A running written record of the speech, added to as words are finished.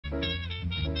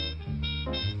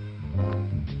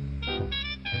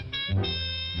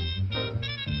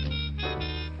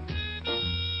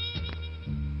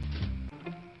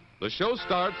The show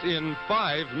starts in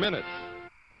 5 minutes.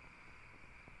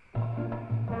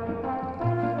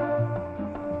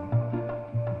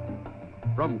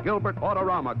 From Gilbert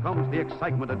Autorama comes the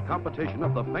excitement and competition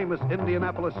of the famous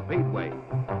Indianapolis Speedway,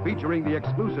 featuring the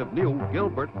exclusive new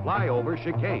Gilbert Flyover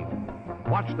Chicane.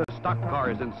 Watch the stock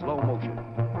cars in slow motion.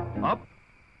 Up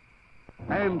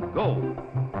and go.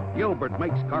 Gilbert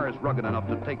makes cars rugged enough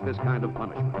to take this kind of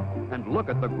punishment. And look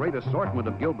at the great assortment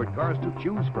of Gilbert cars to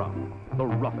choose from. The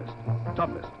roughest,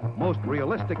 toughest, most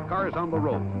realistic cars on the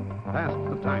road. Past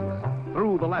the timer,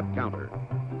 through the lap counter.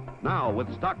 Now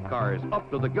with stock cars up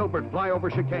to the Gilbert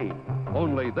Flyover Chicane.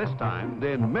 Only this time,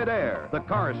 in midair, the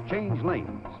cars change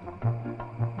lanes.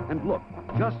 And look,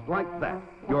 just like that,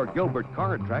 your Gilbert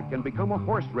car track can become a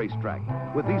horse race track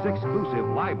with these exclusive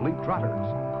lively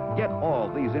trotters. Get all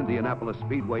these Indianapolis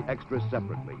Speedway extras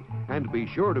separately, and be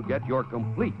sure to get your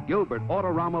complete Gilbert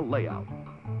Autorama layout.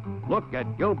 Look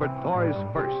at Gilbert toys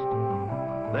first.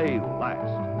 They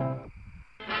last.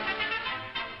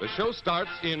 The show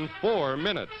starts in 4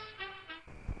 minutes.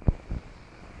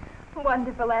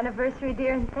 Wonderful anniversary,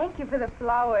 dear, and thank you for the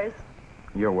flowers.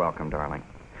 You're welcome, darling.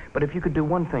 But if you could do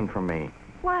one thing for me.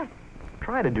 What?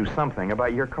 Try to do something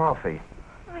about your coffee.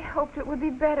 I hoped it would be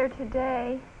better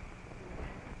today.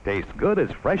 Tastes good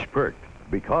as fresh perked,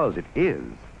 because it is.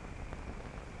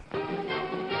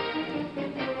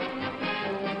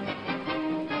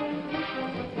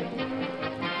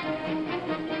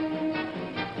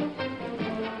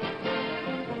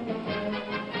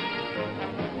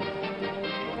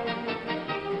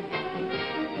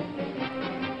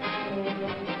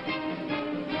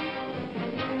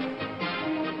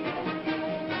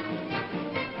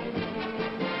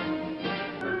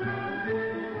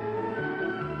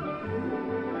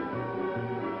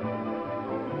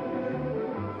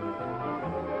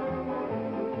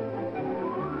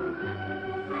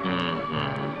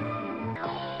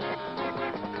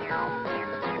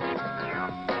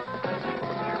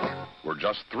 We're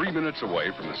just 3 minutes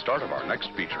away from the start of our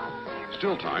next feature.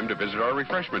 Still time to visit our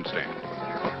refreshment stand.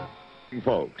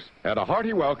 Folks, and a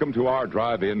hearty welcome to our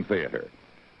drive-in theater.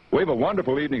 We have a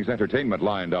wonderful evening's entertainment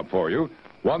lined up for you,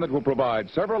 one that will provide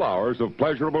several hours of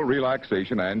pleasurable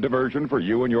relaxation and diversion for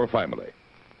you and your family.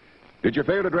 Did you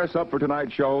fail to dress up for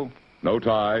tonight's show? No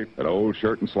tie, an old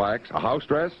shirt and slacks, a house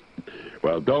dress?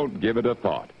 Well, don't give it a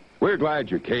thought. We're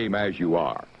glad you came as you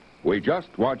are. We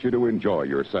just want you to enjoy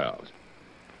yourselves.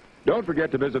 Don't forget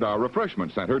to visit our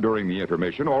refreshment center during the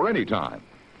intermission or any time.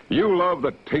 You love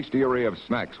the tasty array of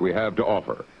snacks we have to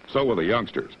offer. So will the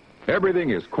youngsters. Everything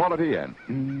is quality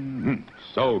and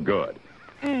so good.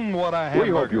 What I have. We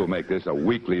hope you'll make this a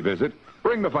weekly visit.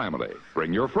 Bring the family.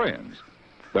 Bring your friends.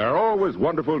 There are always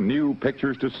wonderful new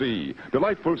pictures to see,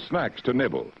 delightful snacks to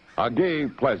nibble, a gay,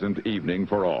 pleasant evening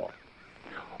for all.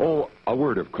 Oh, a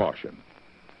word of caution.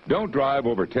 Don't drive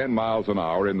over 10 miles an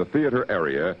hour in the theater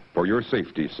area for your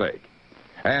safety's sake.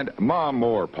 And Mom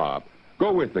or Pop,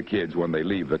 go with the kids when they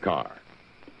leave the car.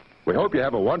 We hope you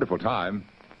have a wonderful time.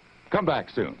 Come back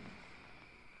soon.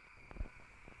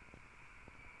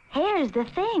 Here's the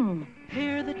thing.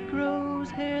 Hair that grows,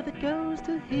 hair that goes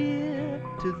to here,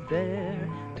 to there,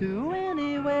 to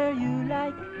anywhere you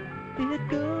like. It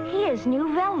goes. Here's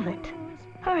new Velvet.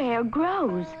 Her hair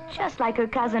grows, just like her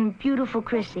cousin, Beautiful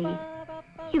Chrissy.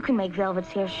 You can make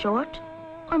Velvet's hair short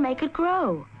or make it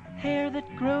grow. Hair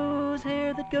that grows,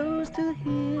 hair that goes to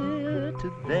here,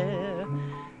 to there.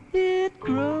 It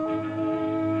grows.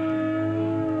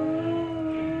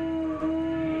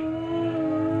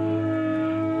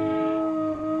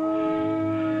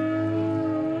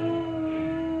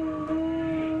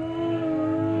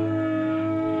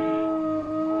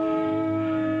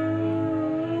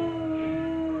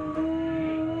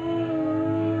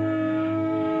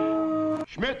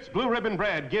 Schmidt's Blue Ribbon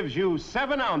Bread gives you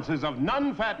 7 ounces of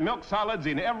non-fat milk solids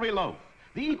in every loaf,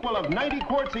 the equal of 90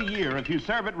 quarts a year if you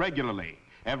serve it regularly.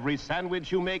 Every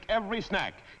sandwich you make, every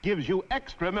snack, gives you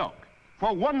extra milk.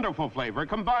 For wonderful flavor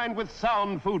combined with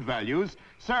sound food values,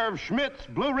 serve Schmidt's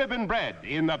Blue Ribbon Bread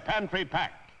in the pantry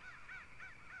pack.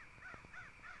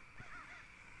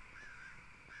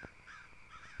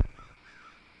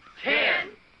 Ten,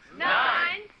 9,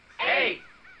 8,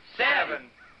 7,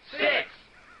 6,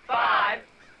 5,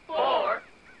 4,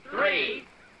 3,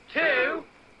 2,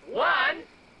 1,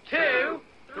 2,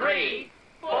 3,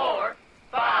 4,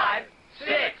 5,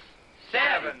 6,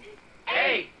 7,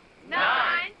 8,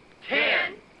 9,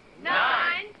 10,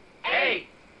 9, 8,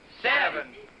 7,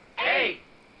 8,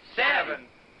 7,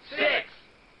 6,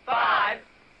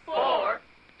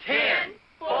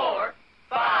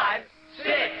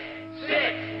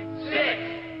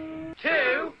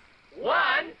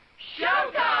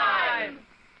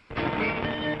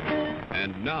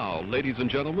 ladies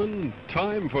and gentlemen,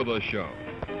 time for the show.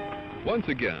 Once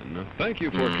again, thank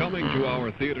you for coming to our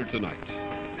theater tonight.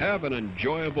 Have an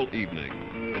enjoyable evening.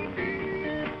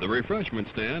 The refreshment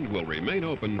stand will remain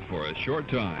open for a short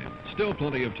time. Still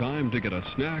plenty of time to get a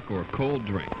snack or cold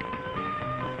drink.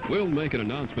 We'll make an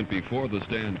announcement before the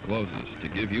stand closes to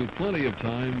give you plenty of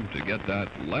time to get that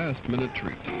last-minute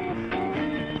treat.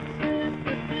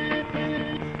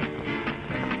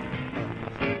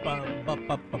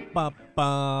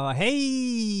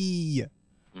 Hey!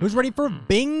 Who's ready for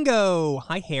bingo?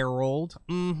 Hi, Harold.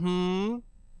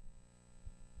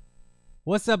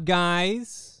 What's up,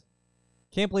 guys?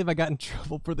 Can't believe I got in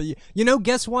trouble for the... You know,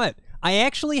 guess what? I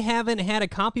actually haven't had a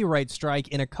copyright strike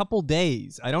in a couple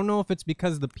days. I don't know if it's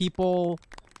because the people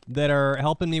that are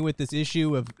helping me with this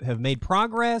issue have made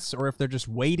progress, or if they're just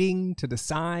waiting to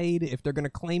decide if they're going to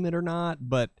claim it or not,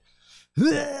 but...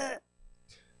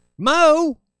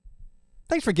 Mo!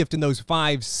 Thanks for gifting those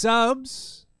 5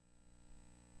 subs.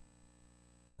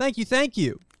 Thank you, thank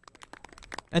you.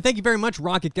 And thank you very much,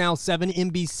 Rocket Gal 7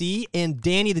 MBC and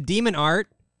Danny the Demon Art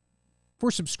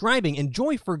for subscribing, and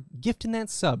Joy for gifting that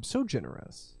sub. So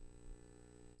generous.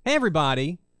 Hey,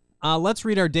 everybody. Let's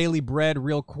read our daily bread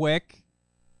real quick.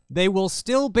 They will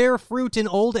still bear fruit in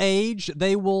old age.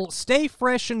 They will stay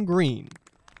fresh and green.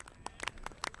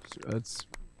 So it's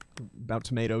about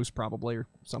tomatoes, probably, or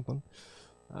something.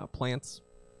 Plants.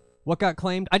 What got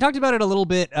claimed? I talked about it a little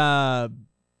bit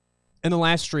in the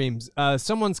last streams.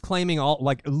 Someone's claiming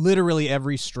literally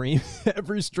every stream.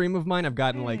 Every stream of mine, I've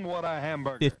gotten like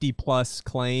 50 plus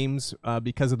claims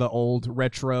because of the old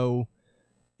retro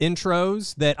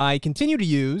intros that I continue to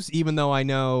use, even though I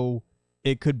know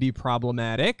it could be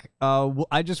problematic.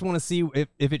 I just want to see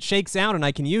if it shakes out and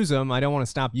I can use them. I don't want to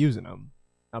stop using them.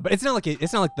 But it's not like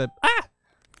the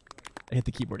I hit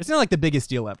the keyboard. It's not like the biggest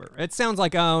deal ever. It sounds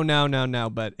like, oh, no,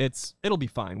 but it'll be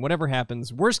fine. Whatever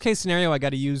happens. Worst case scenario, I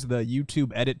got to use the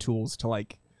YouTube edit tools to,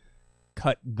 like,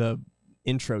 cut the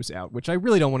intros out, which I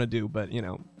really don't want to do, but, you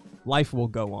know, life will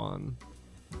go on.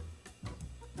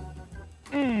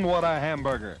 What a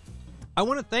hamburger. I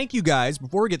want to thank you guys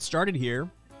before we get started here.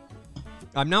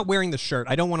 I'm not wearing the shirt.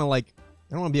 I don't want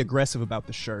to be aggressive about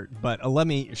the shirt, but let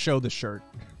me show the shirt.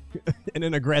 In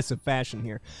an aggressive fashion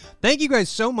here. Thank you guys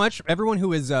so much, everyone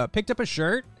who has picked up a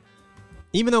shirt.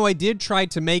 Even though I did try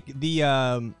to make the,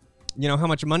 you know, how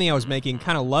much money I was making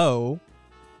kind of low,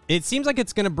 it seems like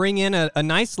it's going to bring in a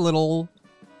nice little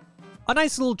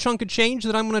chunk of change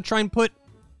that I'm going to try and put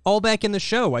all back in the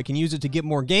show. I can use it to get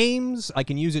more games. I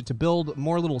can use it to build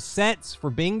more little sets for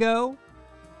bingo.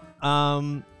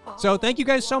 So thank you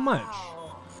guys so much.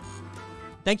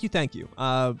 Thank you.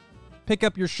 Pick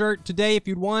up your shirt today if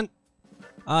you'd want.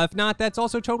 If not, that's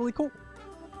also totally cool.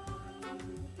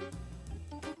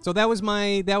 So that was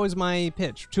my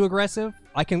pitch. Too aggressive?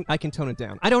 I can tone it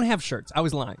down. I don't have shirts. I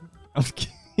was lying. I was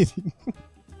kidding.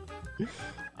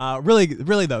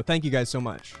 Really though, thank you guys so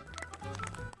much.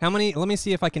 How many? Let me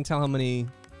see if I can tell how many.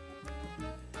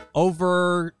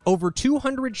 Over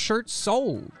 200 shirts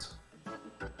sold.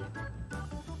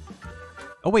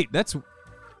 Oh wait, that's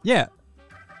yeah.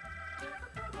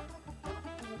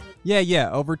 Yeah,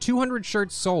 over 200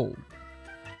 shirts sold.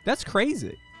 That's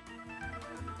crazy.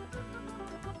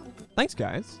 Thanks,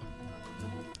 guys.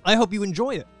 I hope you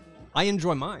enjoy it. I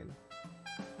enjoy mine.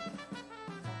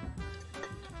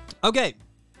 Okay.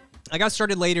 I got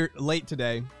started late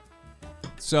today.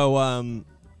 So,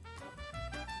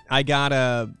 I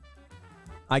gotta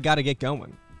get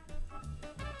going.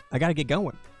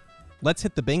 Let's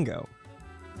hit the bingo.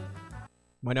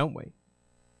 Why don't we?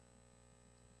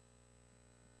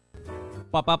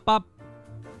 Bop, bop, bop.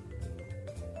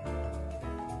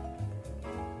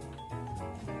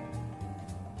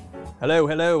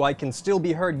 Hello, I can still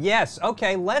be heard. Yes,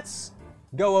 okay, let's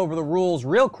go over the rules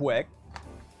real quick.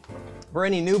 For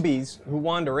any newbies who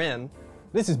wander in,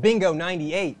 this is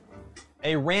Bingo98,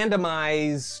 a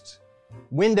randomized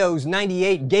Windows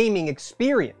 98 gaming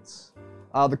experience.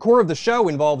 The core of the show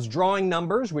involves drawing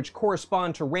numbers which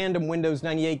correspond to random Windows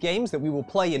 98 games that we will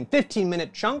play in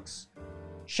 15-minute chunks.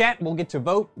 Chat will get to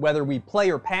vote whether we play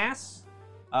or pass.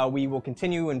 We will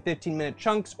continue in 15-minute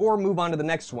chunks or move on to the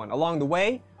next one. Along the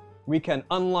way, we can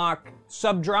unlock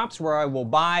sub drops where I will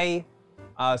buy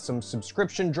some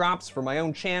subscription drops for my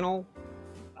own channel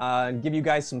and give you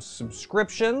guys some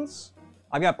subscriptions.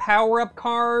 I've got power-up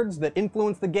cards that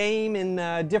influence the game in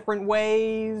different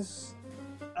ways.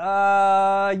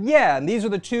 Yeah, and these are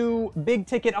the 2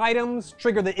 big-ticket items.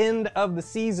 Trigger the end of the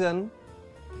season.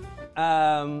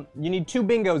 You need 2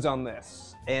 bingos on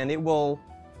this, and it will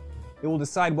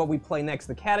decide what we play next.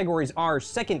 The categories are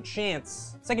second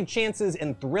chances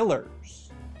and thrillers.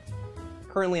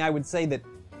 currently I would say that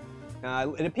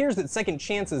it appears that Second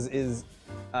Chances is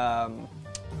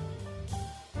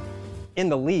in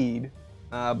the lead,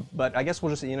 but I guess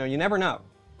we'll just, you know, you never know.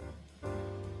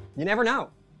 You never know.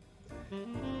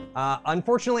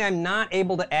 Unfortunately, I'm not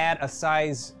able to add a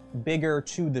size bigger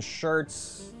to the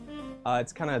shirts.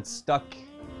 It's kind of stuck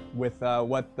with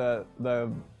what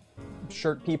the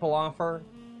shirt people offer.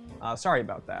 Sorry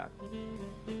about that.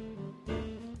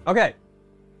 Okay.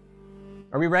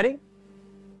 Are we ready?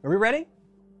 Are we ready?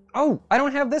 Oh, I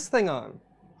don't have this thing on.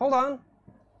 Hold on.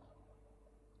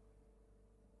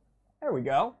 There we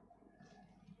go.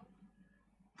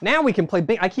 Now we can play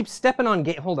Bingo. I keep stepping on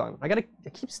game. Hold on. I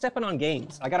keep stepping on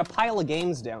games. I got a pile of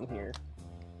games down here.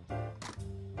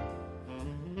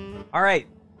 All right.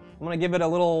 I'm gonna give it a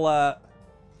little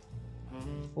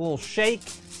shake.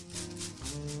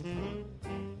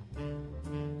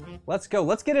 Let's go.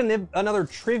 Let's get another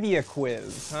trivia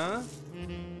quiz, huh?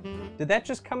 Did that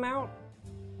just come out?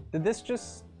 Did this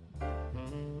just...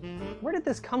 Where did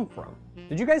this come from?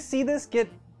 Did you guys see this get...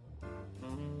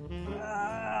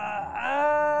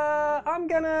 I'm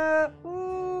gonna...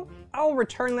 I'll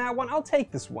return that one. I'll take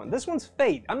this one. This one's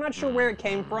Fate. I'm not sure where it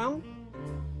came from.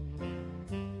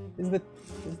 Is the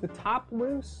top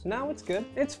loose? No, it's good.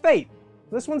 It's Fate.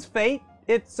 This one's Fate.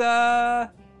 It's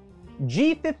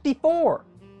G54.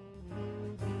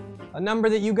 A number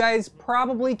that you guys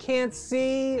probably can't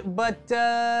see, but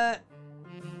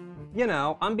you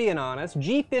know, I'm being honest.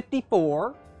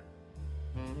 G54.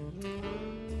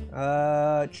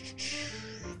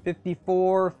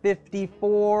 54,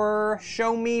 54.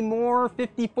 Show me more.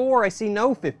 54. I see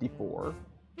no 54.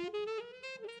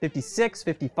 56,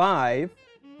 55,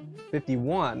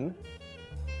 51.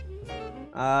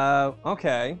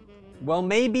 Okay. Well,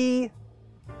 maybe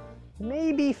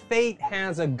Fate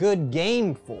has a good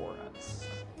game for us.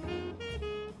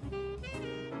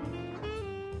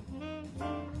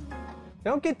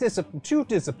 Don't get too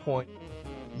disappointed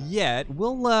yet.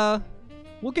 We'll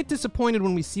get disappointed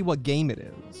when we see what game it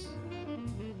is.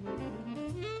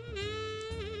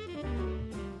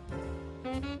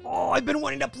 Oh, I've been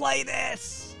wanting to play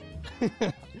this!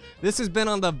 This has been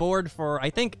on the board for, I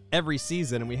think, every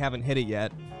season, and we haven't hit it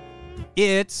yet.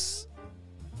 It's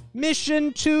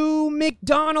Mission to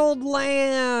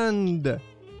McDonaldLand!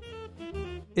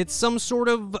 It's some sort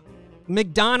of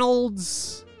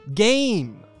McDonald's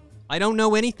game. I don't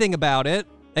know anything about it,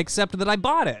 except that I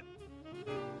bought it.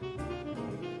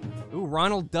 Ooh,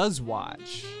 Ronald does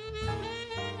watch.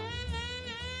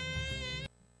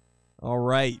 All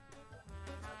right.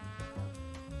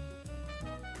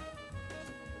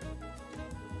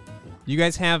 You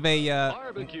guys have a,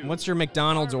 what's your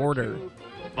McDonald's order?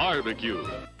 Barbecue.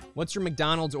 What's your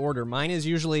McDonald's order? Mine is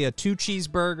usually a 2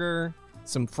 cheeseburger,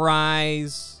 some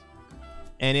fries,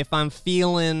 and if I'm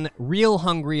feeling real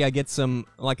hungry, I get some,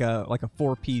 like a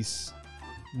 4-piece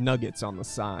nuggets on the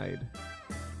side.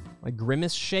 Like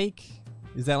Grimace Shake?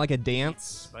 Is that like a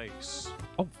dance? Space.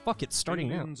 Oh, fuck, it's starting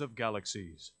now. Billions of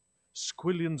galaxies,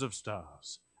 squillions of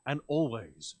stars, and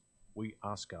always we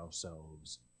ask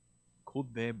ourselves,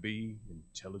 could there be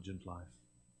intelligent life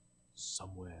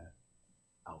somewhere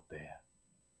out there?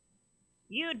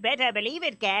 You'd better believe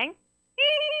it, gang.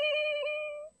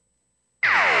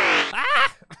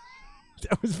 Ah!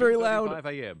 That was very loud. 5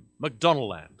 a.m.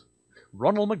 McDonaldLand.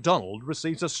 Ronald McDonald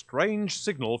receives a strange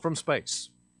signal from space.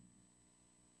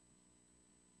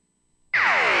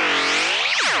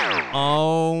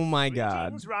 Oh my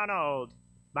god. Greetings, Ronald.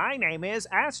 My name is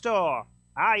Astor.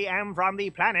 I am from the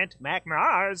planet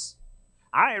Mars.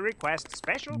 I request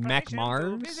special permission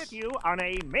to visit you on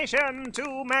a mission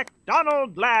to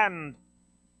McDonaldLand.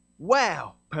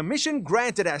 Wow! Permission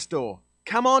granted, Astor.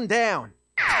 Come on down.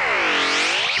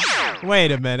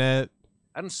 Wait a minute.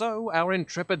 And so our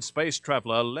intrepid space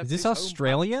traveler left. Is this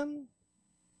Australian?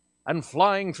 And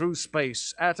flying through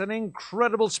space at an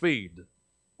incredible speed.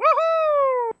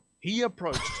 Woohoo! He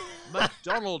approached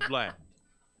McDonaldLand,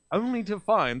 only to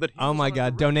find that. Oh my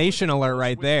god! Donation alert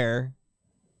right there.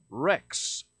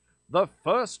 Rex, the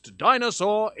first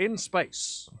dinosaur in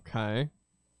space. Okay.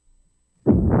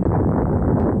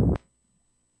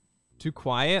 Too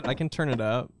quiet? I can turn it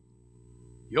up.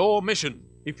 Your mission,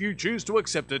 if you choose to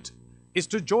accept it, is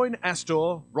to join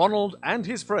Astor, Ronald, and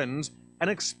his friends and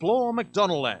explore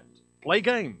McDonaldLand, play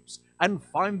games, and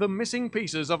find the missing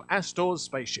pieces of Astor's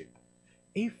spaceship.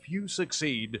 If you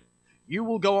succeed, you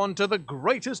will go on to the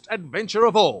greatest adventure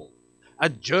of all, a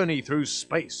journey through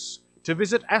space to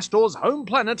visit Astor's home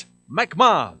planet,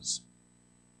 Mars.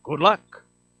 Good luck.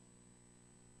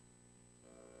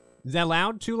 Is that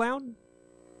loud? Too loud?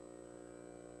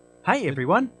 Hey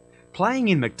everyone, playing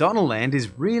in McDonaldLand is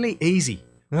really easy.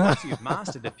 once you've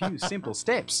mastered a few simple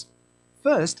steps.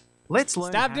 First, let's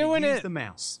learn how to use the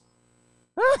mouse.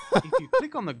 If you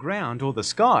click on the ground or the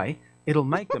sky, it'll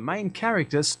make the main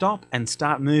character stop and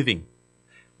start moving.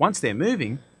 Once they're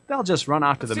moving, they'll just run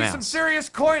after the mouse. Some serious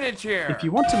coinage here. If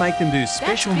you want to make them do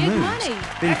special moves,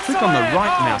 then click on the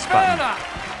right mouse button.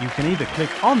 You can either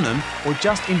click on them or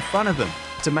just in front of them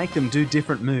to make them do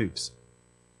different moves.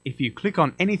 If you click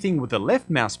on anything with the left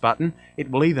mouse button,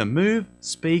 it will either move,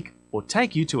 speak, or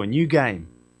take you to a new game.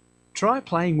 Try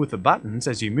playing with the buttons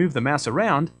as you move the mouse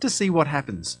around to see what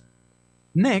happens.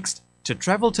 Next, to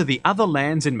travel to the other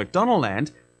lands in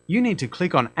McDonaldland, you need to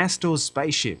click on Astor's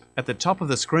spaceship at the top of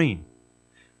the screen.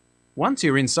 Once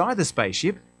you're inside the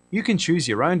spaceship, you can choose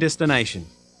your own destination.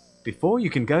 Before you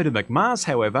can go to McMars,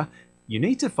 however, you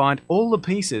need to find all the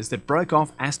pieces that broke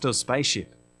off Astor's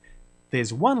spaceship.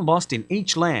 There's one lost in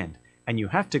each land, and you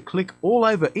have to click all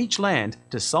over each land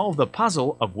to solve the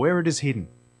puzzle of where it is hidden.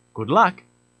 Good luck!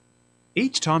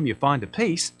 Each time you find a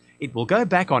piece, it will go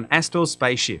back on Astor's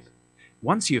spaceship.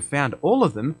 Once you've found all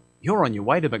of them, you're on your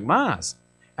way to McMars,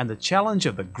 and the challenge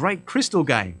of the Great Crystal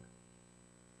Game.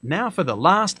 Now for the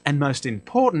last and most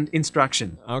important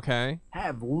instruction. Okay.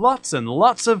 Have lots and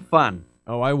lots of fun.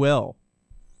 Oh, I will.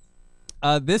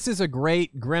 This is a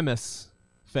great grimace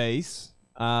face.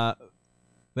 The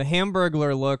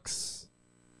Hamburglar looks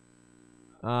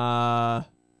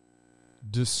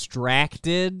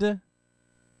distracted,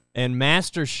 and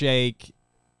Master Shake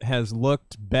has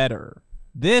looked better.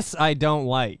 This I don't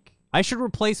like. I should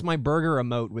replace my burger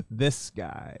emote with this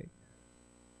guy.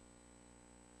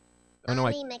 Oh, no,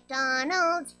 Only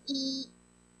McDonald's eat.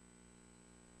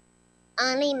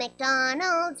 Only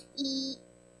McDonald's eat.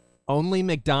 Only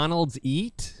McDonald's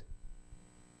eat?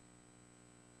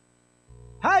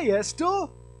 Hey, Astor!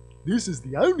 This is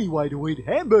the only way to eat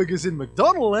hamburgers in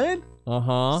McDonaldland.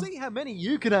 Uh-huh. See how many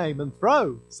you can aim and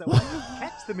throw, so I can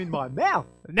catch them in my mouth.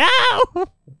 No!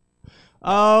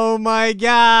 Oh my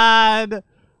god!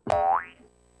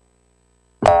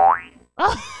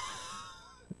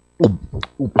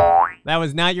 That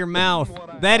was not your mouth.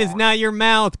 That is not your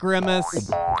mouth,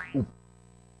 Grimace.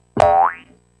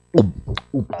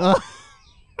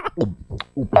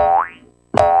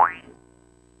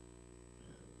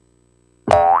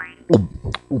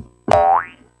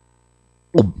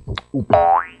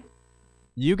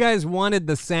 You guys wanted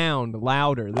the sound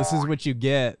louder. This is what you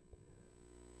get.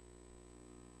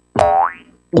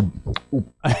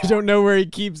 I don't know where he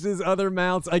keeps his other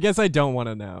mouths. I guess I don't want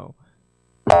to know.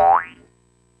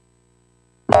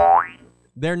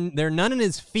 They're none in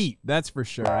his feet, that's for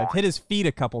sure. I've hit his feet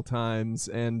a couple times,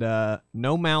 and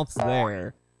no mouths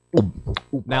there.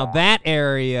 Now that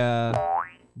area,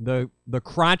 the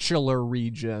crotchular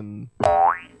region,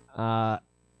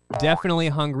 definitely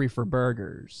hungry for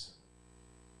burgers.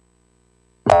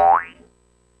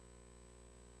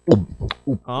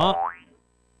 Oh.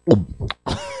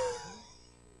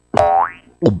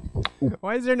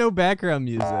 Why is there no background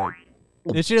music?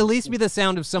 It should at least be the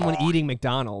sound of someone eating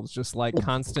McDonald's, just like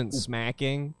constant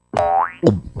smacking.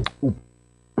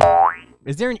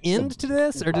 Is there an end to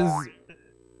this, or does...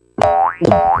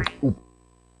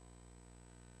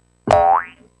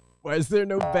 Why is there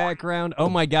no background? Oh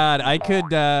my god, I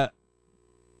could,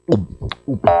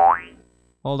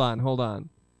 Hold on, hold on.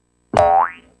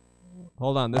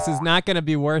 Hold on, this is not gonna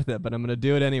be worth it, but I'm gonna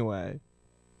do it anyway.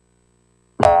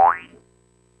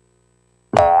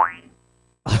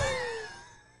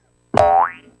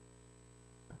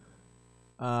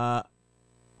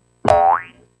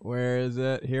 Where is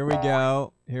it? Here we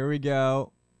go. Here we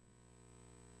go.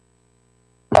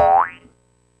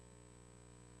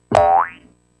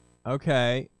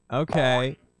 Okay.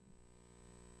 Okay.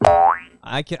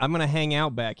 I'm gonna hang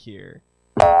out back here.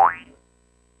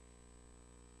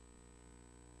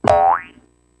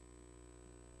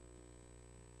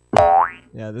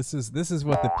 Yeah, this is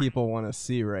what the people want to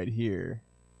see right here.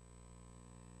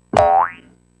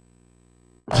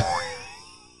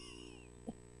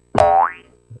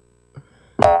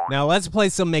 Now let's play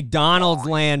some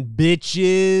McDonald'sland,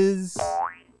 bitches.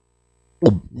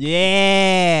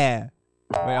 Yeah.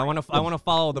 Wait, I want to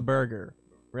follow the burger.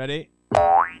 Ready?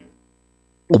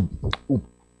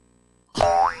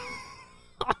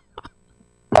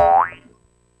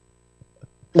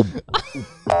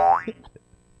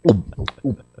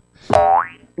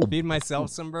 Feed myself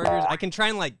some burgers. I can try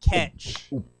and like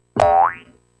catch.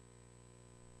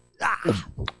 Ah.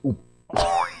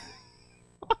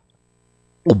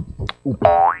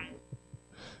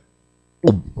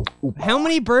 How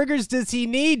many burgers does he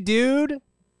need, dude?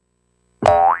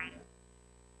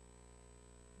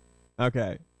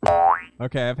 Okay.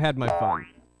 Okay, I've had my fun.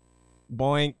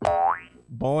 Boink.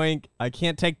 Boink. I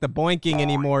can't take the boinking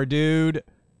anymore, dude.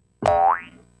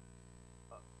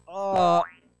 Oh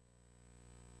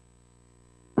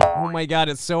my god,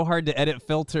 it's so hard to edit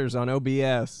filters on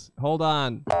OBS. Hold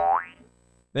on.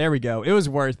 There we go. It was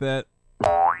worth it.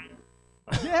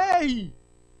 Yay!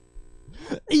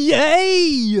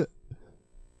 Yay!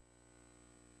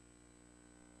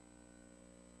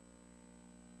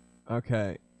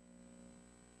 Okay.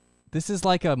 This is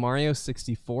like a Mario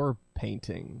 64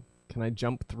 painting. Can I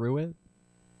jump through it?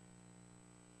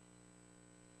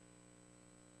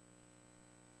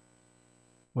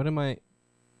 What am I...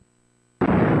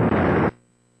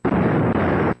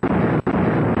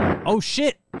 Oh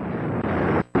shit!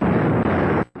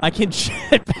 I can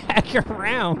jet back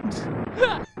around.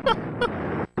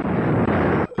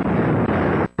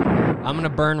 I'm gonna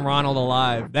burn Ronald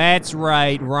alive. That's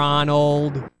right,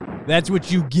 Ronald. That's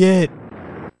what you get.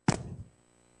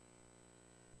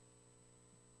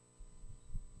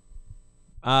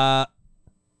 Hold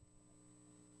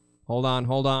on,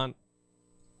 hold on.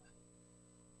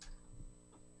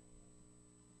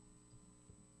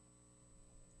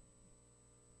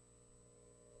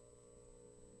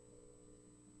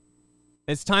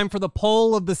 It's time for the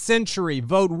poll of the century.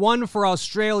 Vote 1 for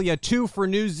Australia, 2 for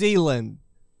New Zealand.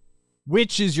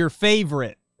 Which is your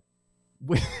favorite?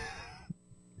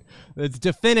 It's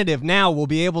definitive now. We'll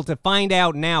be able to find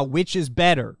out now which is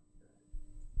better.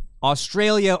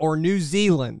 Australia or New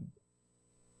Zealand?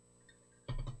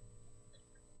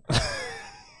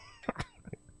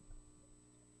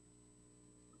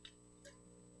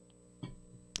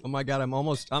 Oh my god,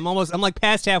 I'm like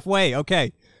past halfway.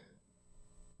 Okay.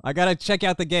 I gotta check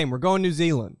out the game. We're going New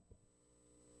Zealand.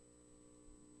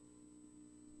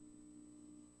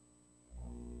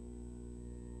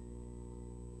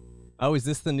 Oh, is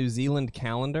this the New Zealand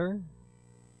calendar?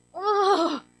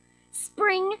 Oh,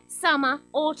 spring, summer,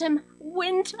 autumn,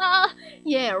 winter.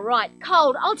 Yeah, right,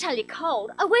 cold. I'll tell you,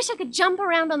 cold. I wish I could jump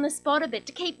around on the spot a bit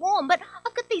to keep warm, but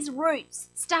I've got these roots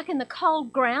stuck in the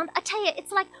cold ground. I tell you,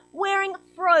 it's like wearing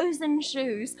frozen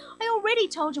shoes. I already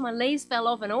told you my leaves fell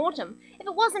off in autumn. If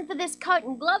it wasn't for this coat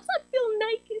and gloves, I'd feel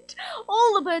naked.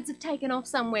 All the birds have taken off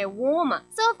somewhere warmer,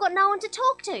 so I've got no one to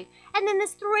talk to. And then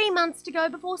there's 3 months to go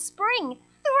before spring.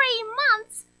 3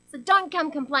 months? So don't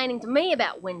come complaining to me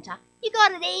about winter. You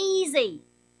got it easy.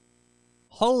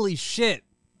 Holy shit.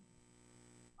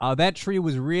 That tree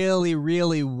was really,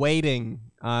 really waiting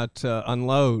to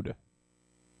unload.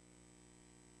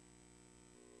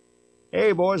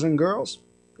 Hey, boys and girls.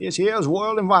 This here's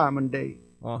World Environment Day.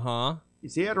 Uh-huh.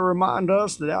 It's here to remind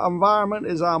us that our environment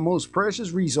is our most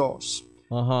precious resource.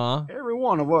 Uh-huh. Every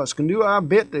one of us can do our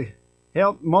bit to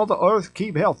help Mother Earth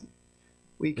keep healthy.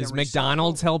 We can Is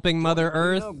McDonald's helping Mother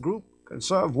Earth? Group,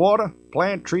 conserve water,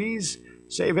 plant trees,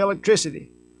 save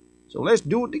electricity. So let's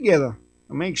do it together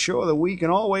and make sure that we can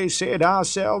always say to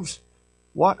ourselves,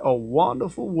 what a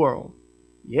wonderful world.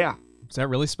 Yeah. Is that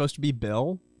really supposed to be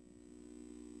Bill?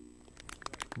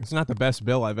 It's not the best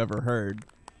Bill I've ever heard.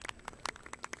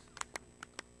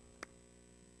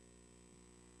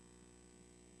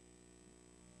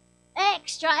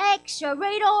 Extra, extra,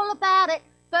 read all about it.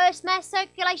 First mass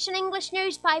circulation English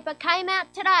newspaper came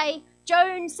out today,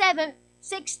 June 7th,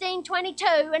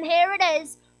 1622, and here it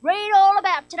is. Read all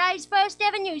about today's first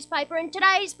ever newspaper in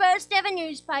today's first ever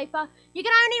newspaper. You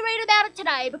can only read about it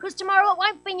today because tomorrow it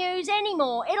won't be news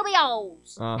anymore. It'll be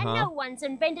olds. And no one's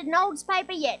invented an olds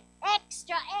paper yet.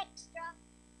 Extra, extra.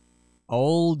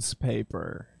 Olds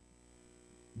paper.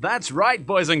 That's right,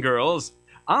 boys and girls.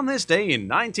 On this day in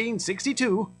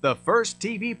 1962, the first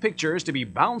TV pictures to be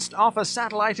bounced off a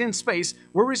satellite in space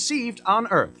were received on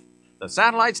Earth. The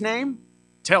satellite's name?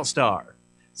 Telstar.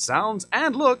 Sounds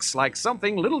and looks like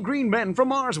something little green men from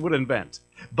Mars would invent.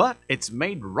 But it's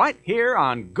made right here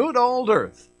on good old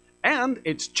Earth. And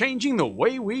it's changing the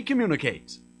way we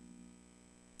communicate.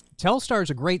 Telstar's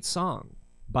a great song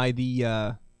by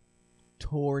the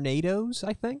Tornadoes,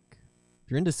 I think.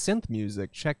 If you're into synth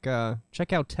music, check out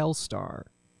Telstar.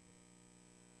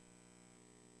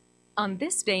 On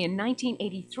this day in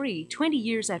 1983, 20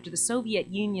 years after the Soviet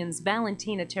Union's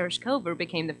Valentina Tereshkova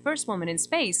became the first woman in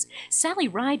space, Sally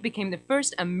Ride became the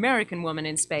first American woman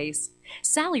in space.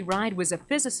 Sally Ride was a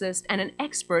physicist and an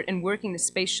expert in working the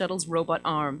space shuttle's robot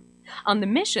arm. On the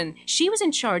mission, she was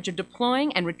in charge of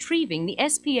deploying and retrieving the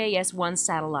SPAS-1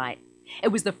 satellite. It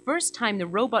was the first time the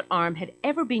robot arm had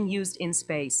ever been used in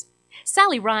space.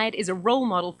 Sally Ride is a role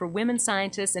model for women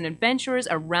scientists and adventurers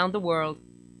around the world.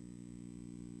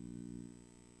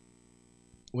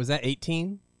 Was that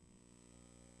 18?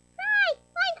 Hi,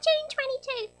 I'm June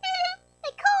 22.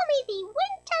 They call me the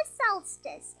winter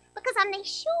solstice because I'm the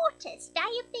shortest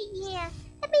day of the year.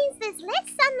 It means there's less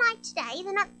sunlight today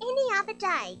than on any other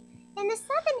day. In the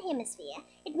southern hemisphere,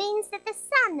 it means that the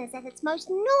sun is at its most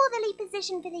northerly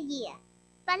position for the year.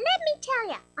 But let me tell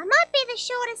you, I might be the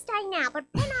shortest day now, but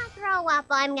when I grow up,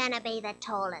 I'm gonna be the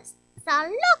tallest. So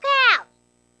look out!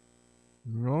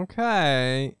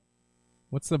 Okay.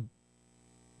 What's the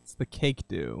cake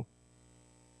do?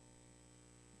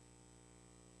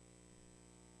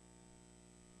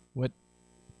 What?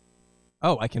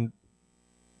 Oh, I can...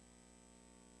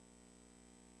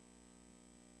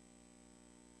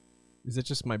 Is it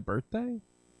just my birthday?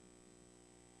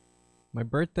 My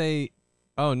birthday...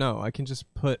 Oh, no, I can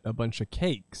just put a bunch of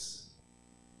cakes.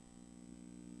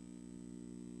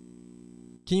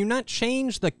 Can you not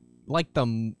change the, like,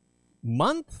 the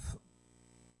month?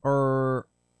 Or...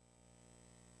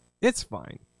 It's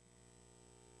fine.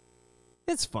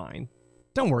 It's fine.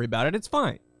 Don't worry about it, it's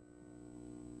fine.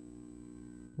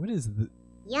 What is the...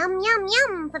 Yum, yum,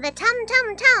 yum for the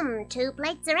tum-tum-tum. 2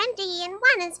 plates are empty and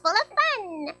 1 is full of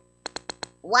fun.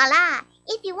 Voila!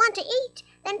 If you want to eat,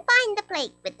 then find the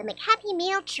plate with the McHappy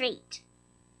Meal treat.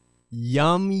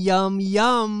 Yum, yum,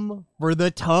 yum for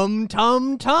the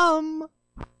tum-tum-tum.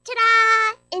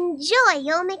 Ta-da! Enjoy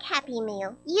your McHappy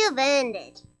Meal. You've earned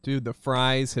it. Dude, the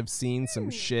fries have seen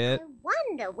some shit. I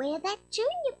wonder where that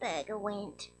Junior Burger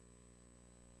went.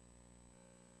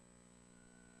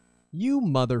 You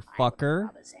motherfucker.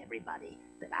 I promise everybody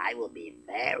that I will be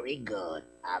very good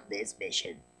on this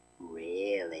mission.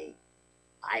 Really.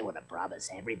 I want to promise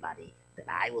everybody that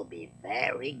I will be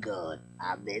very good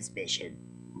on this mission.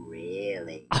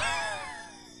 Really.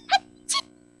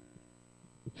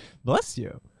 Bless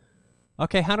you.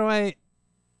 Okay, how do I...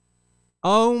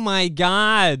 Oh my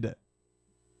god.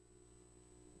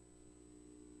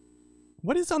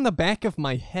 What is on the back of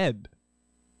my head?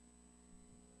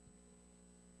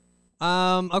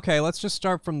 Okay, let's just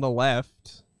start from the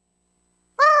left.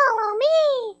 Follow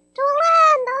me to a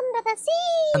land under the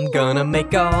sea. I'm gonna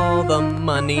make all the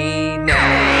money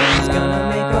now. He's gonna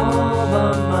make all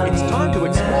the money. It's time to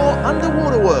explore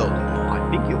Underwater World. I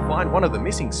think you'll find one of the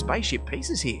missing spaceship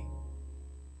pieces here.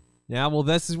 Yeah, well,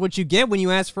 this is what you get when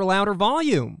you ask for louder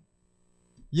volume.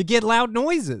 You get loud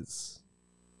noises.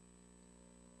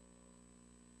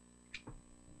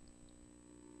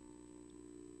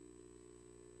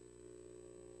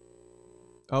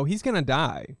 Oh, he's gonna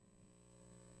die.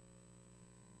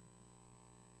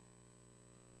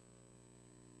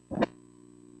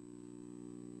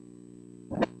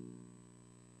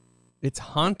 It's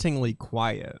hauntingly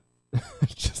quiet.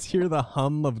 Just hear the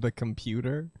hum of the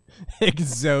computer.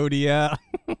 Exodia.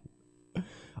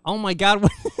 Oh my god,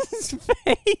 what is his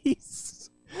face?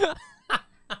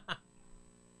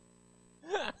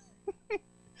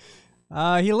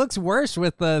 He looks worse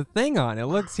with the thing on.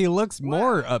 He looks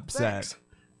more upset. Thanks.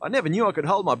 I never knew I could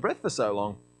hold my breath for so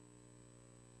long.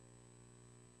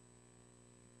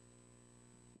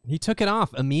 He took it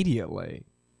off immediately.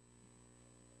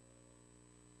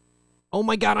 Oh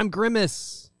my god, I'm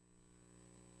Grimace.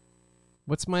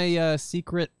 What's my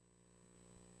secret?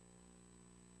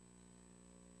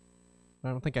 I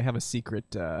don't think I have a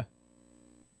secret. Excellent!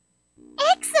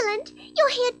 You're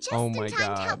here just Oh in my time to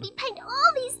God. help me paint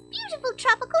all these beautiful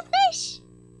tropical fish.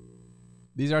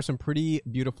 These are some pretty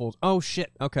beautiful... Oh,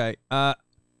 shit. Okay.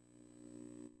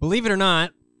 Believe it or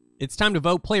not, it's time to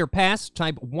vote play or pass.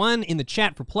 Type 1 in the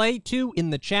chat for play, 2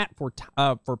 in the chat for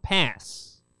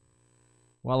pass.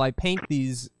 While I paint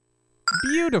these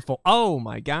beautiful... Oh,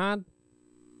 my God.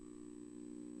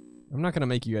 I'm not going to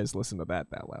make you guys listen to that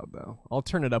loud, though. I'll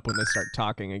turn it up when they start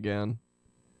talking again.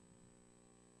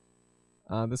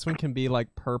 This one can be,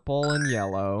 like, purple and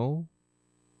yellow.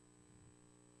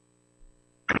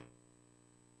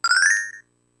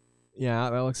 Yeah,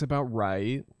 that looks about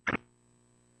right.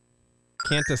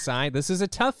 Can't decide. This is a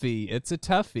toughie. It's a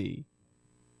toughie.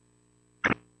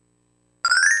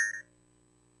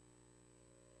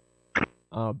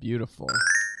 Oh, beautiful.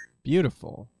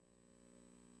 Beautiful.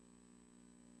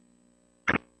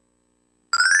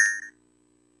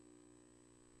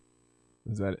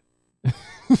 Is that it?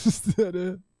 Is that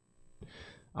it?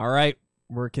 All right.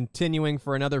 We're continuing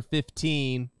for another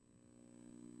 15.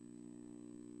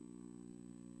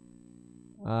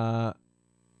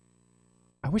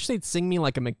 I wish they'd sing me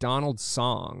like a McDonald's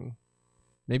song.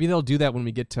 Maybe they'll do that when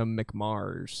we get to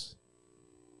McMars.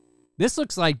 This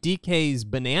looks like DK's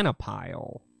banana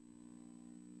pile.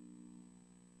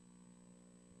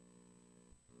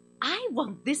 I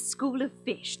want this school of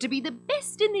fish to be the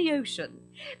best in the ocean.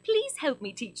 Please help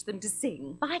me teach them to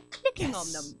sing by clicking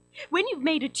on them. When you've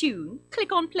made a tune,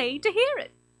 click on play to hear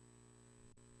it.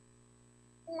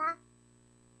 La,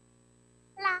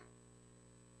 la,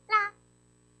 la,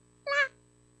 la,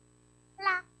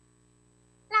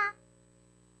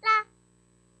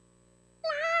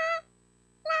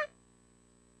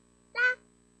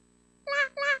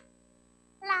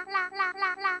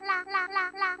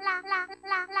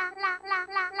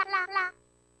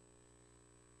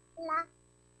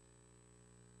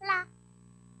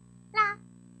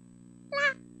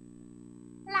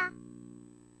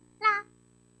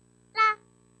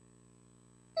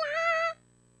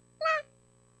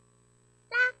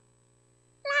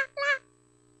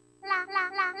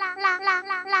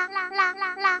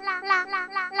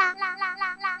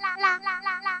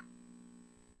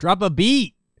 Drop a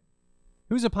beat.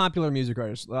 Who's a popular music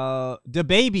artist?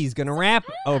 DaBaby's gonna rap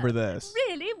over this.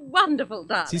 Really wonderful,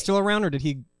 darling. Is he still around, or did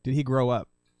he grow up?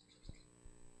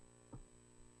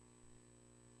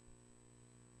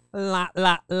 La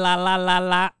la la la la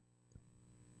la.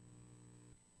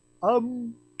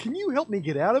 Can you help me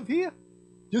get out of here?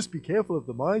 Just be careful of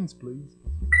the mines, please.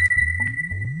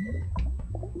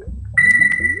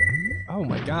 Oh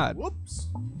my God.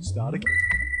 Whoops. Start again.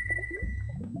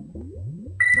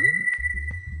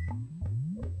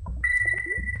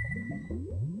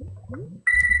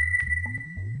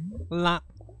 La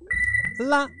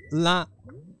la la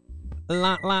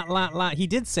la la la la. He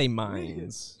did say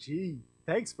mines. Gee,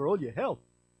 thanks for all your help.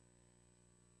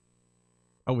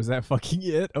 Oh, was that fucking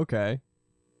it? Okay.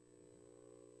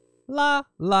 La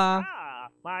la. Ah,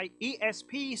 my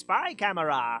ESP spy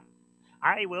camera.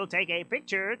 I will take a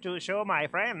picture to show my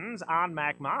friends on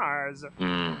MacMars.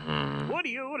 Would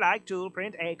you like to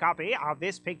print a copy of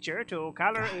this picture to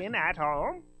color in at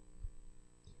home?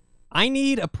 I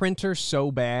need a printer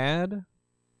so bad.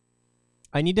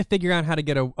 I need to figure out how to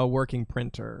get a working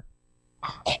printer.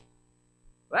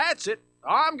 That's it.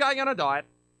 I'm going on a diet.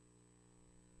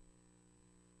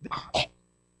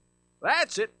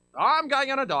 That's it. I'm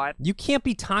going on a diet. You can't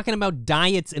be talking about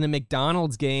diets in a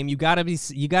McDonald's game. You gotta be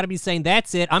saying,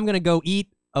 that's it. I'm gonna go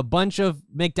eat a bunch of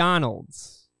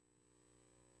McDonald's.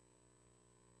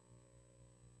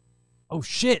 Oh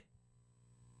shit.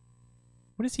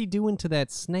 What is he doing to that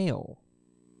snail?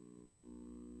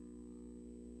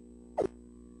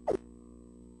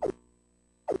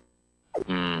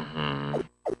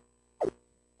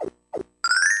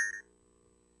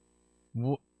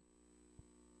 What?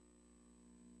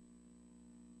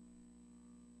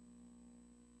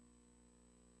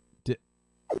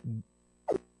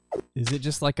 Is it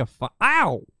just like a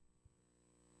ow?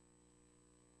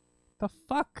 The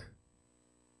fuck?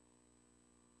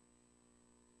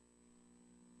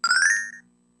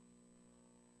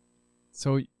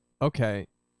 So, okay.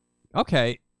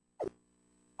 Okay.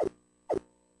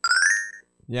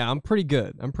 Yeah, I'm pretty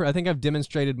good. I think I've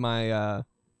demonstrated my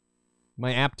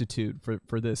my aptitude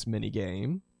for this mini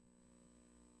game.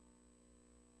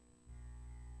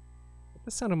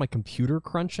 The sound of my computer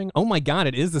crunching? Oh my God,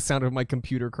 it is the sound of my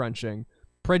computer crunching.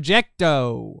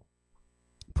 Projecto!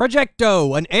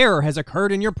 Projecto! An error has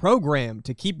occurred in your program.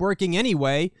 To keep working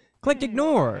anyway, click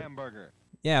ignore. Hamburger.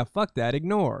 Yeah, fuck that.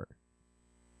 Ignore.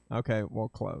 Okay, we'll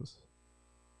close.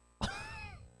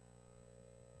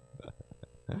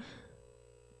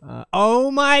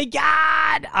 Oh my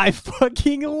God! I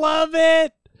fucking love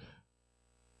it!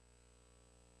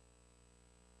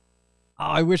 Oh,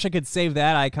 I wish I could save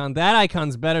that icon. That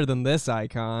icon's better than this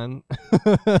icon.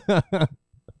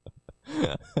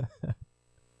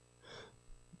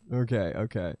 Okay,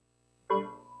 okay.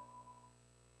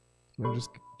 I'm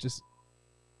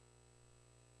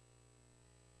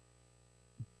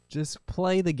just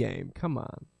play the game. Come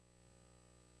on.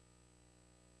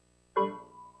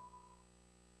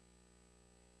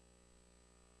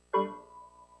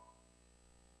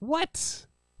 What?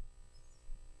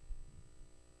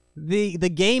 The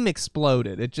game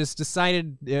exploded. It just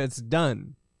decided it's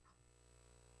done.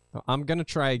 I'm gonna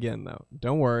try again though.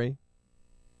 Don't worry.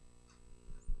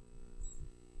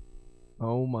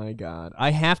 Oh my God.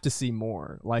 I have to see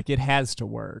more. Like, it has to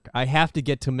work. I have to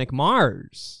get to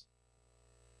McMars.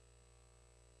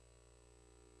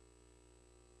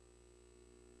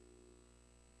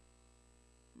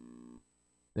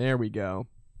 There we go.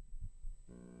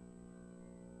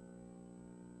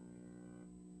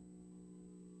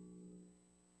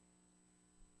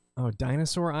 Oh,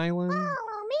 Dinosaur Island?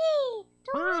 Follow me!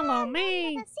 Follow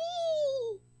me! The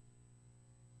sea!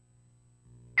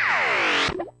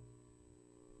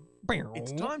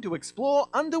 It's time to explore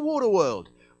Underwater World.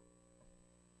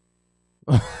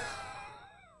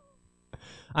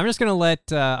 I'm just gonna let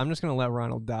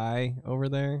Ronald die over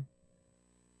there.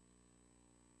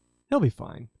 He'll be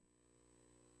fine.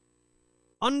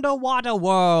 Underwater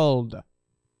World.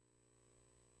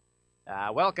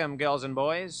 Welcome, girls and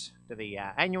boys, to the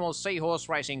annual Seahorse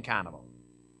Racing Carnival.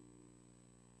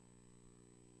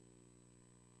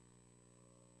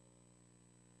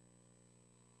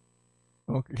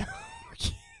 Okay.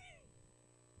 Okay.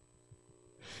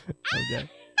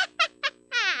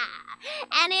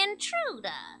 An intruder!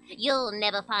 You'll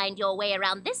never find your way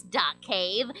around this dark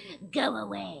cave. Go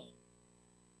away.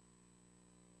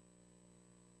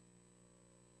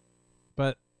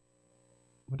 But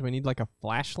what do I need, like a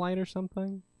flashlight or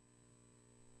something?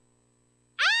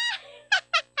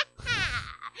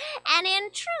 An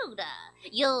intruder!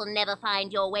 You'll never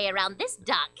find your way around this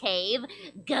dark cave.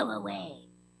 Go away.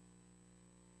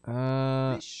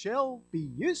 This shall be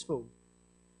useful.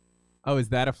 Oh, is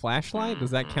that a flashlight?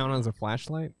 Does that count as a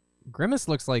flashlight? Grimace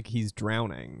looks like he's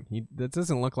drowning. That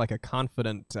doesn't look like a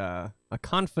confident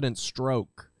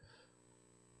stroke.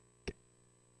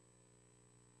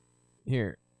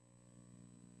 Here.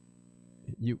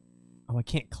 Oh, I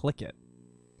can't click it.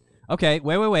 Okay,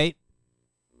 wait.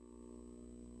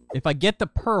 If I get the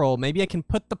pearl, maybe I can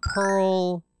put the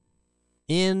pearl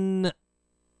in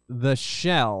the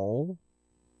shell.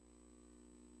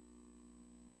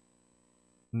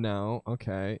 No,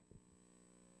 okay.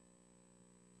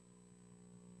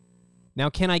 Now,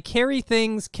 can I carry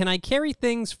things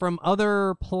from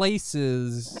other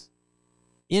places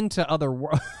into other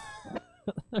worlds?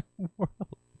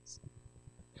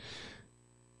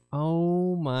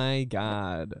 Oh my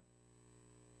god.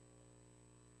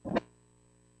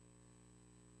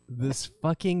 This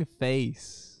fucking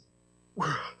face.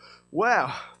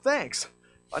 Wow, thanks.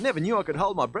 I never knew I could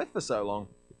hold my breath for so long.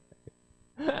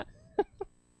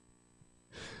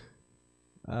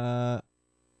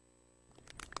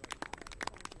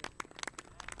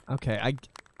 Okay,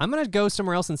 I'm gonna go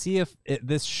somewhere else and see if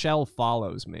this shell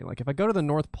follows me. Like, if I go to the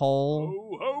North Pole...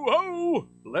 Ho, ho, ho!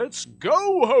 Let's go,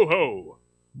 ho, ho!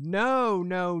 No!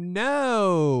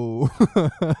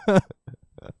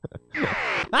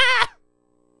 Ah!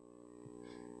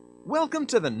 Welcome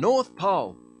to the North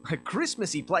Pole. A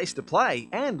Christmassy place to play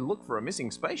and look for a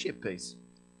missing spaceship piece.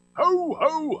 Ho,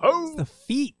 ho, ho! What's the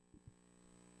feet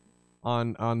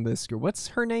on this girl? What's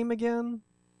her name again?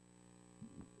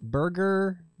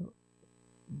 Burger?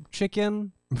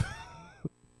 Chicken?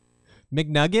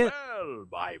 McNugget? Well,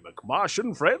 my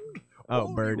McMartian friend,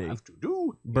 all Birdie. You have to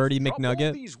do Birdie is drop McNugget.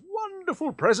 all these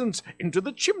wonderful presents into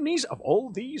the chimneys of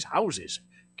all these houses.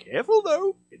 Careful,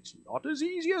 though. It's not as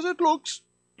easy as it looks.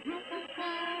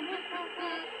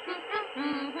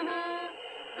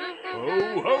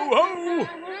 Ho, ho, ho!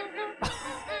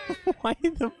 Why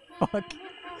the fuck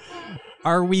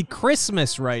are we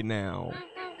Christmas right now?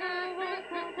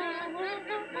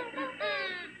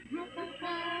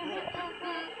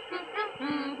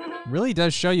 Really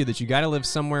does show you that you gotta live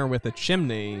somewhere with a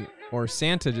chimney, or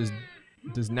Santa just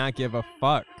does not give a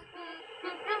fuck.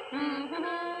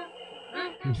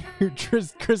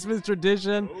 Christmas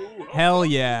tradition? Hell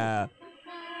yeah.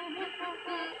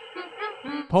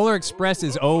 Polar Express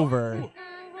is over.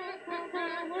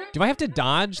 Do I have to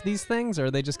dodge these things, or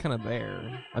are they just kind of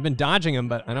there? I've been dodging them,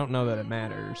 but I don't know that it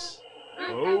matters.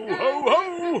 Ho, ho,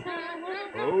 ho!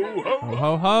 Ho, ho, Ho,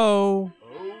 ho, ho!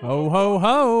 Ho, ho,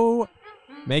 ho!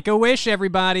 Make a wish,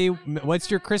 everybody.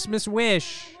 What's your Christmas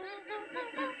wish?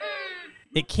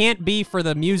 It can't be for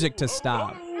the music to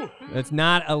stop. It's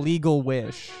not a legal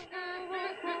wish.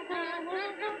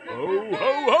 Ho,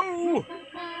 ho, ho!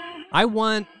 I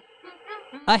want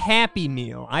a Happy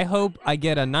Meal. I hope I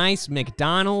get a nice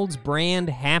McDonald's brand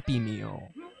Happy Meal.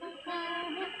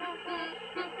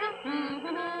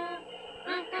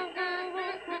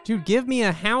 Dude, give me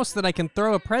a house that I can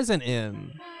throw a present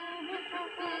in.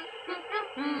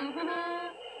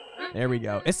 There we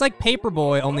go. It's like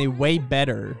Paperboy, only way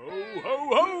better. Ho,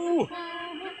 ho, ho!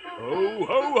 Ho,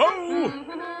 ho, ho!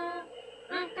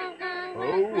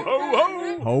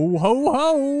 Ho, ho,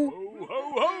 ho!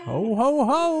 Ho, ho, ho! Ho, ho,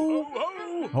 ho!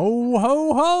 Ho,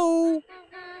 ho, ho!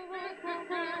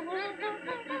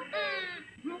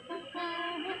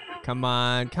 Come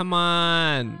on, come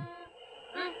on!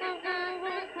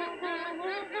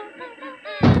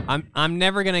 I'm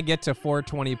never gonna get to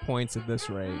 420 points at this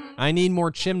rate. I need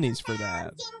more chimneys for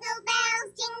that. Jingle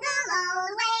bells, jingle all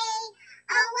the way.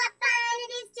 Oh, what fun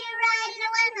it is to ride in a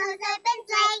one-horse open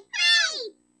sleigh.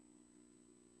 Hey!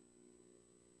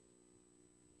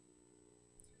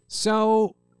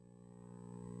 So,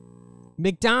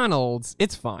 McDonald's,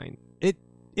 it's fine.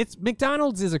 It's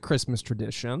McDonald's is a Christmas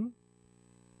tradition.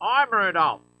 I'm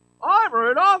Rudolph. I'm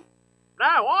Rudolph.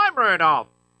 No, I'm Rudolph.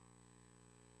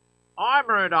 I'm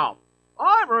Rudolph.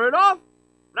 I'm Rudolph.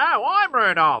 No, I'm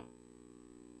Rudolph.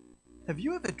 Have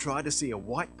you ever tried to see a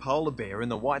white polar bear in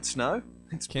the white snow?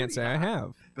 It's Can't say I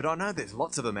have. But I know there's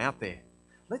lots of them out there.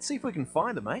 Let's see if we can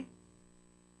find them, eh?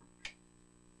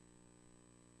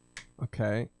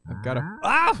 Okay, I've got a...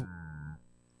 Ah!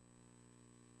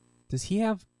 Does he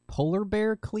have polar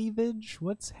bear cleavage?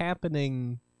 What's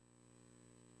happening?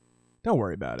 Don't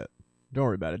worry about it. Don't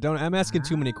worry about it. I'm asking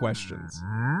too many questions.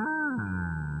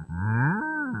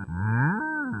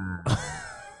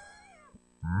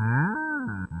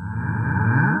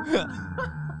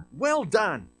 Well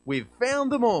done. We've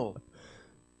found them all.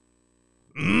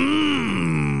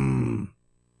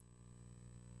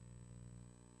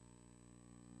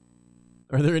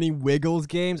 Are there any Wiggles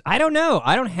games? I don't know.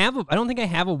 I don't think I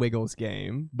have a Wiggles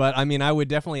game, but I mean, I would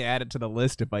definitely add it to the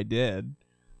list if I did.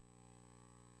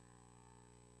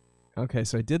 Okay,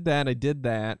 so I did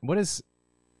that. What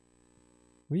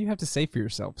do you have to say for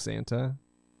yourself, Santa?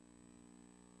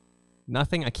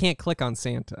 Nothing? I can't click on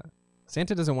Santa.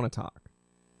 Santa doesn't want to talk.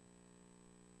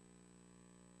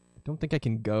 I don't think I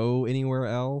can go anywhere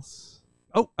else.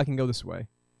 Oh, I can go this way.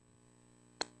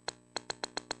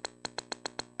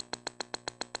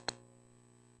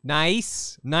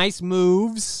 Nice. Nice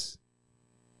moves.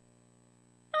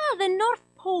 Ah, the North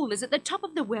Pole is at the top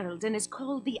of the world and is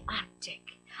called the Arctic.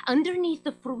 Underneath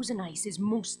the frozen ice is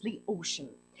mostly ocean.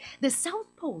 The South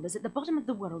Pole is at the bottom of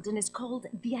the world and is called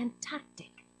the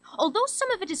Antarctic. Although some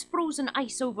of it is frozen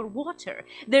ice over water,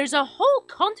 there's a whole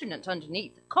continent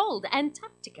underneath called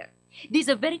Antarctica. These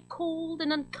are very cold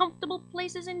and uncomfortable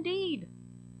places indeed.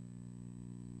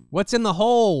 What's in the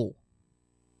hole?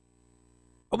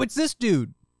 Oh, it's this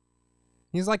dude.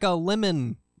 He's like a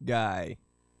lemon guy.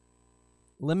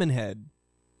 Lemon head.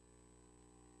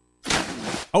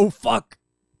 Oh, fuck.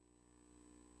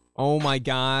 Oh, my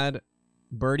God.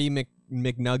 Birdie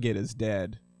McNugget is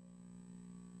dead.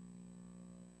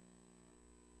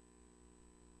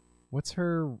 What's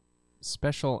her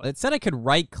special? It said I could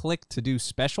right-click to do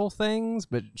special things,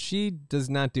 but she does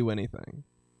not do anything.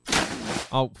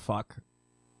 Oh, fuck.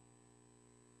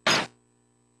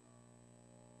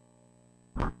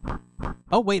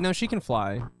 Oh, wait, no, she can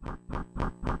fly.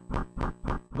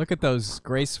 Look at those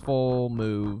graceful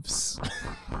moves.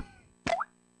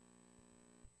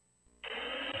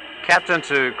 Captain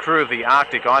to crew of the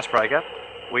Arctic icebreaker,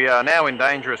 we are now in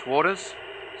dangerous waters,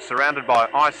 surrounded by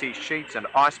icy sheets and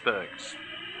icebergs.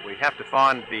 We have to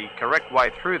find the correct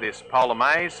way through this polar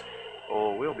maze,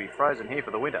 or we'll be frozen here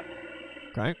for the winter.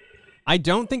 Okay. I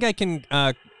don't think I can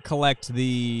collect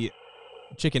the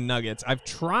chicken nuggets. I've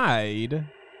tried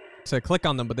to click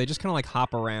on them, but they just kind of like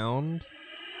hop around.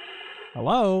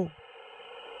 Hello?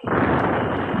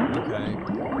 Okay.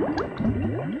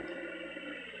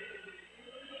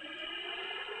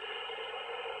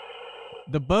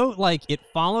 The boat, like, it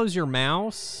follows your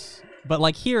mouse, but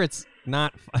like here it's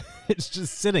not, it's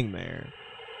just sitting there.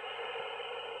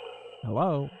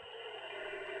 Hello?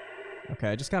 Okay,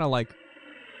 I just gotta like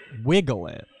wiggle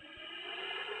it.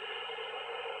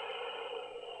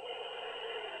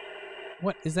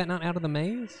 What, is that not out of the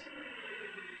maze?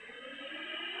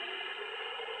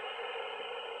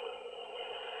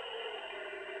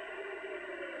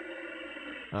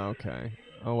 Okay.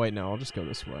 Oh wait, no, I'll just go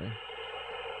this way.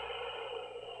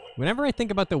 Whenever I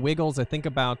think about the Wiggles, I think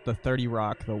about the 30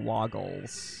 Rock, the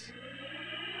Woggles.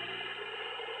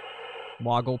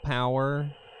 Woggle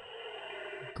power.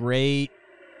 Great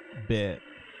bit.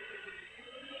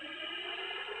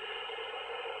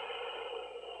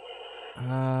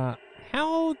 How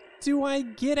do I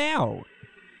get out?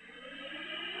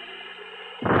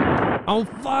 Oh,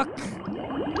 fuck!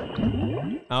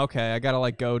 Okay, I gotta,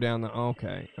 like, go down the...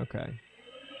 Okay.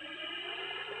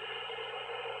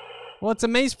 Well, it's a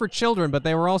maze for children, but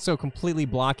they were also completely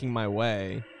blocking my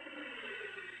way.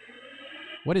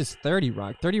 What is 30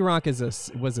 Rock? 30 Rock was a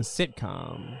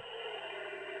sitcom.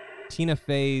 Tina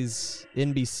Fey's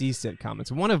NBC sitcom.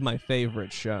 It's one of my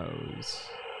favorite shows.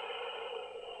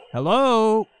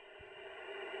 Hello?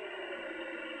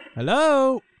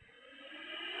 Hello?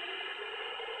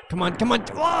 Come on.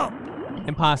 Whoa!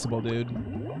 Impossible, dude.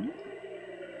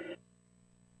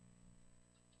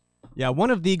 Yeah,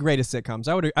 one of the greatest sitcoms.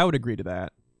 I would agree to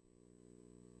that.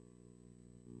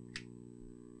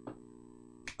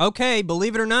 Okay,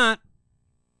 believe it or not.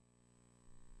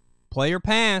 Play or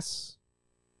pass.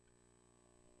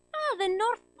 Ah, the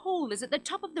North Pole is at the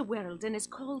top of the world and is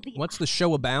called the... What's the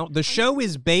show about? The show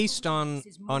is based on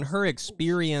her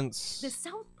experience. The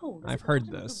South Pole. I've heard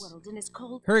this.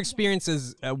 Her experience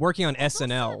is working on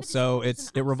SNL, so it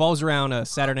revolves around a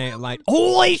Saturday Night.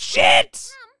 Holy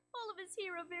shit!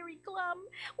 Here are very glum.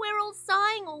 We're all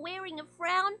sighing or wearing a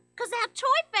frown, 'cause our toy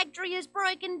factory is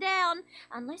broken down.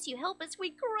 Unless you help us,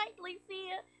 we greatly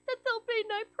fear that there'll be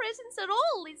no presents at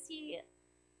all this year.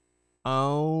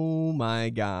 Oh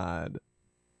my God.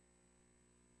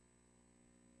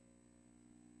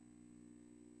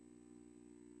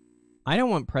 I don't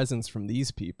want presents from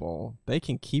these people. They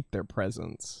can keep their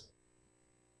presents.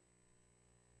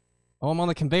 Oh, I'm on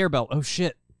the conveyor belt. Oh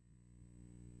shit.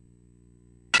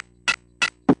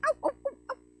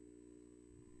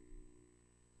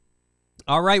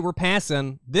 All right, we're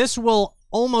passing. This will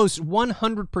almost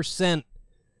 100%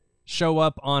 show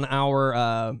up on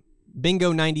our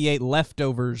Bingo98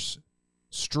 leftovers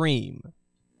stream.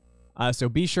 So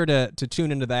be sure to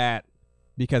tune into that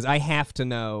because I have to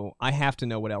know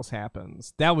what else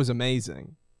happens. That was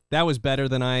amazing. That was better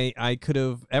than I could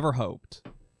have ever hoped.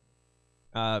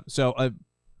 So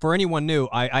for anyone new,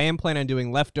 I am planning on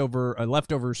doing a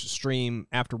leftovers stream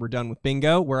after we're done with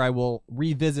Bingo, where I will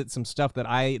revisit some stuff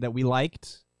that we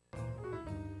liked.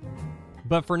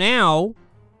 But for now,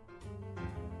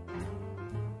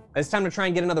 it's time to try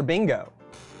and get another Bingo.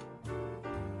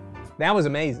 That was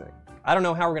amazing. I don't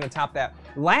know how we're going to top that.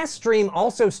 Last stream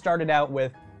also started out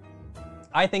with,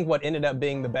 I think, what ended up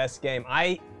being the best game.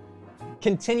 I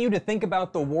continue to think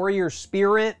about the warrior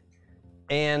spirit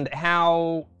and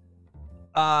how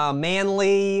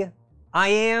manly I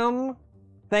am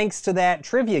thanks to that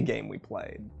trivia game we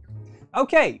played.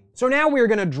 Okay, so now we're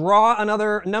going to draw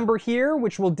another number here,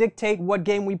 which will dictate what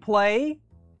game we play,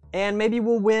 and maybe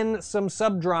we'll win some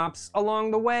sub drops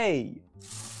along the way.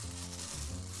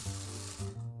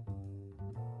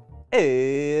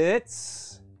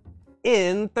 It's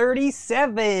in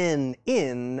 37.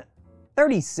 In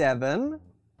 37.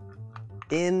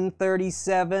 In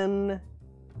 37.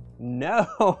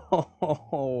 No.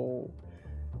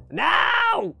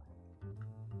 No!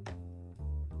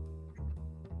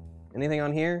 Anything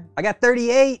on here? I got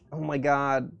 38. Oh my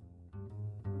God.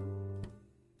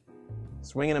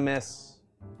 Swing and a miss.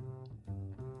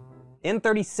 In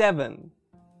 37.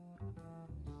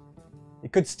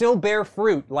 It could still bear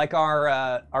fruit, like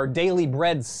our daily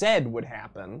bread said would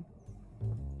happen.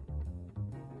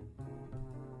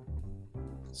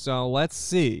 So let's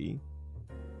see.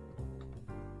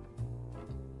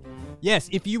 Yes,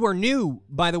 if you are new,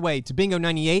 by the way, to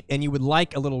Bingo98 and you would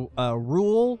like a little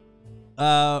rule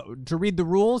to read the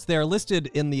rules, they're listed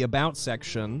in the About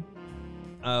section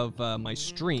of my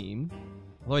stream.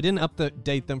 Although I didn't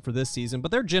update them for this season, but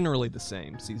they're generally the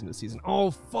same season to season. Oh,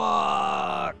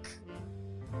 fuck!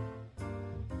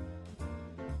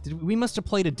 We must have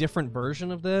played a different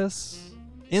version of this?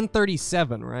 In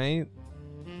 37, right?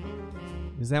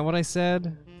 Is that what I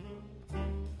said?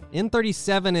 In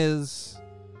 37 is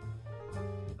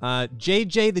Jay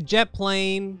Jay the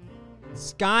Jetplane,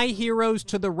 Sky Heroes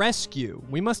to the Rescue.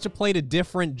 We must have played a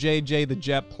different Jay Jay the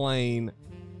Jetplane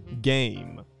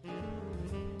game.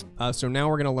 So now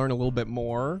we're going to learn a little bit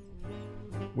more,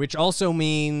 which also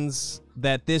means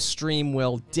that this stream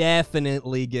will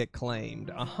definitely get claimed.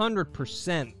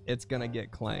 100% it's going to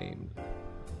get claimed.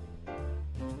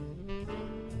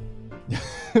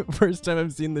 First time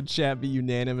I've seen the chat be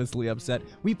unanimously upset.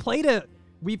 We played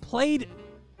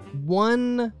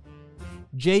one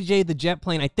Jay Jay the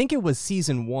Jetplane. I think it was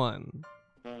season 1.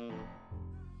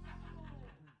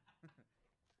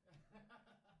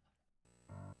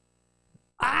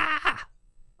 Ah!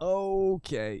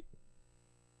 Okay.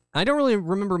 I don't really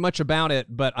remember much about it,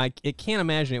 but I can't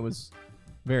imagine it was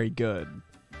very good.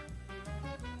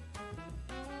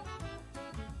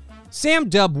 Sam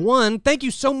Dub 1, thank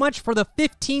you so much for the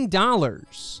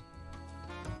 $15.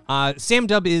 Sam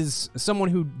Dub is someone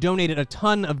who donated a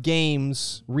ton of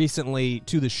games recently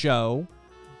to the show,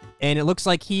 and it looks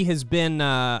like he has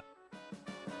been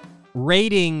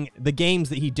rating the games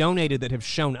that he donated that have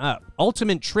shown up.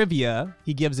 Ultimate Trivia,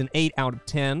 he gives an 8 out of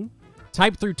 10.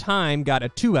 Type Through Time got a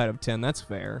 2 out of 10, that's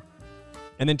fair.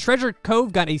 And then Treasure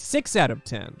Cove got a 6 out of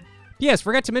 10. P.S.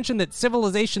 Forgot to mention that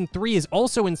Civilization 3 is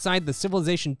also inside the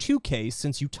Civilization 2 case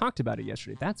since you talked about it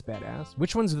yesterday. That's badass.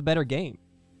 Which one's the better game?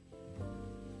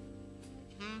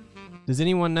 Does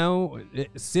anyone know?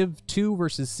 Civ 2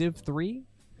 versus Civ 3?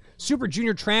 Super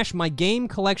Junior Trash, my game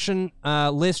collection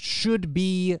list should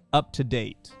be up to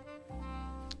date.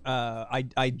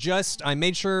 I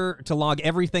made sure to log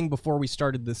everything before we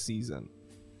started this season.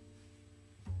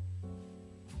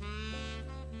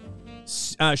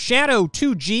 Shadow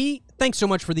 2G, thanks so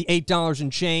much for the $8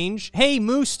 and change. Hey,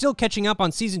 Moose, still catching up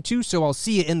on Season 2, so I'll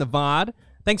see you in the VOD.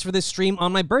 Thanks for this stream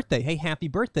on my birthday. Hey, happy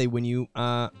birthday when you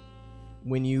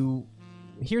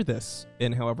hear this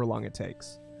in however long it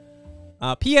takes.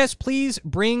 P.S. Please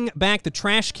bring back the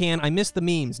trash can. I miss the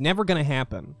memes. Never gonna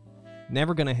happen.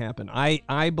 Never gonna happen.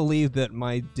 I believe that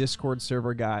my Discord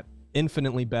server got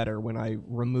infinitely better when I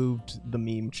removed the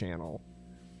meme channel.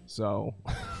 So,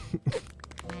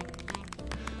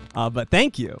 but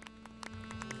thank you.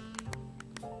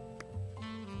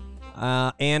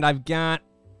 And I've got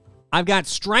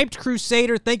Striped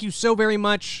Crusader. Thank you so very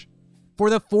much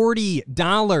for the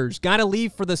 $40. Gotta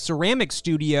leave for the ceramic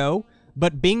studio,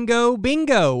 but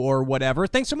bingo, or whatever.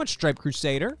 Thanks so much, Striped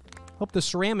Crusader. Hope the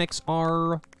ceramics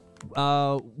are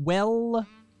well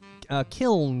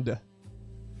kilned.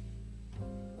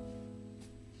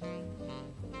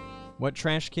 What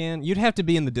trash can? You'd have to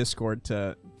be in the Discord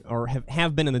to, or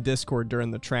have been in the Discord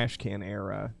during the trash can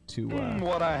era to.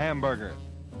 What a hamburger!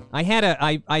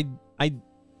 I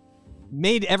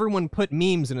made everyone put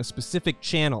memes in a specific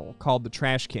channel called the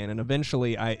Trash Can, and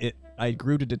eventually I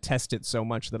grew to detest it so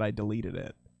much that I deleted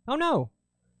it. Oh no!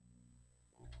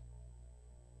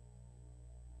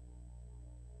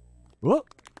 Whoa!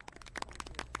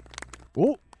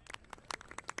 Oh!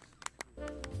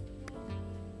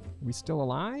 We still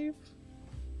alive?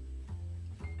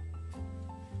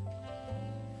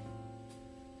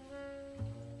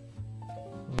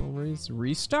 Always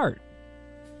restart.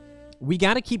 We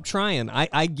gotta keep trying.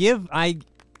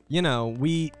 You know,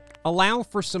 we allow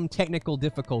for some technical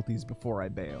difficulties before I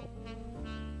bail.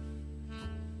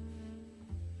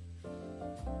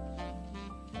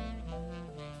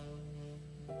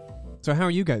 So how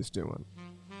are you guys doing?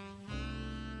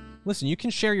 Listen, you can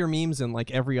share your memes in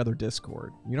like every other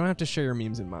Discord. You don't have to share your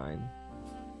memes in mine.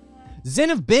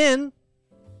 Zen of Ben,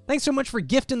 thanks so much for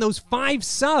gifting those 5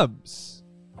 subs.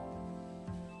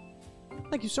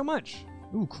 Thank you so much.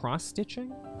 Ooh,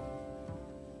 cross-stitching?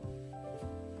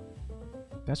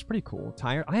 That's pretty cool.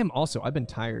 Tired? I've been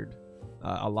tired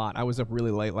a lot. I was up really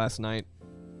late last night,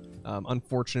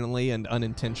 unfortunately and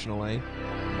unintentionally.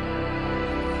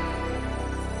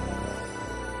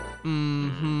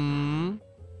 Mm-hmm.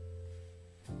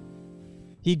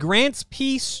 He grants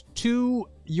peace to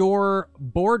your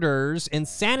borders and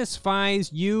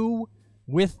satisfies you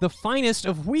with the finest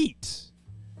of wheat.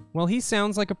 Well, he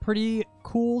sounds like a pretty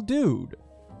cool dude.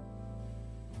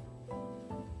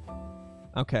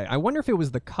 Okay, I wonder if it was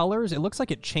the colors. It looks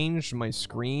like it changed my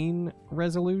screen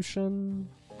resolution.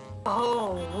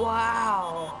 Oh,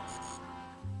 wow.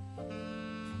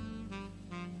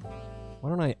 Why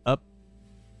don't I up...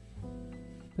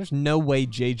 There's no way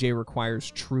JJ requires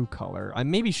true color. I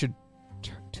maybe should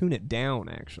tune it down,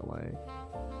 actually.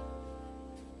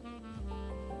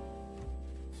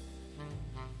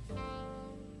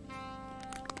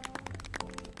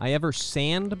 I ever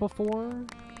sand before?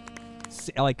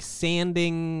 Like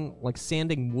sanding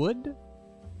wood?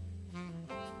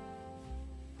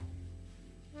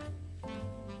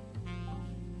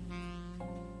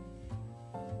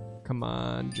 Come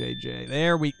on, JJ.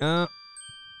 There we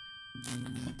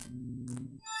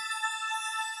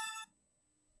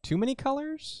Too many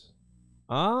colors?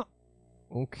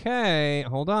 Okay.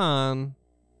 Hold on.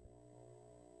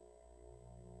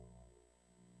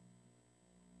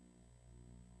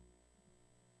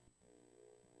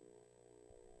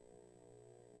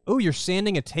 Oh, you're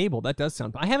sanding a table. That does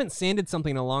sound... I haven't sanded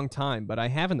something in a long time, but I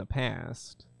have in the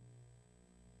past.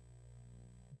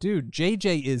 Dude,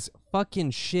 JJ is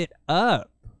fucking shit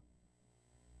up.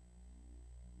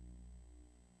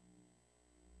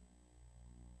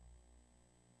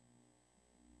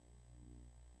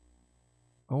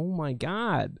 Oh my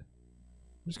god.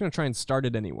 I'm just gonna try and start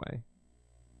it anyway.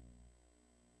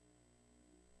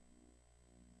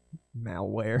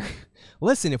 Malware.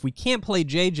 Listen, if we can't play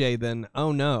JJ, then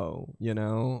oh no, you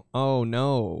know? Oh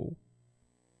no.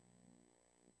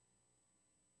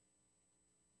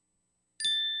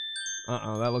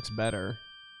 Uh-oh, that looks better.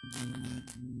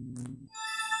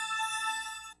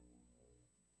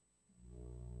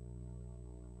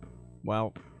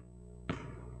 Well.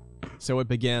 So it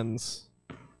begins.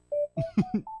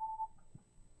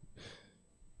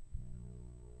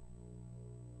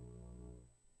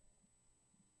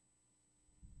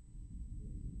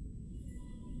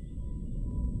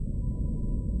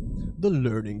 The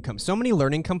Learning Company. So many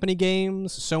Learning Company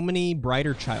games, so many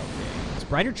Brighter Child games.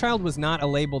 Brighter Child was not a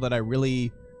label that I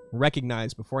really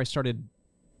recognized before I started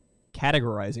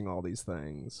categorizing all these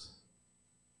things.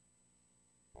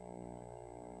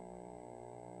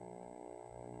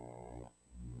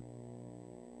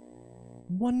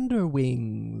 Wonder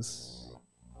Wings.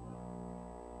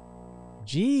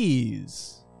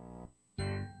 Jeez.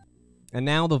 And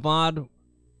now the VOD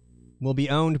will be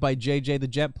owned by JJ the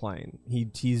Jetplane.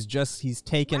 He's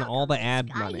taken all the ad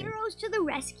money. Heroes to the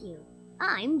rescue.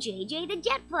 I'm JJ the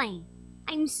Jetplane.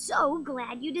 I'm so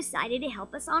glad you decided to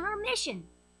help us on our mission.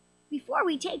 Before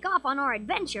we take off on our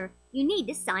adventure, you need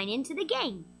to sign into the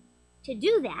game. To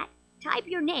do that, type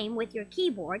your name with your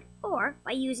keyboard or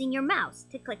by using your mouse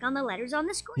to click on the letters on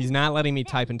the screen. He's not letting me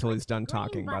type until he's done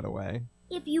talking, by the way.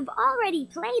 If you've already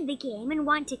played the game and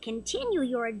want to continue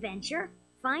your adventure,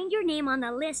 find your name on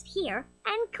the list here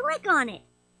and click on it.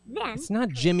 Then it's not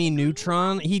Jimmy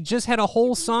Neutron. He just had a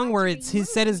whole song where he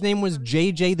said his name was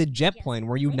JJ the Jetplane.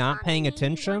 Were you not paying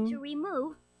attention? To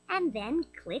remove and then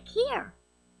click here.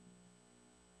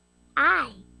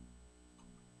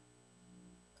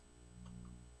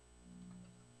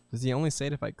 Does he only say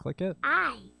it if I click it?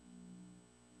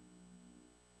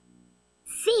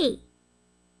 C.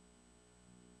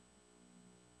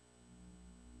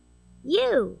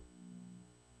 U.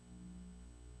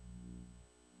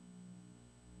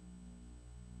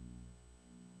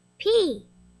 P.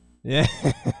 Yeah.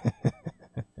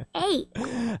 8.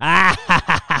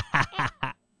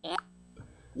 Ah.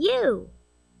 U.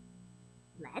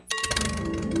 Let's.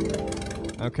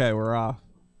 Okay, we're off.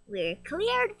 We're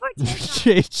cleared for takeoff.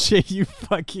 JJ, you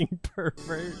fucking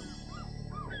pervert.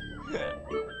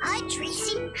 Hi,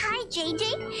 Tracy. Hi,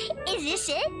 JJ. Is this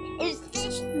it? Is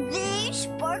this the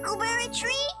sparkleberry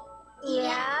tree?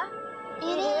 Yeah,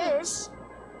 it is.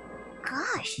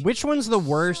 Gosh. Which one's the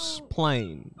worst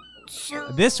plane?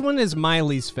 This one is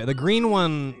Miley's favorite. The green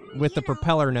one with the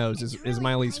propeller nose is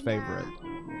Miley's favorite.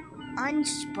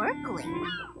 Unsparkling.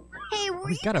 Hey,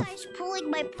 were you got a guys pulling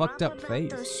my fucked up about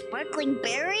face. those sparkling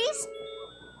berries?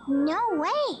 No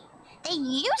way. They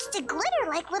used to glitter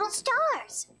like little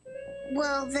stars.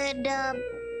 Well, then,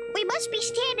 we must be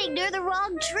standing near the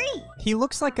wrong tree. He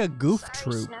looks like a goof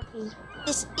troop.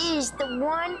 This is the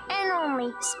one and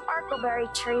only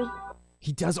sparkleberry tree.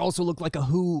 He does also look like a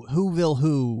Whoville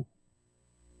Who.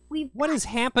 What is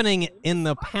happening in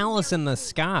the palace in the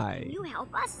sky? Can you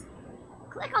help us?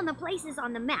 Click on the places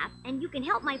on the map, and you can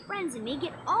help my friends and me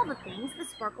get all the things the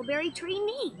sparkleberry tree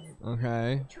needs.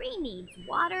 Okay. The tree needs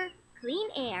water, clean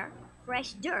air,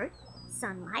 fresh dirt,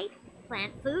 sunlight,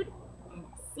 plant food, and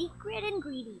a secret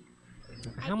ingredient.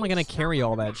 How am I gonna carry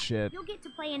all that shit? You'll get to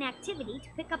play an activity to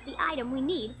pick up the item we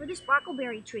need for the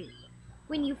sparkleberry tree.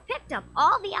 When you've picked up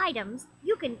all the items,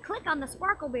 you can click on the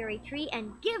sparkleberry tree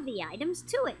and give the items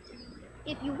to it.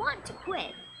 If you want to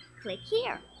quit, click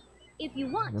here. If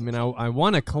you want I mean, I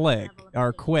want to click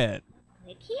or quit.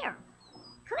 click here.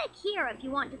 Click here if you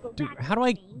want to go Dude, back. how do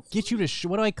I get you to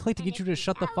what do I click to get you to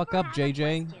shut the fuck up,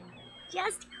 JJ?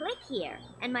 Just click here,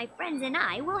 and my friends and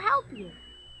I will help you.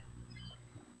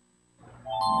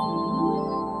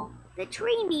 The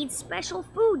tree needs special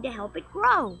food to help it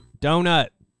grow. Donut.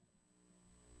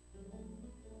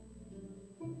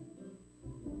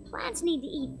 Plants need to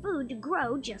eat food to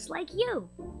grow just like you.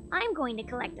 I'm going to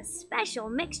collect a special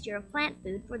mixture of plant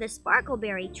food for the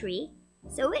sparkleberry tree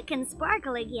so it can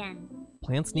sparkle again.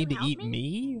 Plants need to eat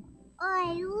me?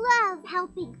 I love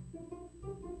helping.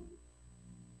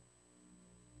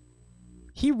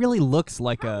 He really looks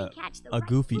like a right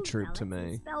goofy food troop to pellets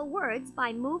and me. Spell words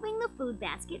by moving the food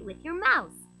basket with your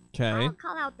mouse. Okay. I'll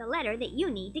call out the letter that you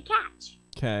need to catch.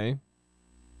 Okay.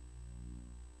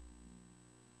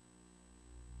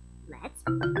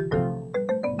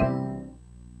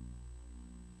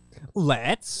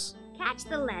 Let's Catch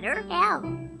the letter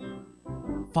L.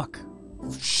 fuck.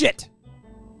 Shit.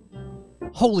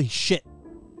 Holy shit.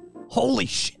 Holy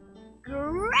shit.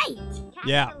 Great! Catch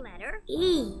Yeah. the letter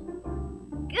E.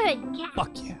 Good catch.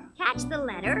 Fuck yeah. Catch the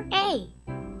letter A.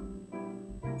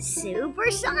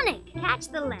 Supersonic. Catch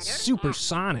the letter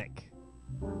Supersonic.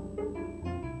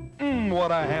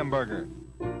 What a hamburger.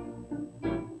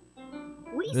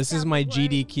 This is my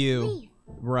GDQ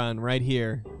run right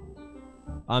here.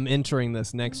 I'm entering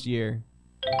this next year.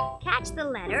 Catch the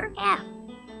letter F.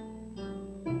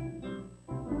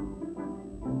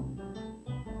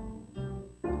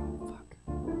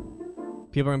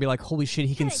 People are gonna be like, holy shit,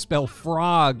 he can spell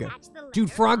frog. Dude,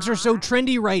 frogs are so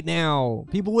trendy right now.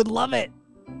 People would love it.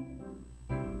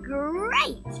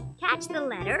 Great! Catch the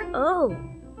letter O.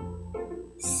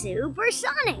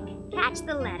 Supersonic. Catch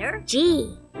the letter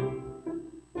G.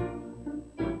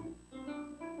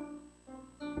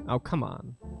 Oh, come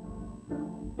on.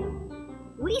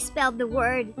 We spelled the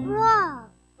word frog.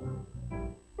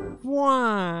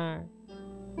 Why?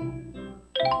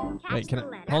 Wait, can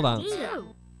I? Hold on. D.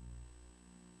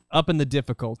 Up in the Help me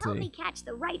difficulty. catch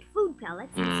the right food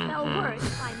pellets and spell words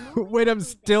by moving. Wait, I'm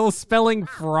still spelling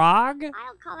frog?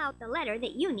 I'll call out the letter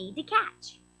that you need to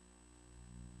catch.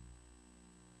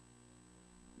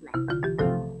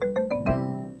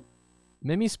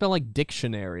 Made me spell like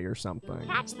dictionary or something.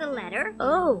 Catch the letter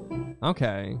O.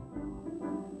 Okay.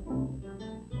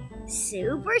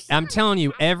 Supersonic. I'm telling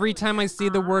you, every time I see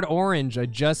the word orange, I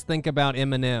just think about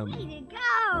Eminem. Way to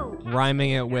go!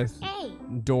 Rhyming it with A.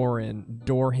 door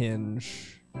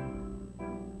hinge.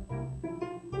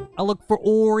 I look for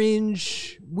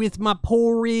orange with my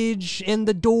porridge and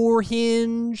the door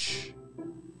hinge.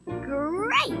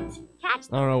 Great! Catch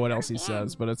the I don't know what else he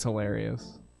says, but it's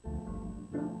hilarious.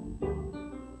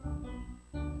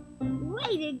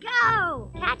 Way to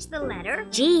go! Catch the letter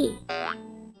G. Ah!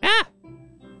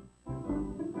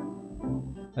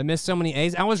 I missed so many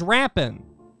A's. I was rapping.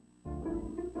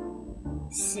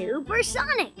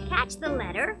 Supersonic. Catch the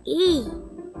letter E.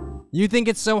 You think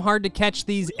it's so hard to catch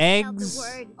these eggs? The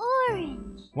word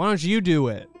orange. Why don't you do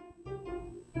it?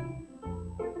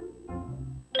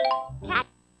 Catch.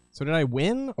 So did I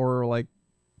win, or like...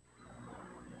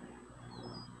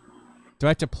 Do I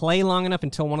have to play long enough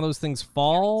until one of those things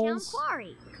falls? Town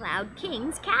Quarry, Cloud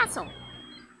King's castle.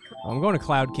 I'm going to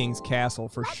Cloud King's castle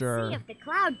for Let's sure. see if the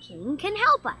Cloud King can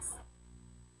help us.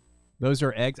 Those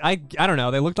are eggs. I don't know.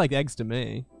 They looked like eggs to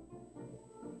me.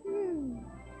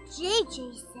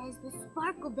 JJ says the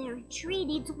sparkleberry tree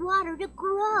needs water to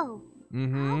grow.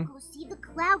 I'll go see the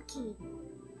Cloud King.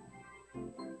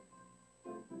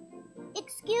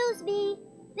 Excuse me,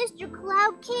 Mr.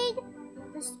 Cloud King.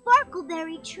 The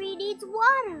sparkleberry tree needs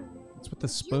water. What's with the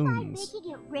Do you mind spoons?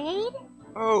 making it rain?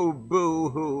 Oh,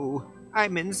 boo-hoo.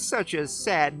 I'm in such a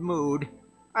sad mood.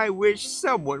 I wish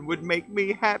someone would make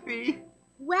me happy.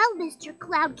 Well, Mr.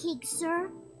 Cloud King,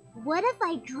 sir, what if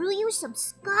I drew you some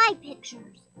sky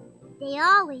pictures? They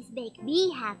always make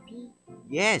me happy.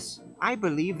 Yes, I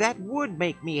believe that would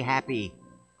make me happy.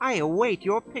 I await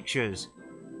your pictures.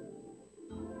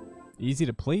 Easy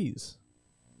to please.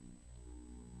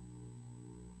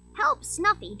 Help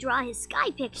Snuffy draw his sky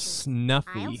pictures.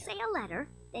 Snuffy. I'll say a letter,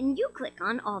 then you click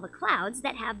on all the clouds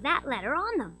that have that letter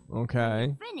on them.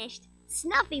 Okay. Finished,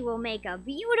 Snuffy will make a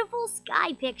beautiful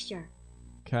sky picture.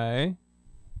 Okay.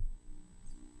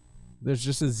 There's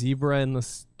just a zebra and the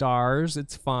stars.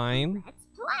 It's fine. Let's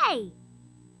play.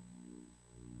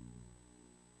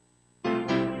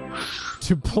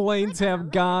 Do planes have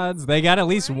gods? They got at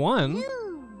least one.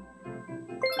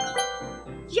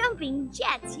 Jumping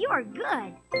jets, you're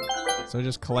good. So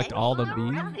just collect all the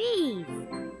bees. Bees.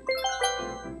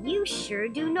 You sure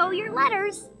do know your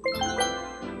letters.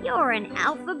 You're an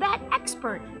alphabet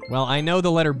expert. Well, I know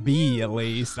the letter B at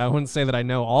least. I wouldn't say that I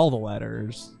know all the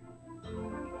letters.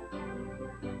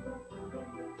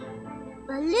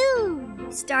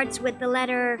 Balloon starts with the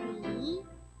letter B.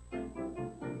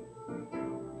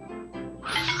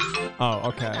 Oh,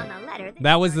 okay. On the letter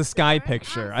That was the sky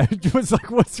picture. I was like,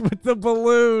 what's with the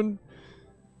balloon?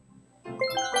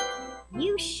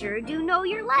 You sure do know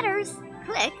your letters.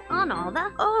 Click on all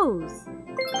the O's.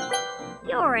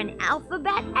 You're an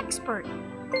alphabet expert.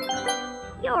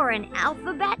 You're an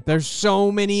alphabet. There's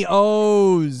so many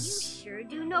O's. Sure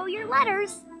do know your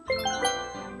letters.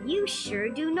 You sure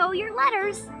do know your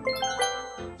letters.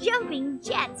 Jumping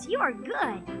jets, you're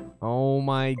good. Oh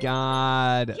my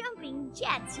god. Jumping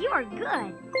jets, you're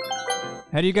good.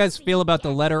 How do you guys feel about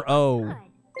the letter O?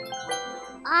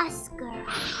 Oscar.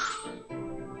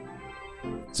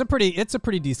 It's a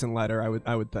pretty decent letter,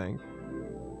 I would think.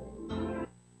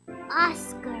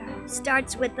 Oscar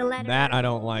starts with the letter. That I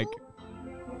don't like.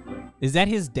 Is that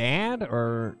his dad,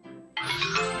 or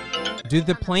do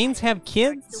the planes have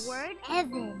kids? The word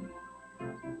Evan.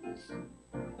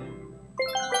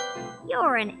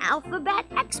 You're an alphabet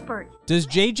expert. Does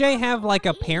JJ have like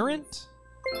a parent?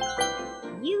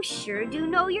 You sure do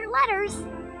know your letters.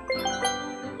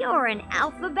 You're an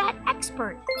alphabet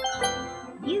expert.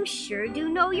 You sure do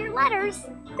know your letters.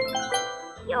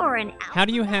 You're an alphabet How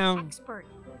do you have expert.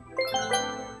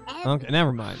 Okay,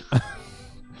 never mind.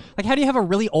 Like, how do you have a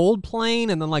really old plane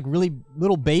and then like really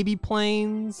little baby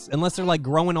planes? Unless they're like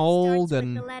growing old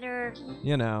and The letter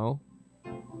you know.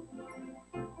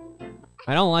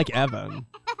 I don't like Evan.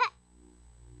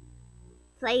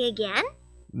 Play again?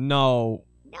 No.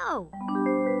 No.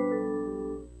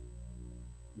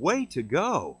 Way to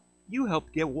go. You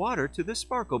helped get water to the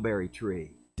sparkleberry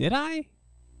tree. Did I?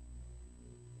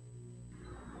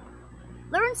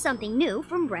 Learn something new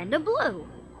from Brenda Blue.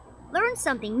 Learn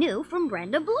something new from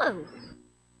Brenda Blue.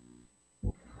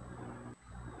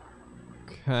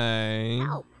 Okay.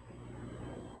 Help.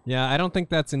 Yeah, I don't think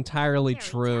that's entirely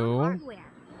true.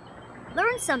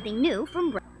 Learn something new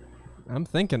from Brenda. I'm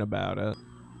thinking about it.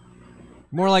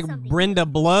 More like Brenda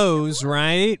Blows,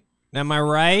 right? Am I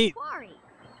right?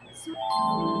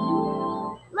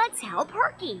 Let's help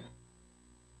Herky.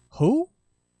 Who?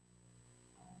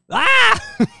 Ah!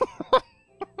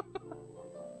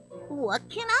 What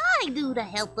can I do to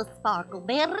help the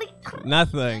sparkleberry?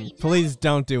 Nothing. Please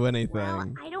don't do anything.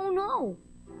 Well, I don't know.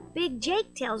 Big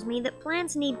Jake tells me that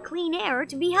plants need clean air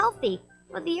to be healthy,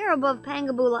 but the air above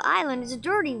Pangabula Island is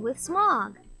dirty with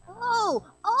smog.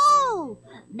 Oh,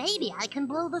 maybe I can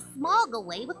blow the smog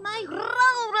away with my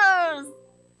rotors.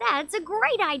 That's a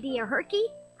great idea, Herky.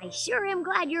 I sure am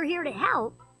glad you're here to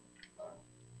help.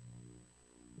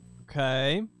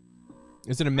 Okay.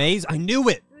 Is it a maze? I knew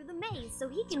it! Through the maze so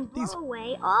he can blow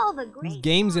away all the These great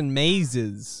games and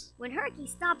mazes. When Herky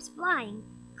stops flying,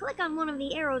 click on one of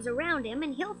the arrows around him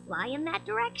and he'll fly in that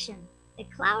direction. The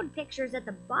cloud pictures at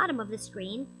the bottom of the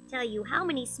screen tell you how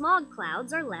many smog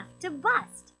clouds are left to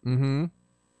bust. Mm-hmm.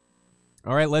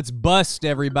 All right, let's bust,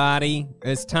 everybody.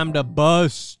 It's time to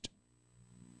bust.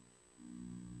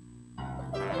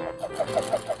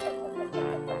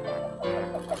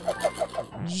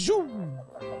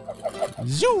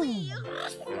 Zoom!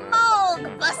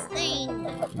 Smog busting!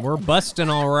 We're busting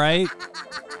all right.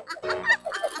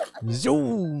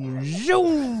 Zoom!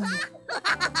 Zoom!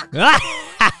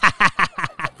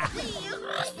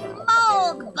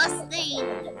 Smog busting!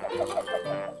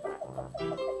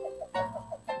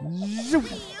 Zoom!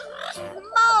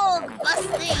 Smog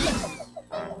busting!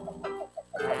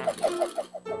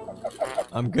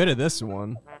 I'm good at this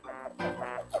one.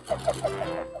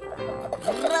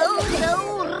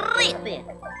 Roto ripping!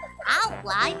 I'll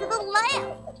fly to the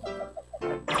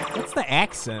left! What's the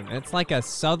accent? It's like a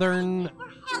southern...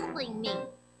 Helping me!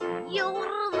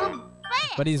 You're the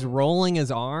best! But he's rolling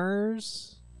his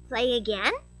R's? Play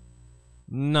again?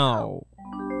 No.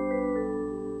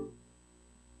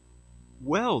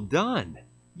 Well done.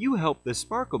 You helped the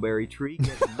sparkleberry tree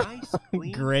get a nice,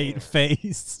 clean Great air.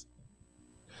 face.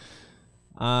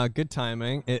 Good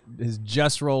timing. It has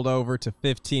just rolled over to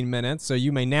 15 minutes, so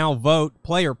you may now vote,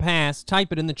 play or pass.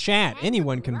 Type it in the chat.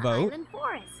 Anyone can vote.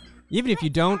 Even if you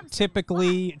don't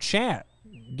typically chat.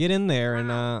 Get in there and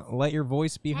let your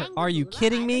voice be heard. Are you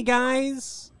kidding me,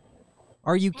 guys?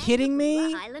 Are you kidding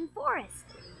me? Island Forest.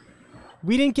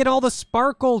 We didn't get all the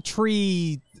sparkle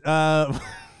tree. I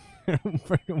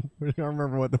don't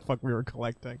remember what the fuck we were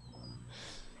collecting.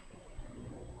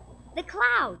 The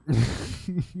cloud.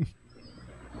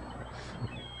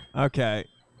 Okay.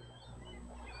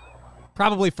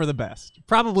 Probably for the best.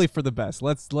 Probably for the best.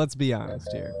 Let's be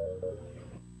honest here.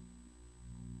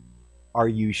 Are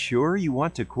you sure you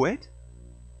want to quit?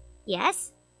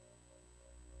 Yes?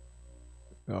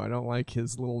 Oh, I don't like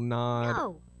his little nod.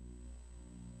 No.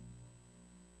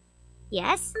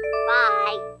 Yes?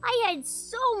 Bye. I had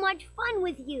so much fun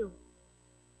with you.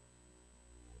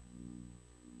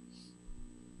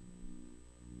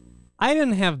 I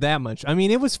didn't have that much. I mean,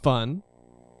 it was fun.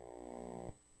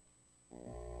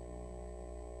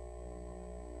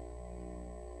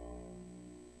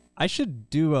 I should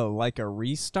do like a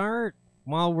restart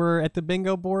while we're at the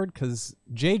bingo board, because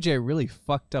JJ really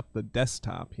fucked up the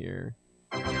desktop here.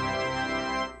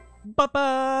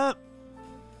 Ba-ba!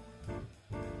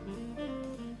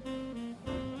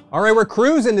 All right, we're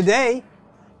cruising today.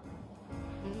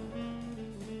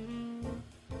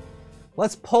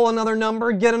 Let's pull another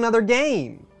number, get another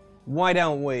game. Why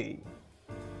don't we?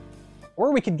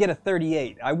 Or we could get a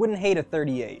 38. I wouldn't hate a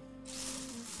 38.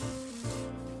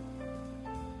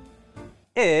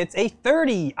 It's a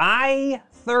 30.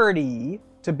 I-30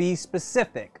 to be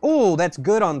specific. Ooh, that's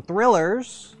good on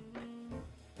thrillers.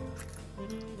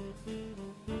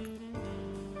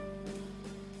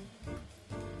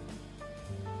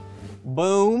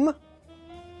 Boom.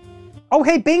 Oh,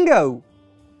 hey, bingo.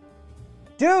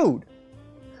 Dude.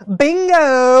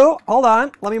 Bingo. Hold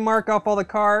on. Let me mark off all the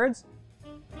cards.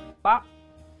 Bop.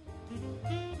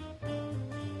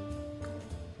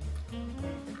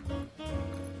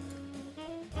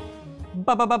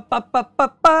 Ba ba ba ba ba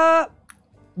ba ba.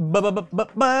 Ba ba ba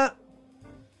ba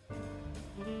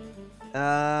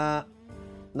ba.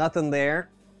 Nothing there.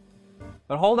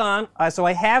 But hold on. So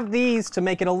I have these to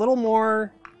make it a little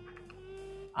more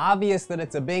obvious that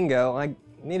it's a bingo. I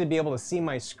need to be able to see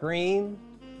my screen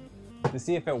to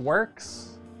see if it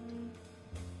works.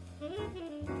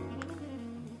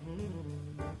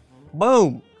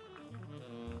 Boom.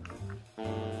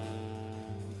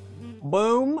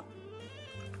 Boom.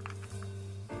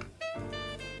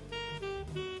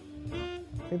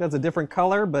 I think that's a different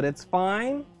color, but it's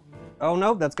fine. Oh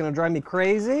no, that's gonna drive me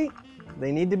crazy.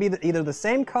 They need to be either the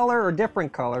same color or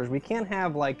different colors. We can't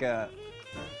have like a...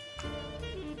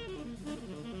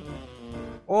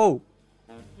 Oh.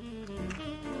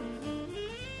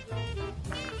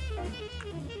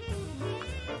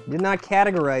 Did not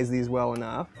categorize these well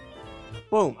enough.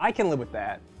 Boom, I can live with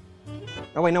that.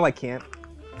 Oh wait, no I can't.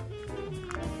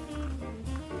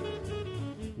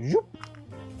 Zoop.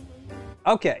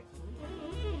 Okay.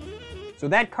 So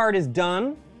that card is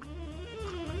done.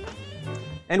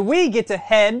 And we get to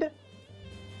head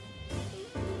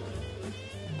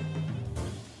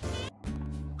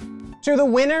to the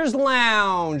Winner's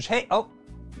Lounge. Hey, oh.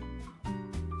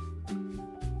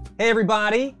 Hey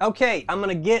everybody. Okay, I'm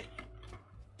gonna get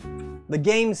the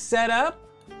game set up.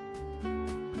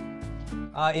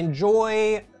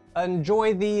 Enjoy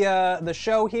the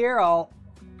show here.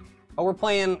 We're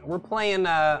playing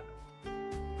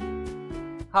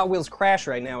Hot Wheels Crash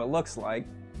right now, it looks like.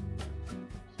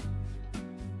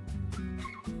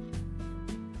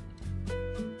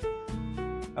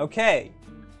 Okay.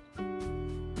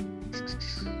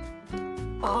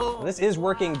 Oh. This is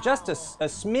working just a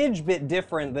smidge bit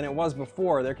different than it was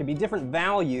before. There could be different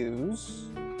values.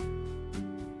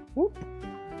 Whoop.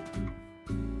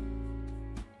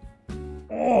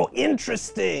 Oh,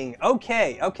 interesting.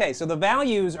 Okay, okay. So the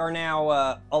values are now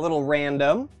a little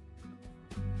random.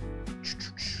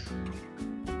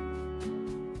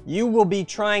 You will be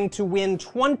trying to win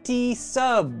 20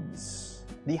 subs.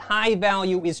 The high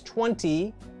value is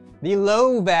 20. The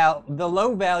low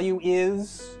value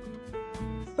is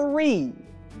 3.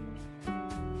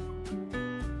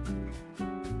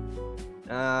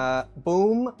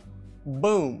 Boom,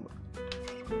 boom.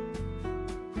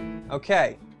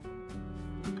 Okay.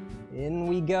 In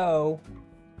we go.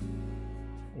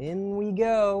 In we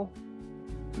go.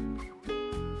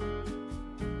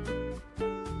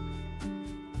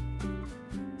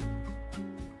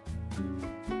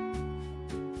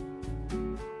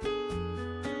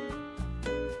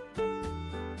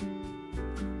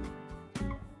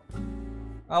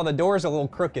 Oh, the door's a little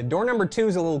crooked. Door number 2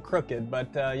 is a little crooked,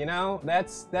 but you know,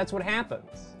 that's what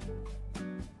happens.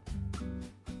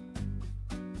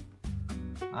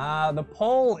 The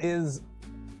poll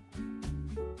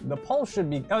should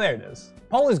be, oh, there it is.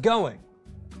 Poll is going.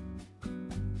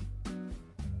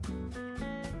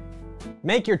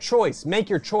 Make your choice, make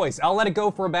your choice. I'll let it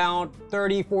go for about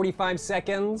 30, 45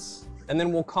 seconds, and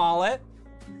then we'll call it.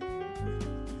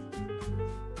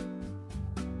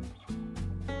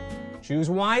 Choose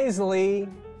wisely.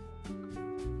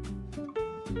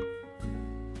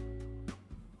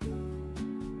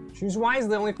 Choose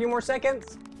wisely, only a few more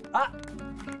seconds.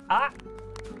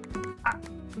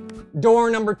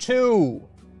 Door number 2.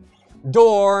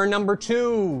 Door number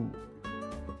 2.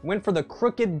 Went for the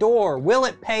crooked door. Will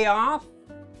it pay off?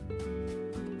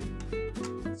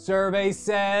 Survey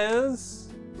says...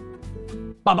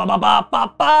 Forgot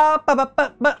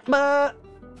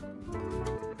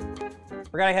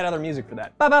I had other music for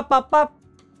that.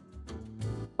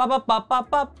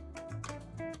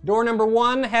 Door number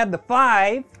 1 had the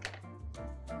 5.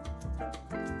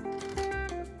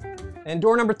 And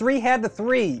door number 3 had the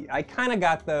 3. I kind of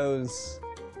got those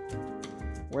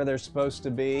where they're supposed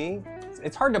to be.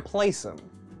 It's hard to place them.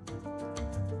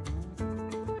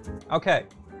 Okay.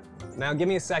 Now give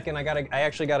me a second. I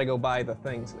actually gotta go buy the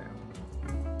things now.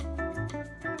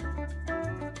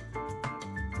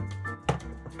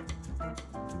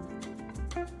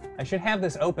 I should have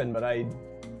this open, but I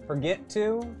forget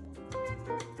to.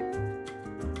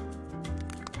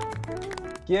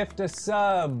 Gift a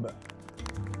sub.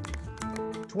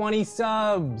 20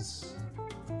 subs.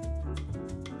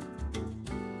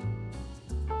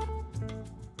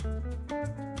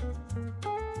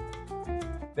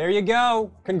 There you go.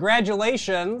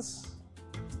 Congratulations,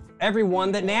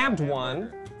 everyone that nabbed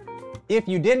one. If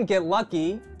you didn't get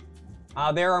lucky,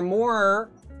 there are more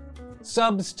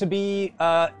subs to be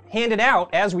handed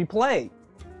out as we play.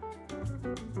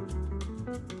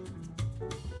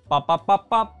 Pop, pop, pop,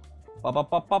 pop. Pop, pop,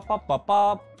 pop, pop, pop, pop,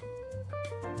 pop.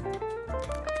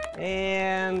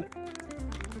 And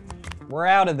we're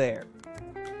out of there.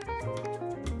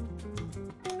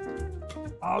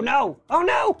 Oh no! Oh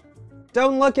no!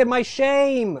 Don't look at my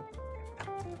shame!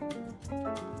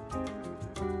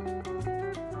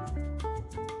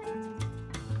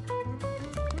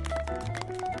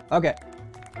 Okay.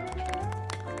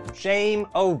 Shame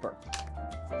over.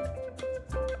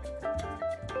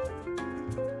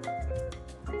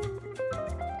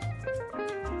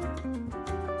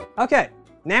 Okay,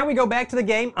 now we go back to the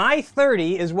game.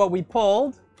 I-30 is what we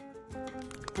pulled.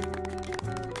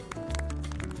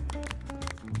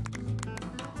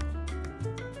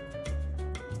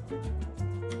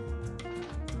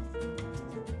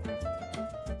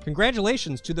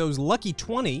 Congratulations to those lucky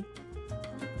 20.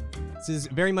 This is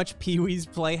very much Pee-wee's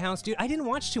Playhouse. Dude, I didn't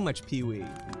watch too much Pee-wee.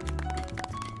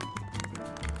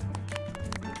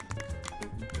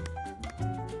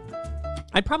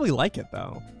 I'd probably like it,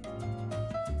 though.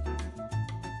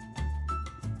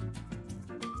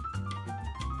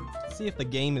 Let's see if the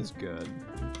game is good.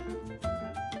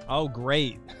 Oh,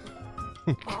 great.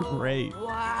 Great. Oh,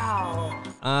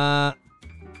 wow.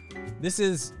 This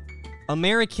is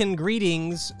American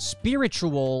Greetings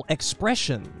Spiritual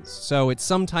Expressions. So it's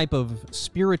some type of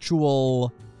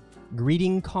spiritual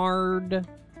greeting card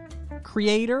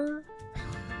creator.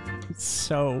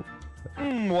 So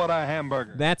what a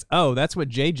hamburger. That's what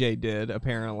Jay Jay did,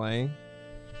 apparently.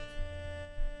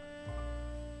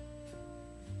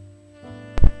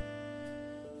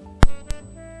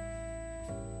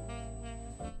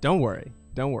 Don't worry,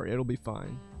 it'll be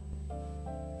fine.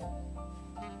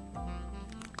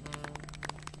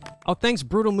 Oh, thanks,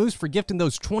 Brutal Moose, for gifting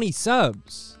those 20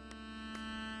 subs.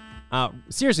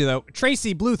 Seriously, though,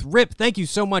 Tracy Bluth Rip, thank you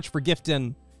so much for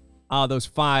gifting those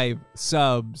 5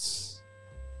 subs.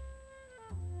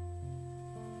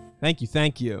 Thank you,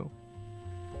 thank you.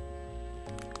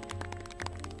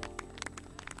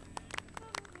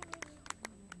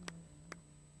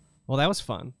 Well, that was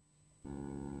fun.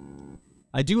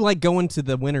 I do like going to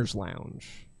the Winner's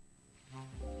Lounge.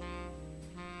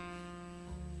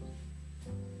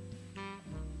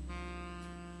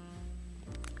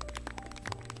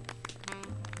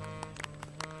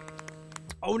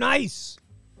 Oh, nice!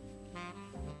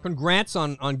 Congrats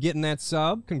on getting that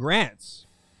sub. Congrats.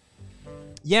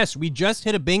 Yes, we just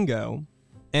hit a bingo.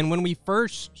 And when we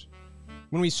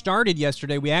started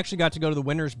yesterday, we actually got to go to the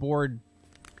winner's board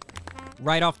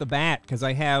right off the bat because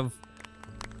I have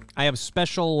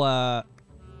special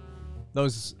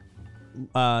those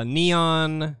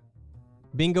neon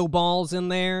bingo balls in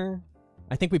there.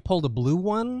 I think we pulled a blue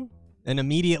one and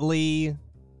immediately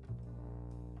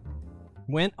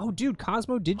went. Oh, dude,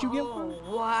 Cosmo, did you get one?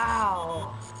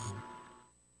 Wow.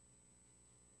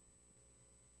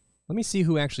 Let me see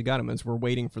who actually got him as we're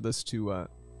waiting for this to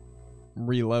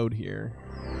reload here.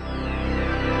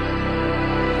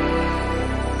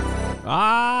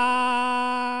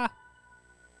 Ah!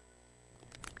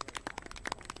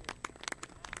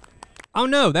 Oh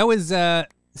no, that was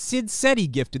Sid said he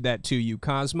gifted that to you,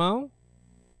 Cosmo.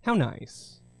 How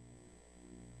nice.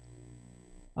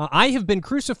 I have been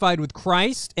crucified with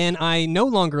Christ, and I no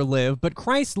longer live, but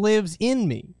Christ lives in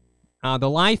me. The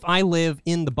life I live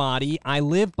in the body, I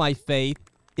live by faith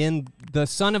in the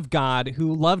Son of God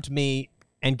who loved me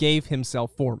and gave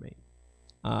himself for me.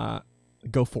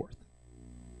 Go forth.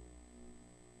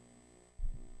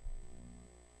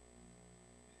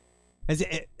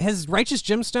 Has Righteous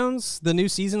Gemstones, the new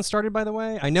season, started, by the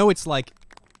way? I know it's like,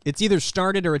 it's either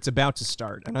started or it's about to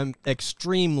start, and I'm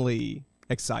extremely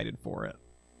excited for it.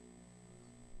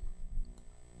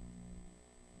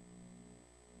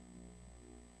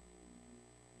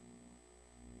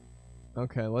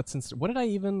 Okay, let's what did I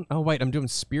even... Oh, wait, I'm doing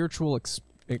spiritual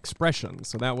expression,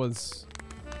 so that was...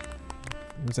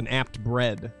 It was an apt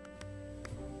bread.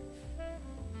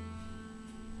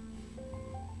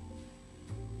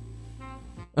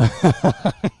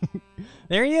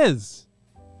 There he is!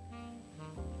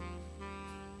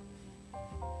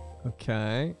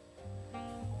 Okay.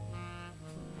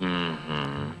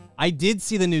 I did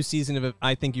see the new season of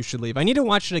I Think You Should Leave. I need to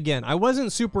watch it again. I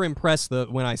wasn't super impressed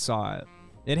when I saw it.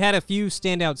 It had a few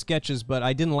standout sketches, but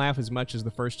I didn't laugh as much as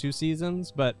the first two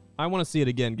seasons. But I want to see it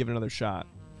again, give it another shot.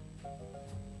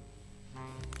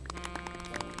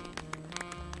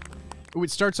 Ooh,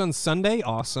 it starts on Sunday.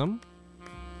 Awesome.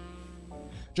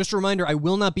 Just a reminder, I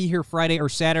will not be here Friday or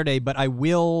Saturday, but I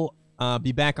will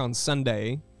be back on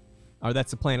Sunday. Or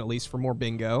that's the plan, at least, for more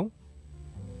bingo.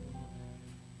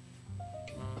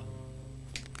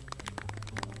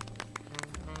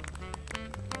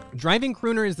 Driving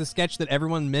Crooner is the sketch that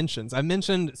everyone mentions. I've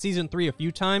mentioned Season 3 a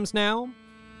few times now.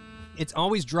 It's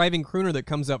always Driving Crooner that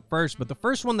comes up first, but the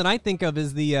first one that I think of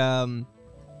is the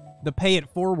Pay It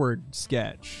Forward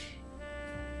sketch.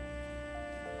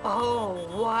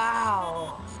 Oh,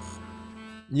 wow.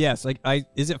 Yes,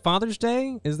 is it Father's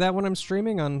Day? Is that when I'm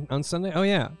streaming on Sunday? Oh,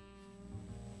 yeah.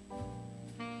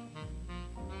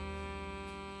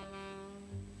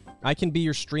 I can be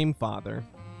your stream father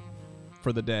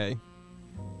for the day.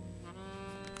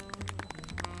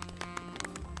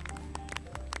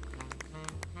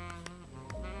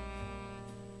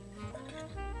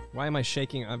 Why am I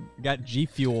shaking? I've got G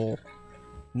Fuel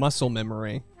muscle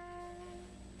memory.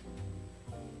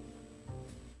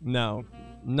 No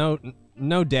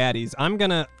daddies. I'm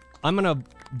gonna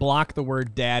block the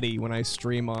word daddy when I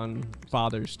stream on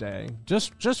Father's Day.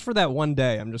 Just for that one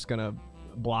day, I'm just gonna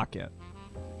block it.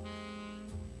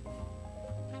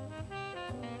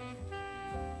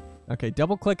 Okay,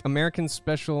 double click American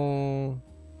Special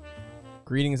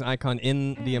Greetings icon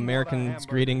in the American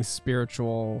Greetings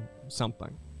Spiritual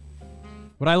something.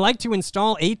 Would I like to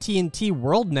install AT&T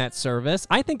WorldNet service?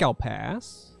 I think I'll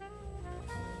pass.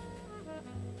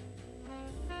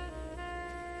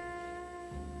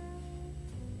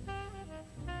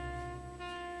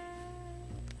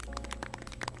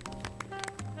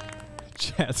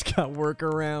 Chat's got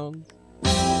workarounds.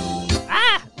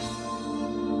 Ah!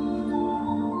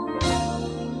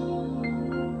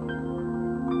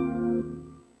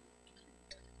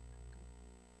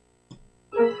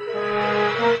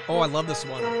 Oh, I love this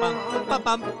one.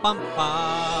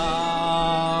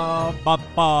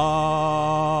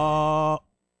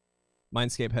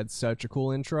 Mindscape had such a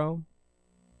cool intro.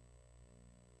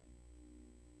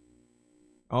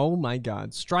 Oh my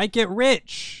god. Strike it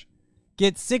rich!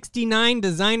 Get 69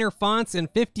 designer fonts and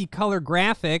 50 color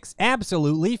graphics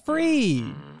absolutely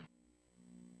free!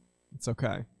 It's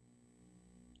okay.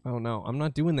 Oh no, I'm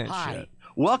not doing that shit.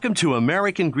 Welcome to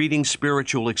American Greetings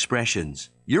Spiritual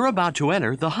Expressions. You're about to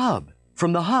enter the Hub.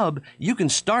 From the Hub, you can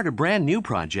start a brand new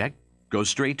project, Go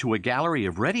straight to a gallery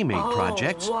of ready-made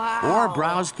projects wow. or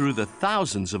browse through the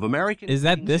thousands of American Is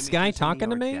that Greetings this guy images in the talking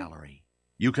to art me? gallery.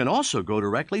 You can also go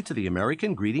directly to the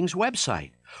American Greetings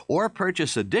website or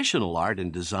purchase additional art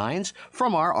and designs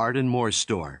from our Art and More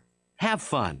store. Have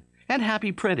fun and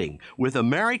happy printing with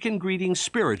American Greetings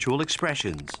Spiritual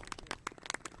Expressions.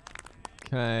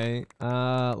 Okay,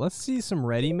 let's see some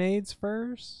ready-mades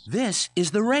first. This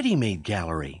is the Ready-Made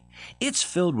Gallery. It's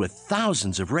filled with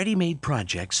thousands of ready-made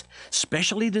projects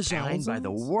specially designed by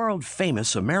the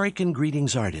world-famous American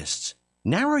Greetings artists.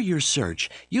 Narrow your search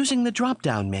using the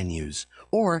drop-down menus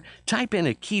or type in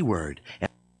a keyword.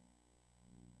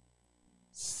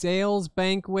 Sales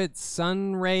banquet,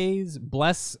 sun rays,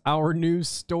 bless our new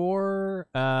store.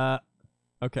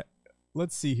 Okay,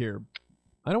 let's see here.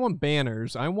 I don't want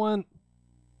banners. I want...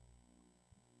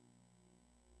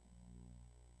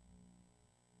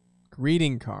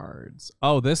 greeting cards.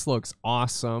 Oh, this looks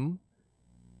awesome.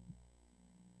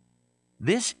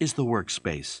 This is the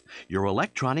workspace, your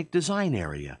electronic design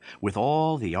area, with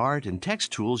all the art and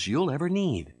text tools you'll ever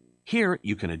need. Here,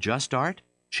 you can adjust art,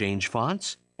 change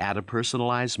fonts, add a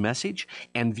personalized message,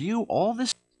 and view all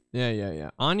this.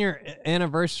 Yeah. On your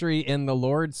anniversary in the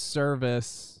Lord's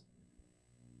service,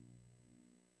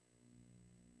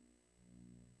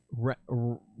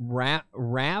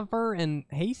 Raver and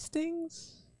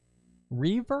Hastings?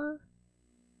 Reaver?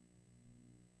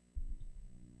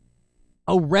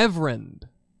 Oh, Reverend.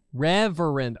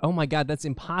 Oh my God, that's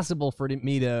impossible for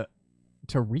me to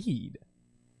read.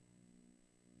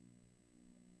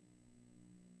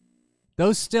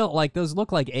 Those still, like, those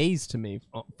look like A's to me,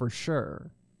 for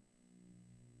sure.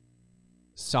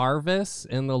 Sarvis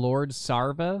in the Lord's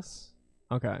service?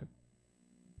 Okay.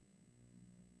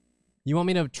 You want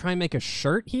me to try and make a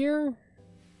shirt here?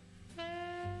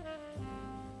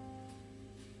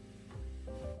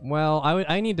 Well,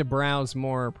 I need to browse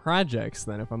more projects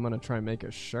then if I'm going to try and make a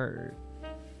shirt.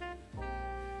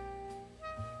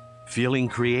 Feeling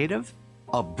creative?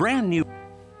 A brand new...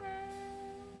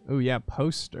 Oh yeah,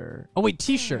 poster. Oh wait,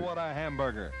 t-shirt. What a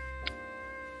hamburger.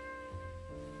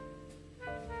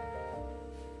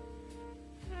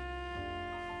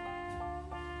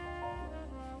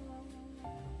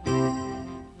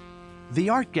 The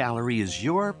art gallery is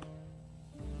your...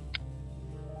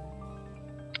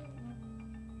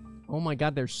 Oh my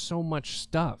God, there's so much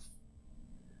stuff.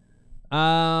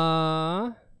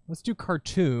 Let's do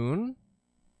cartoon.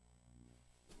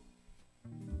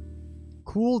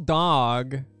 Cool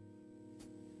dog.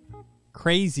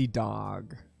 Crazy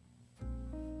dog.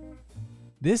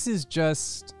 This is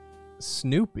just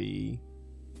Snoopy.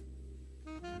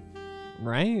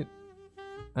 Right?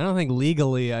 I don't think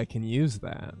legally I can use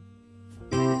that.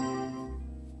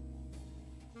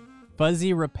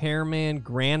 Fuzzy Repairman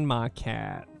Grandma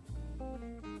Cat.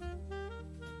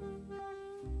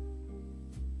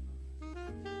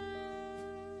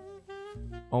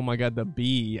 Oh my God, the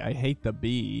bee. I hate the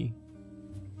bee.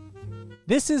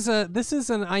 This is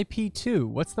an IP too.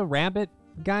 What's the rabbit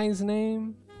guy's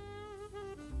name?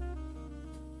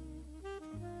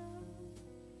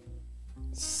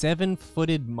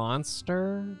 Seven-footed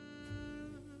monster?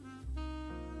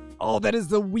 Oh, that is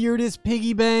the weirdest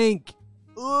piggy bank.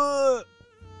 Ugh.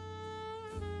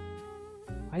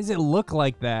 Why does it look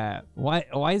like that? Why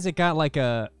has it got like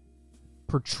a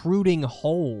protruding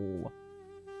hole?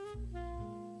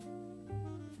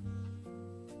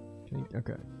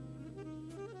 Okay.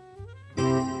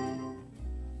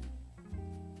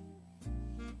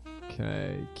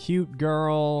 Okay. Cute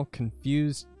girl,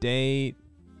 confused date,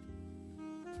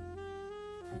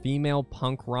 female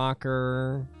punk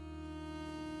rocker,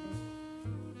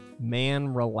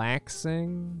 man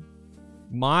relaxing,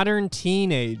 modern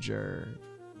teenager.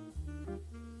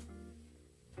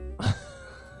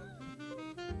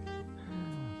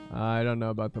 I don't know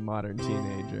about the modern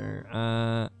teenager.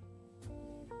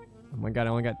 Oh my God, I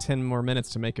only got 10 more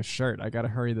minutes to make a shirt. I gotta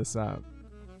hurry this up.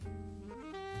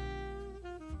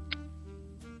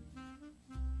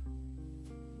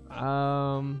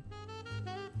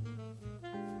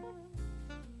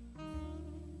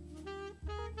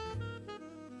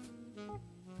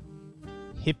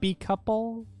 Hippie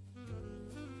couple?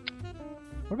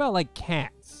 What about like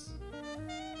cats?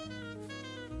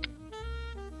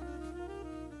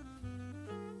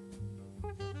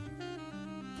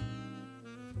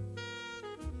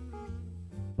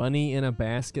 Bunny in a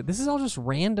basket. This is all just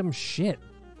random shit.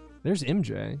 There's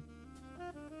MJ.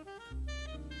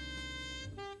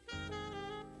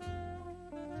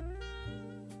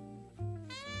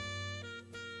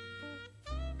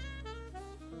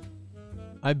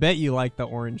 I bet you like the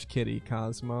orange kitty,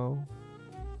 Cosmo.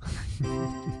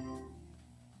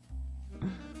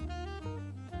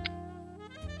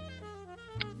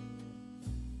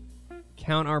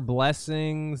 Count our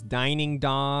blessings. Dining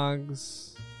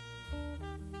dogs.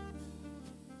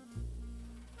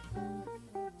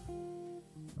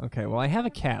 Okay, well, I have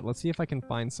a cat. Let's see if I can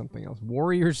find something else.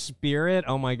 Warrior spirit?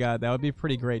 Oh my god, that would be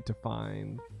pretty great to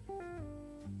find.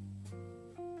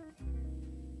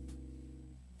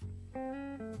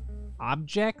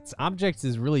 Objects? Objects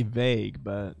is really vague,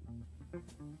 but...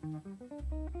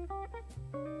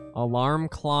 Alarm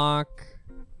clock.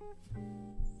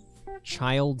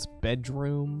 Child's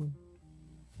bedroom.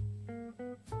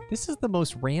 This is the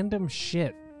most random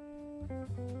shit.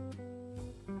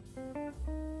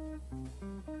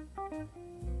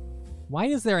 Why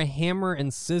is there a hammer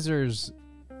and scissors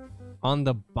on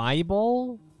the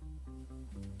Bible?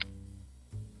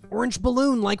 Orange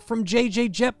balloon, like from Jay Jay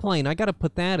Jetplane. I gotta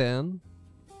put that in.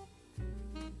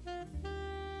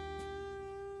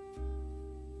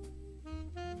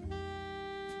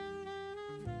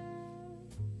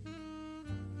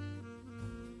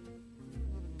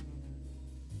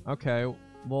 Okay,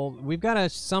 well, we've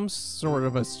got some sort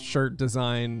of a shirt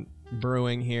design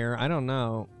brewing here. I don't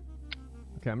know.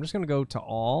 Okay, I'm just gonna go to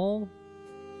all.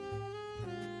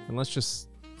 And let's just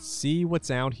see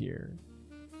what's out here.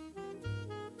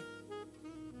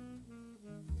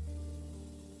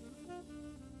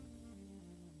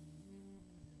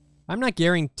 I'm not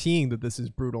guaranteeing that this is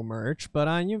brutal merch, but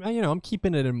you know, I'm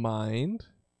keeping it in mind.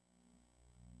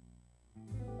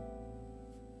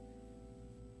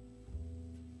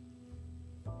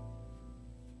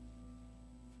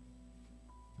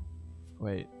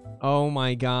 Wait. Oh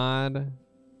my god.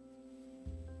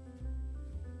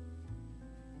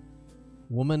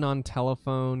 Woman on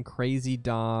telephone, crazy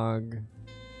dog.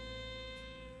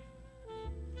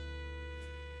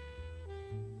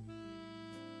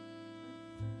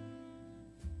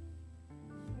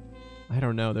 I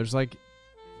don't know. There's like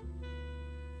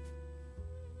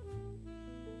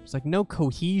no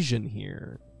cohesion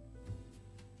here.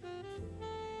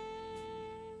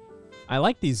 I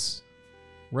like these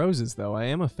roses though. I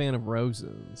am a fan of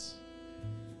roses.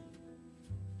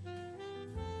 I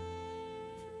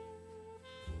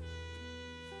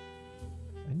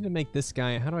need to make this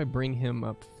guy, how do I bring him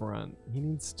up front? He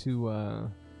needs to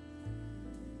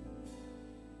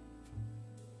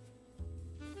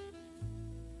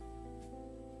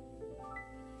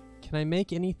can I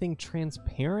make anything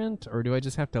transparent, or do I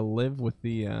just have to live with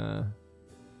the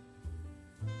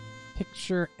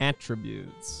picture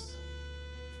attributes?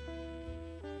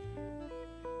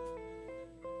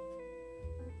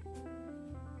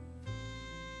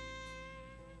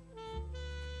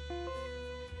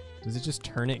 Does it just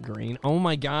turn it green? Oh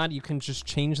my god, you can just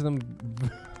change them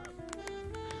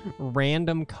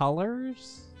random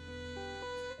colors?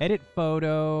 Edit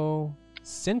photo.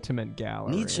 Sentiment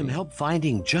gallery. Need some help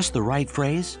finding just the right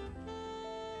phrase?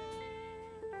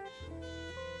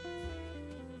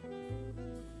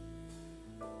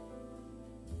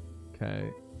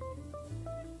 Okay.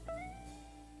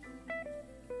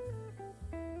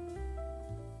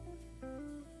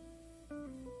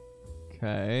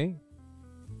 Okay.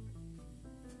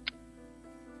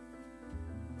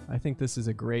 I think this is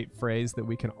a great phrase that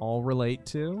we can all relate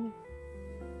to.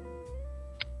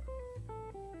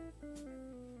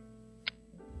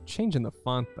 Changing the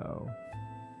font though.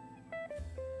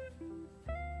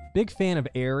 Big fan of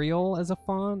Arial as a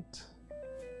font.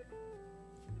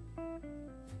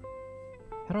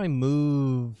 How do I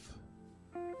move?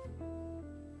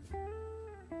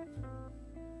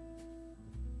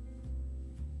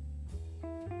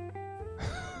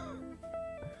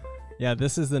 Yeah,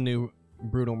 this is the new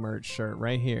Brutal merch shirt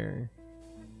right here.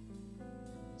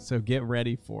 So get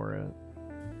ready for it.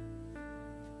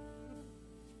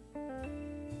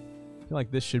 I feel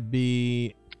like this should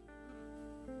be,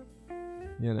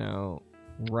 you know,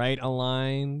 right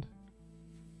aligned.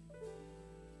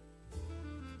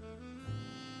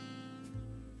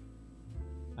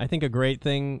 I think a great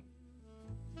thing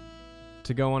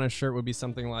to go on a shirt would be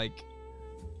something like,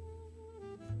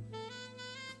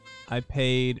 I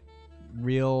paid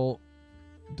real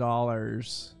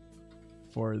dollars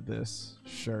for this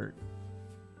shirt.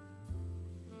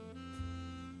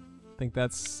 I think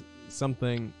that's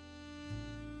something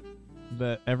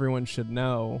that everyone should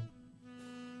know.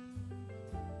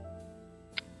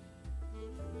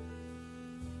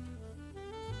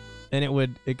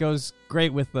 And it goes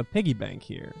great with the piggy bank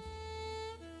here.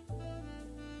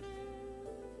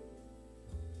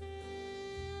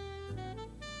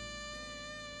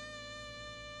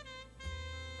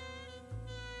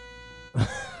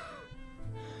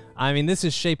 I mean, this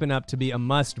is shaping up to be a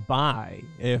must buy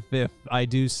if I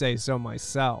do say so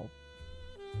myself.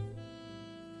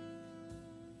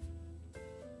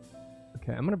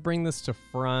 Okay, I'm gonna bring this to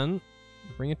front.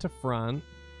 Bring it to front.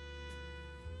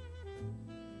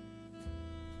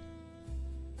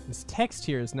 This text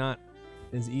here is not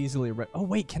as easily read. Oh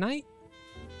wait, can I?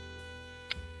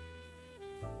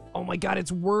 Oh my god,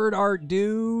 it's word art,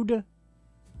 dude.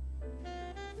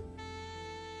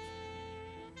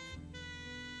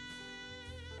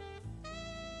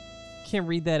 Can't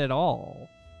read that at all.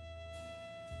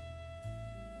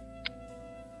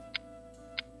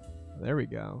 There we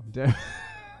go.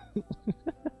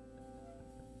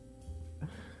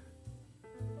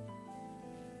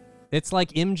 It's like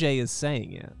MJ is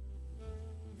saying it.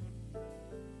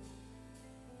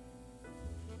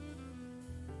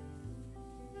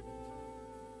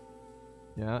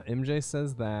 Yeah, MJ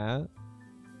says that.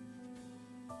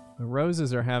 The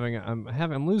roses are having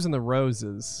I'm losing the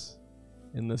roses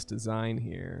in this design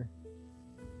here.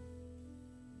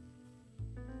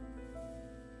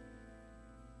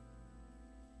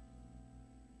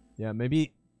 Yeah,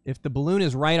 maybe if the balloon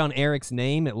is right on Eric's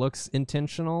name, it looks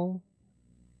intentional.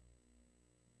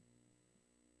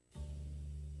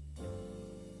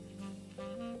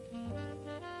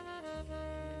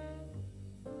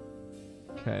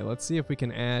 Okay, let's see if we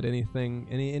can add anything,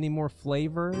 any more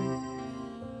flavor.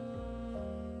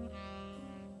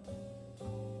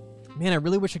 Man, I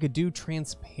really wish I could do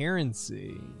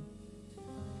transparency.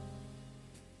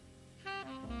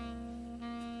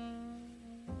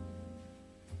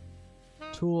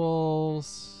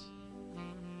 Tools.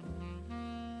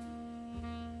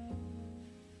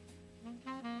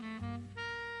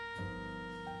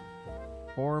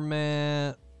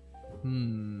 Format.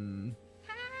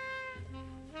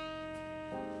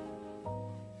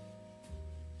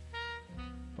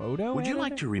 Photo Would you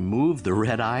like editor? to remove the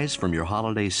red eyes from your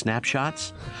holiday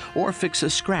snapshots? Or fix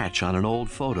a scratch on an old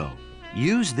photo?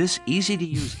 Use this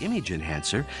easy-to-use image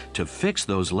enhancer to fix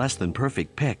those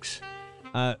less-than-perfect pics.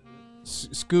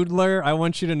 Scoodler, I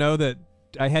want you to know that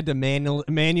I had to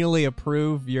manually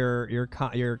approve your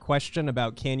question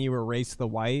about can you erase the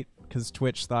white, because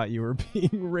Twitch thought you were being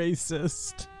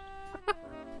racist.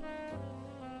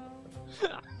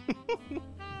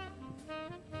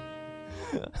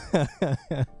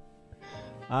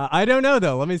 I don't know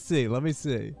though. Let me see.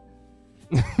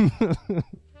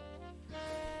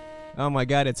 Oh my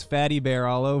god, it's Fatty Bear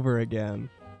all over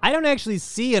again. I don't actually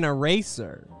see an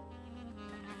eraser.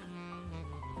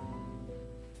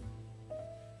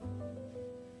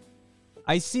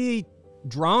 I see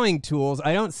drawing tools.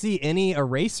 I don't see any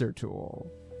eraser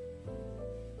tool.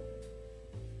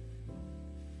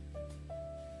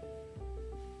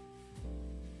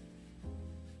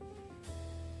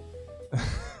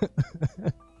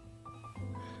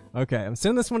 Okay, I'm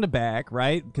sending this one to back,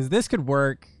 right? Because this could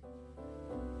work.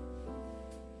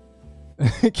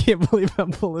 I can't believe how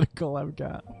political I've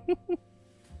got.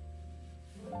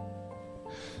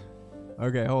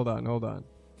 Okay, hold on.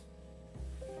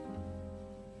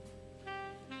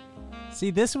 See,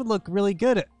 this would look really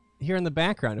good here in the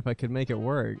background if I could make it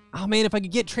work. Oh man, if I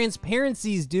could get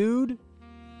transparencies, dude.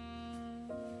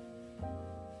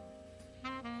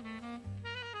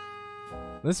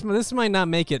 This might not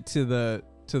make it to the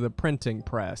printing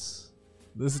press.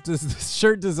 This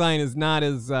shirt design is not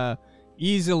as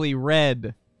easily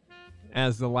read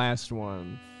as the last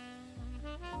one.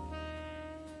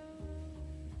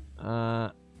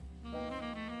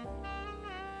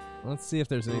 Let's see if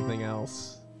there's anything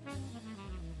else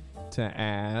to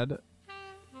add.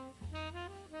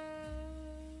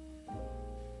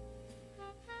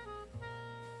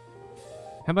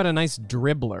 How about a nice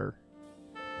dribbler?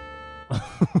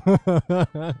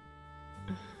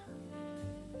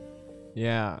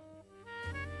 Yeah.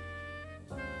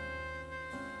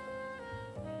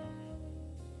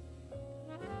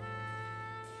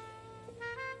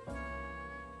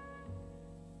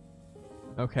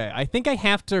 Okay, I think I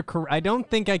have to... I don't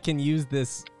think I can use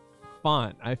this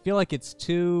font. I feel like it's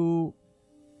too...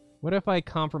 What if I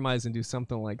compromise and do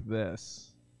something like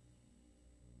this?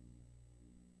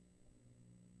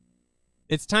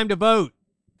 It's time to vote!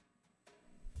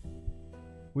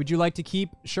 Would you like to keep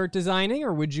shirt designing,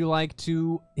 or would you like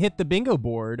to hit the bingo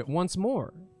board once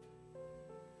more?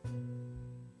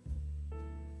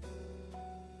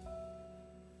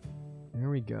 There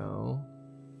we go.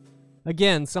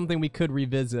 Again, something we could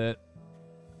revisit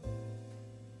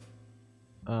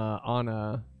on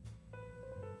a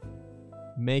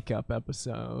makeup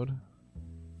episode.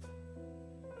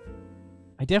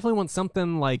 I definitely want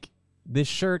something like this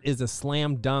shirt is a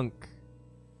slam dunk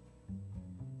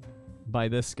by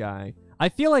this guy. I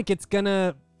feel like it's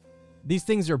gonna... These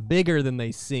things are bigger than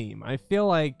they seem. I feel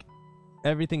like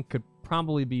everything could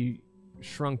probably be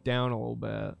shrunk down a little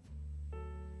bit.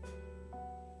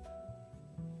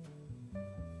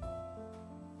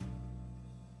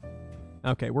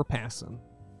 Okay, we're passing.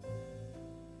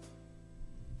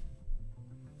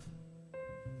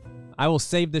 I will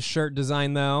save this shirt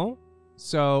design, though.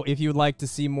 So if you would like to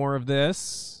see more of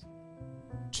this,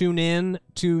 tune in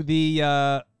to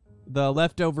the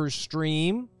leftovers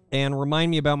stream and remind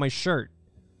me about my shirt.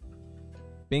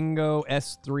 Bingo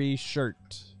S3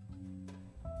 shirt.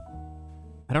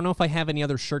 I don't know if I have any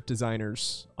other shirt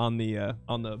designers on the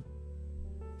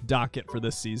docket for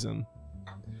this season.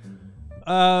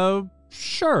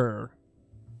 Sure.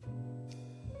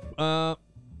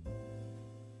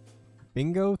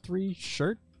 Bingo 3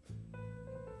 shirt?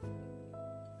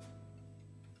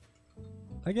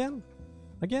 Again?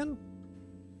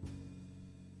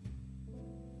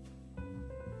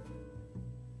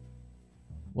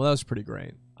 Well, that was pretty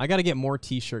great. I gotta get more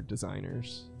t-shirt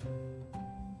designers.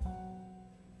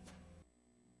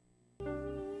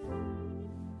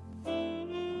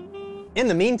 In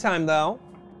the meantime, though,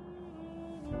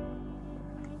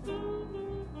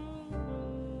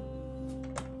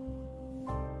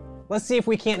 let's see if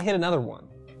we can't hit another one.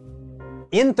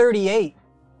 In38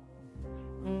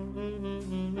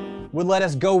 would let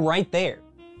us go right there.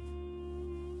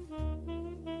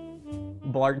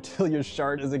 Blart till your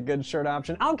shirt is a good shirt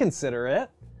option. I'll consider it.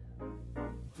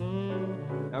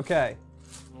 Okay.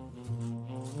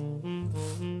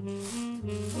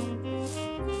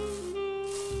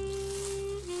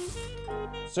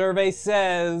 Survey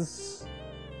says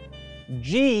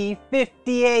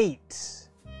G58.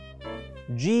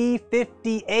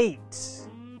 G58.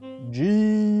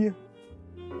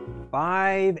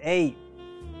 G58.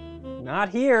 Not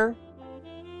here.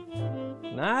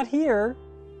 Not here.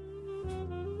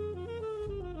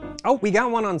 Oh, we got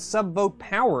one on Subvote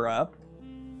Power Up.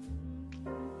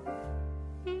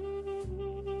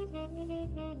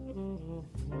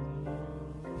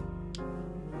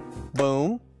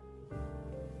 Boom.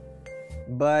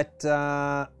 But,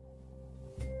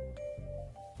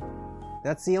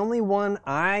 that's the only one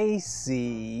I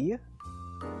see.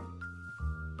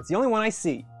 That's the only one I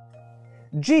see.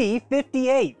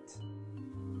 G58.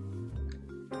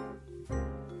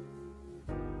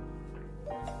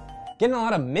 Getting a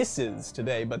lot of misses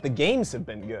today, but the games have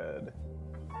been good.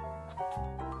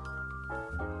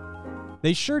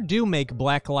 They sure do make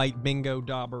blacklight bingo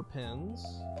dauber pins.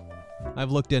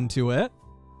 I've looked into it.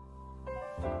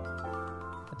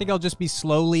 I think I'll just be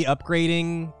slowly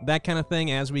upgrading that kind of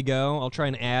thing as we go. I'll try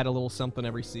and add a little something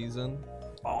every season.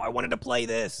 Oh, I wanted to play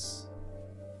this.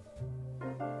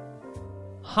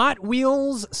 Hot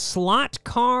Wheels Slot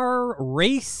Car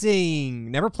Racing.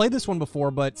 Never played this one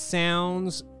before, but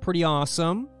sounds pretty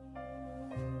awesome.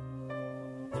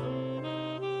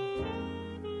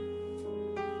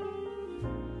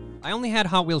 I only had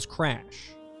Hot Wheels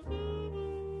Crash.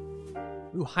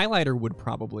 Ooh, highlighter would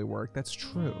probably work. That's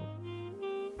true.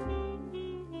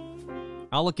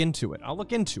 I'll look into it. I'll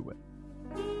look into it.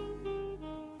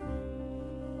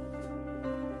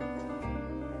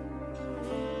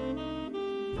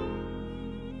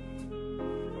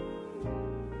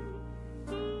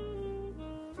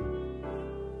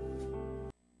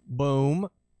 Boom.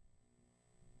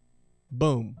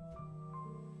 Boom.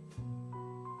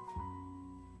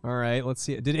 All right, let's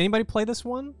see. Did anybody play this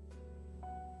one?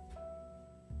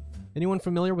 Anyone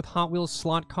familiar with Hot Wheels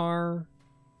Slot Car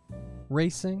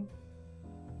Racing?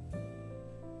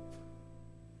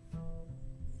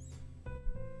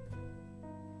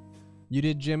 You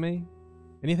did, Jimmy?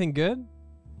 Anything good?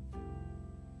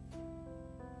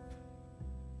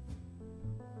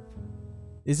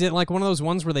 Is it like one of those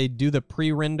ones where they do the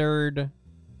pre-rendered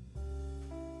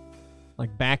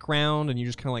like background and you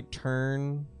just kind of like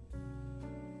turn?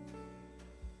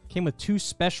 Came with 2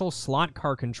 special slot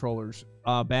car controllers.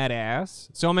 Badass.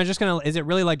 So am I just gonna, is it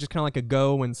really like just kind of like a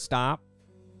go and stop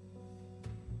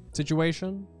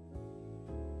situation?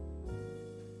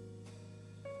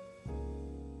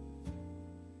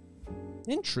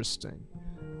 Interesting.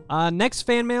 Next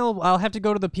fan mail, I'll have to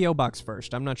go to the P.O. box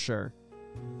first. I'm not sure.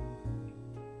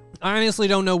 I honestly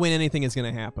don't know when anything is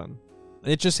going to happen.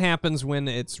 It just happens when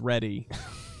it's ready.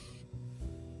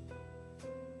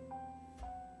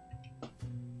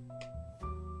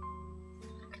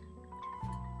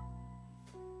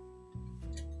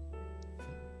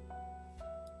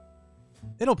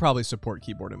 It'll probably support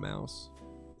keyboard and mouse.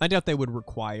 I doubt they would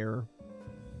require.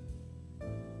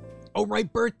 Oh,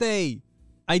 right, birthday!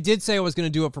 I did say I was going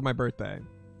to do it for my birthday.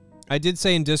 I did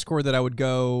say in Discord that I would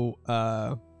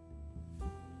go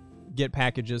get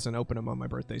packages and open them on my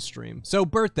birthday stream. So,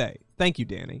 birthday. Thank you,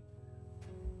 Danny.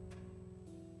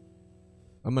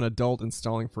 I'm an adult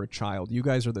installing for a child. You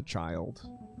guys are the child.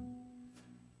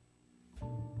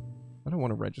 I don't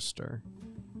want to register.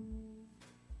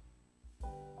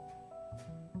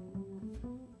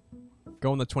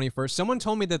 Go on the 21st. Someone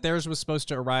told me that theirs was supposed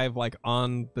to arrive like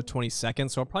on the 22nd,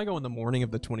 so I'll probably go in the morning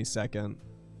of the 22nd.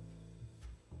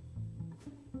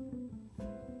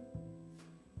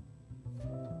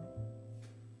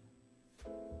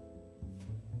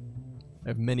 I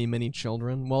have many, many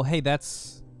children. Well, hey,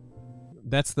 that's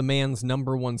the man's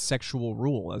 #1 sexual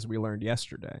rule, as we learned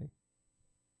yesterday.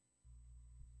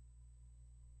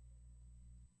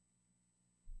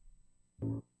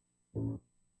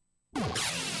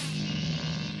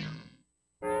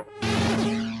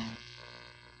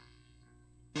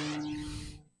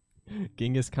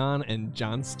 Genghis Khan and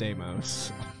John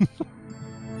Stamos.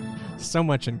 So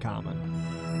much in common.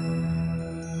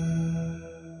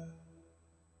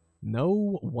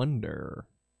 No Wonder.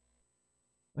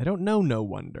 I don't know No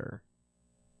Wonder.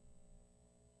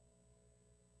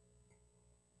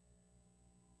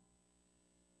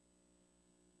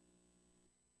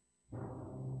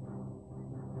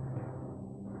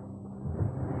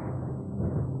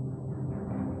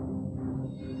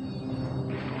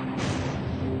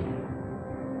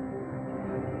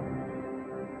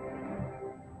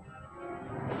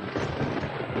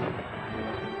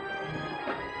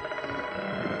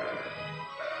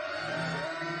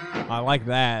 I like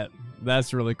that.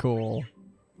 That's really cool.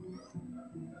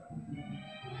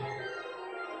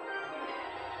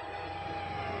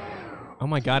 Oh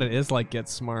my god, it is like Get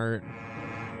Smart.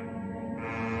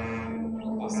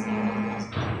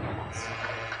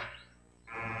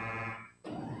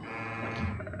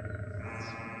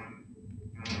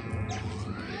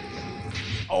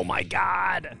 Oh my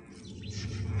god!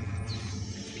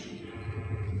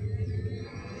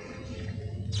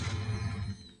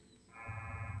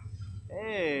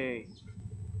 Hey,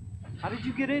 how did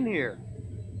you get in here?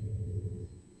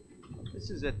 This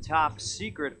is a top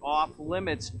secret,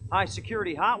 off-limits,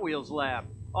 high-security Hot Wheels lab.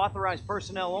 Authorized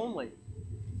personnel only.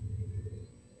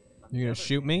 You gonna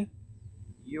shoot me?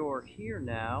 You're here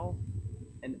now,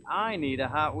 and I need a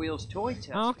Hot Wheels toy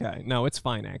test. Oh, okay. No, it's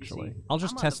fine, actually. I'll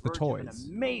just test the toys.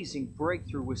 An amazing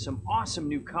breakthrough with some awesome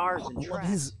new cars and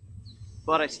tracks.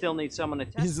 But I still need someone to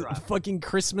test His drive. fucking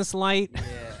Christmas light.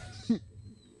 Yeah.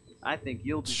 I think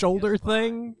you'll be shoulder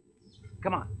thing.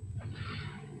 Come on.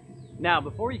 Now,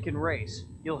 before you can race,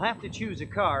 you'll have to choose a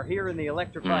car here in the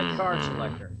electrified car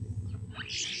selector.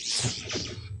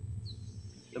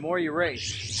 The more you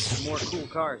race, the more cool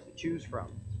cars to choose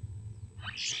from.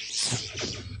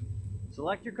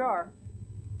 Select your car.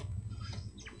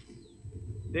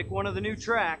 Pick one of the new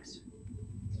tracks.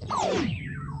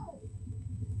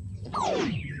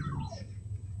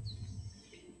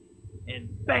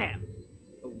 And bam!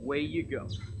 Away you go.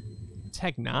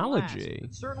 Technology. Last,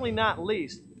 but certainly not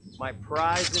least, my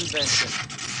prized invention,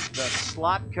 the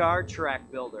slot car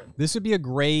track builder. This would be a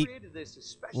great,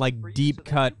 like, deep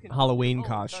cut Halloween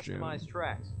costume. Customized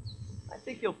tracks. I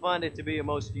think you'll find it to be a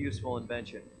most useful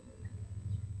invention.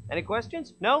 Any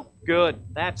questions? No? Good.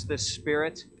 That's the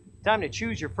spirit. Time to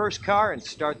choose your first car and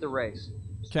start the race.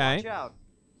 Okay. Watch out.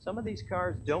 Some of these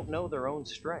cars don't know their own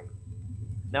strength.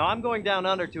 Now I'm going down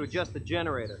under to adjust the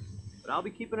generator, but I'll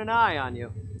be keeping an eye on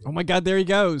you. Oh my god, there he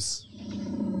goes.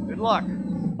 Good luck.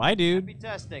 Bye, dude. Happy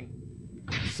testing.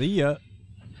 See ya.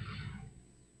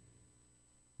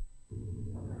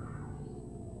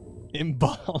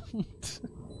 Embalmed.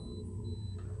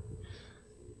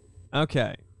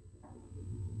 Okay.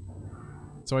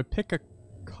 So I pick a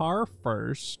car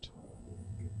first.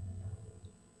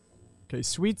 Okay,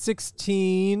 Sweet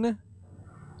 16.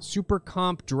 Super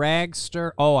Comp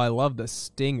Dragster. Oh, I love the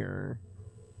Stinger.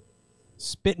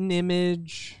 Spittin'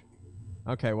 Image.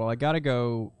 Okay, well, I gotta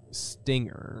go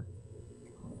Stinger.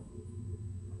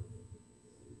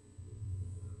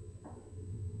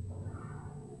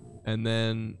 And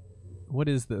then, what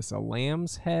is this? A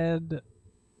lamb's head?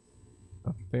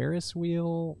 A Ferris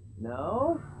wheel?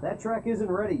 No, that track isn't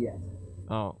ready yet.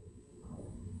 Oh.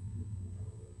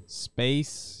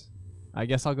 Space. I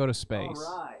guess I'll go to space.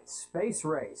 All right, space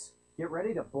race. Get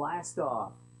ready to blast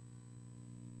off.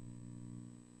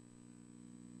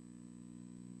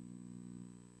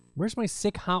 Where's my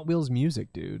sick Hot Wheels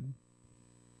music, dude?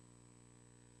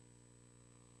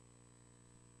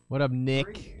 What up,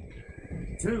 Nick?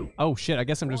 3, 2. Oh shit, I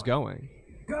guess I'm just going.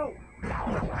 Go!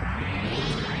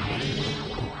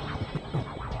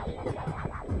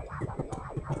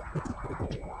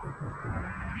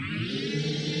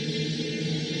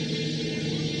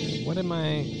 What am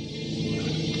I...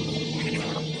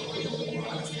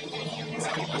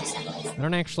 I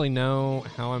don't actually know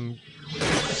how I'm...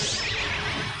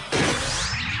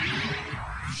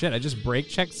 Shit, I just brake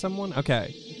checked someone?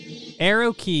 Okay.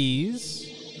 Arrow keys.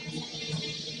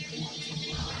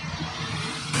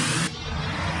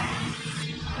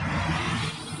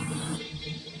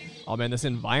 Oh man, this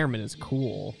environment is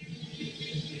cool.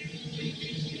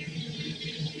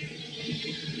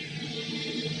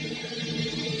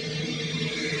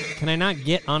 Can I not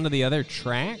get onto the other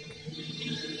track?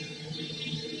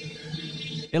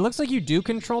 It looks like you do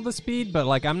control the speed, but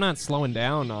like I'm not slowing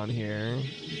down on here.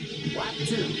 Lap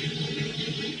 2.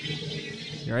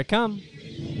 Here I come.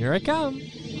 Here I come.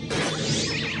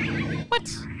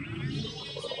 What?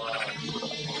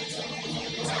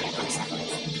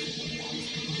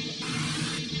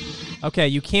 Okay,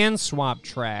 you can swap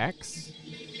tracks.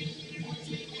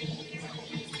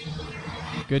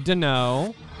 Good to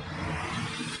know.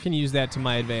 Can use that to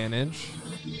my advantage.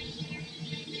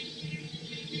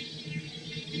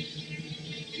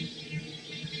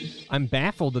 I'm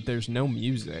baffled that there's no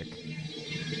music.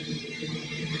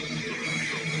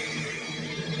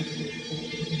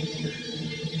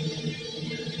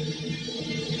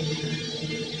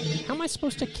 How am I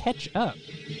supposed to catch up?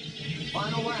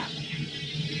 Final lap.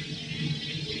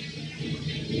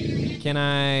 Can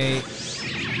I...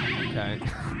 Okay.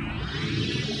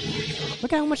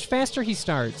 Look at how much faster he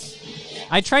starts.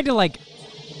 I tried to like...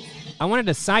 I wanted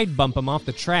to side bump him off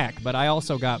the track, but I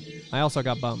also got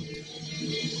bumped.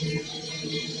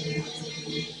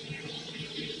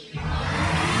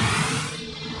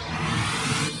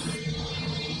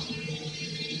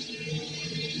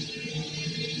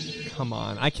 Come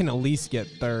on, I can at least get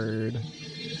third.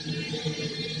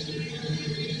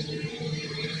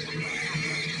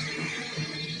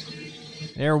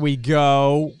 There we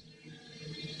go.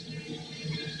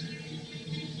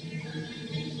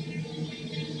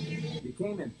 You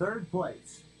came in third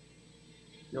place.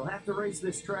 You'll have to race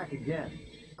this track again.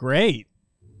 Great.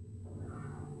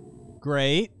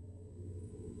 Great.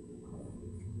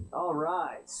 All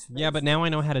right. Yeah, but now I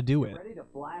know how to do it. Ready to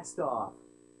blast off.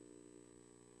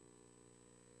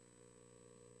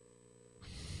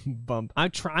 Bump. I'm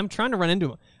trying to run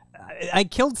into him. I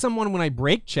killed someone when I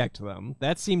brake checked them.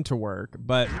 That seemed to work,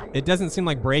 but it doesn't seem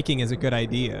like braking is a good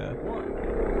idea.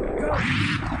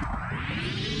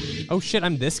 Oh shit,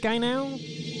 I'm this guy now?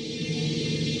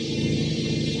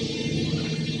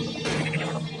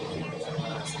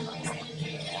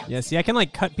 Yeah, see, I can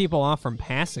like cut people off from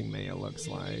passing me, it looks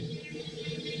like.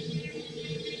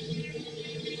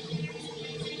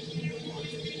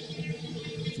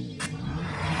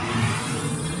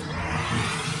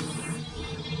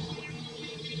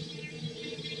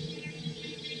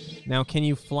 Now, can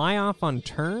you fly off on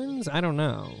turns? I don't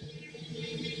know.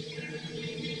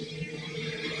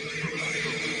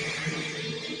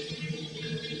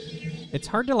 It's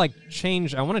hard to, like,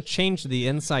 change. I want to change the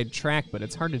inside track, but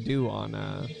it's hard to do on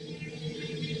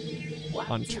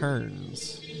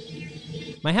turns.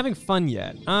 Am I having fun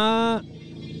yet? I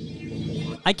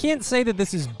can't say that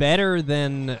this is better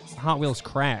than Hot Wheels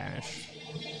Crash.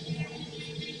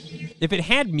 If it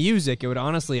had music, it would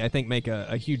honestly, I think, make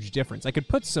a huge difference. I could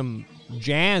put some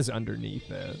jazz underneath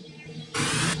it.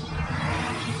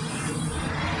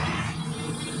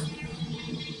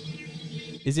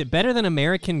 Is it better than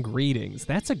American Greetings?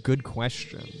 That's a good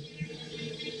question.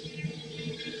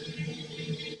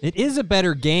 It is a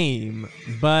better game,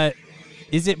 but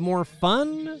is it more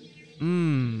fun?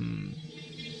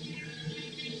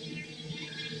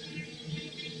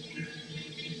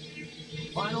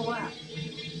 Final lap.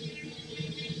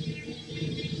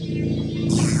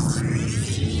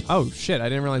 Oh shit, I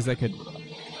didn't realize that could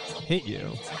hit you.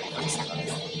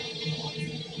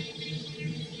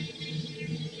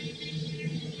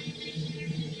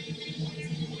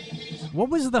 What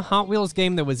was the Hot Wheels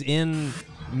game that was in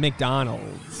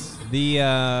McDonald's?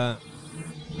 The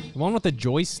one with the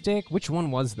joystick? Which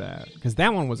one was that? Because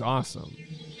that one was awesome.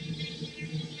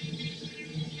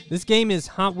 This game is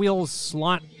Hot Wheels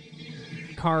Slot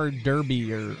Car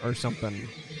Derby or something.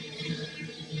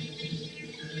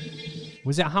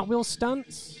 Was it Hot Wheels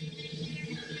Stunts?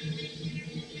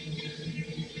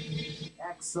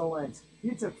 Excellent.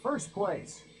 You took first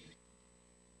place.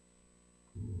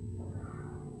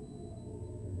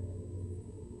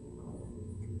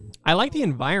 I like the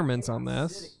environments on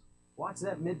this. Watch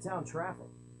that midtown traffic.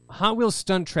 Hot Wheels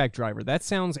Stunt Track Driver. That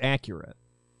sounds accurate.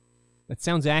 That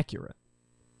sounds accurate.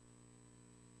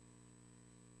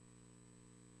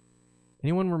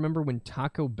 Anyone remember when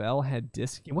Taco Bell had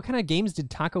disc? What kind of games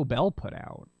did Taco Bell put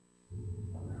out?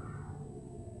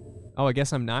 Oh, I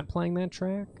guess I'm not playing that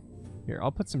track? Here,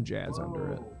 I'll put some jazz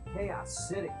under it. Chaos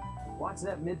City. Watch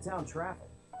that midtown traffic.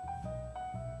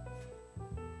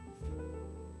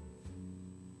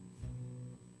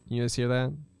 Can you guys hear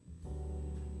that?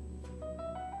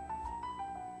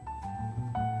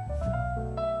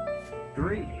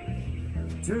 Three,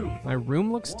 two. My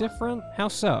room looks different? How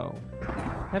so?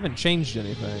 Haven't changed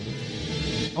anything.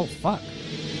 Oh, fuck.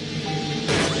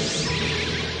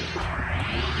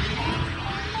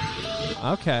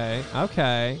 Okay,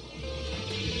 okay.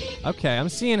 Okay, I'm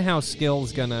seeing how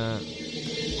skill's gonna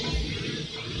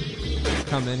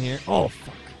come in here. Oh,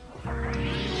 fuck.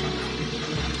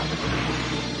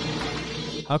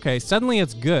 Okay, suddenly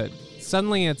it's good.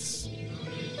 Suddenly it's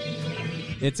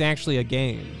actually a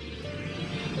game.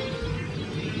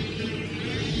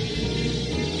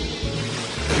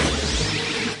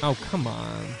 Oh, come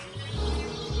on.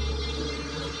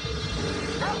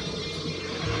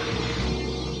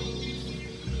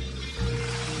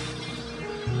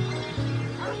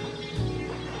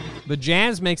 The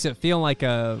jazz makes it feel like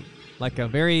a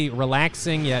very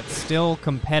relaxing yet still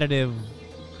competitive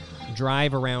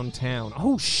drive around town.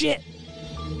 Oh shit!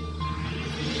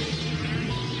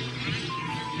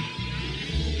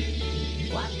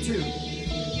 Lap 2.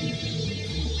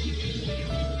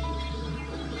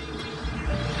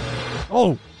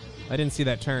 Oh! I didn't see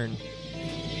that turn.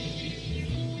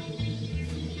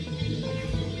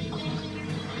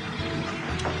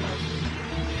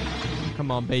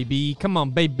 Come on, baby. Come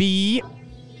on, baby.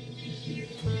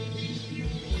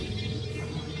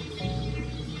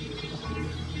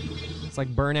 It's like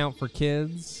Burnout for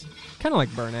kids. Kind of like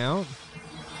Burnout.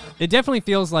 It definitely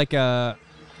feels like a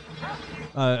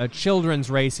children's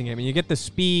racing game. I mean, you get the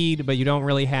speed, but you don't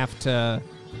really have to...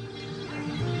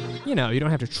 You know, you don't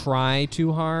have to try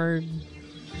too hard.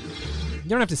 You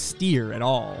don't have to steer at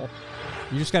all.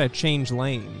 You just gotta change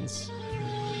lanes.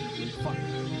 Fuck.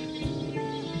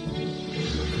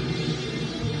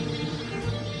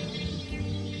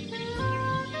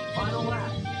 Final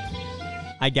lap.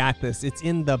 I got this. It's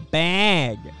in the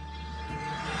bag.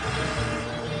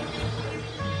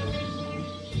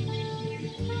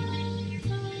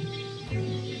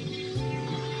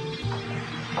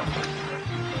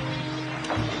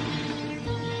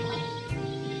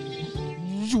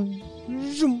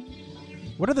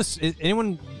 What are the... Is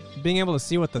anyone being able to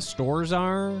see what the stores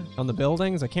are on the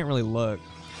buildings? I can't really look.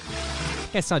 I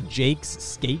think I saw Jake's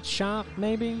skate shop,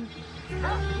 maybe?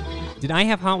 Did I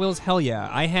have Hot Wheels? Hell yeah.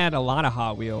 I had a lot of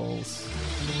Hot Wheels.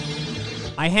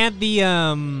 I had the,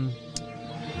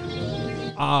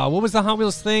 what was the Hot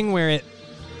Wheels thing where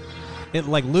it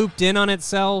like looped in on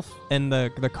itself and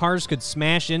the cars could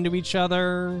smash into each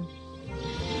other?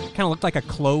 Kind of looked like a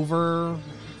clover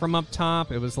from up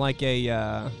top. It was like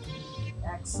a,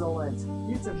 Excellent.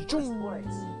 You took first place.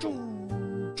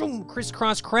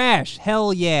 Crisscross Crash.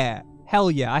 Hell yeah.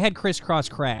 Hell yeah. I had Crisscross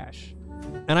Crash.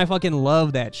 And I fucking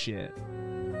love that shit.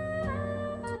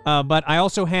 But I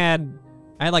also had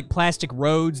like plastic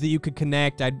roads that you could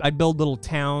connect. I'd build little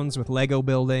towns with Lego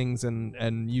buildings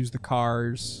and use the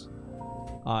cars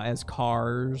as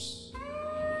cars.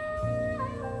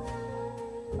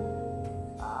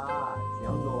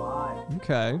 Jungle Eye.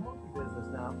 Okay.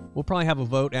 We'll probably have a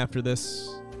vote after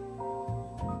this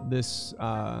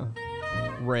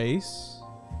race.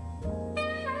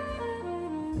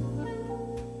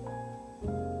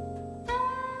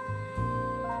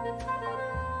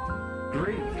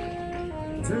 Three,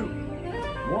 2,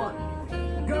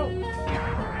 1, go!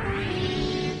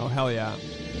 Oh, hell yeah.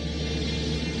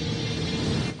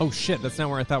 Oh, shit, that's not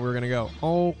where I thought we were gonna go.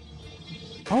 Oh.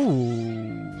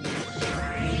 Oh.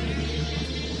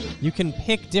 You can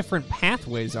pick different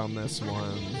pathways on this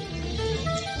one.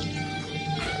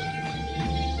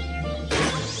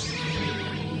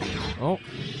 Oh.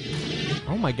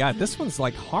 Oh my god, this one's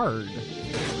like hard.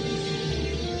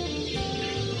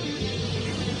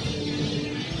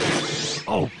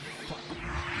 Oh.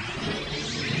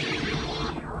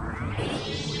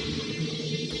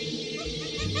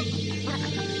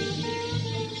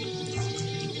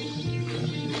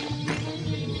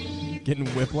 Getting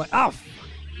whiplash. Oh.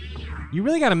 You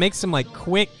really got to make some like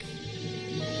quick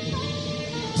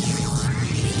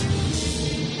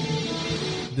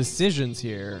decisions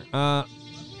here.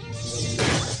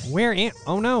 Where am...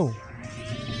 Oh no.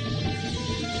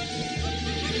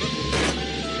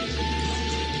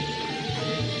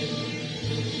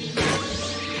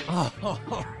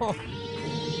 Oh.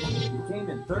 You came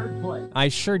in third place. I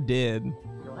sure did.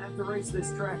 You'll have to race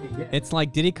this track again. It's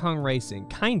like Diddy Kong Racing.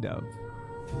 Kind of.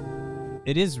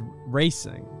 It is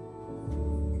racing.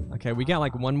 Okay, we got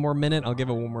like one more minute. I'll give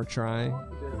it one more try.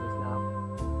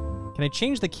 Can I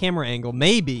change the camera angle?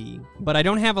 Maybe, but I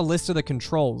don't have a list of the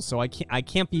controls, so I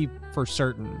can't be for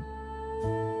certain.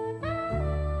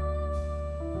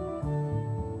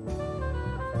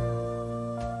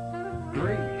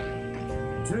 Three,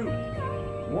 2,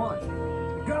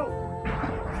 1, go!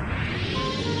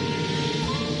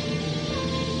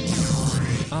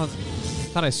 Oh, I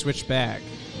thought I switched back.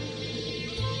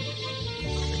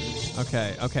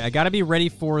 Okay, okay. I gotta be ready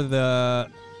for the...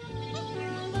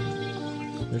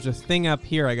 There's a thing up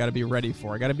here I gotta be ready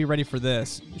for. I gotta be ready for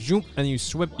this. Zoom, and you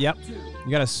swip. Yep.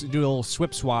 You gotta do a little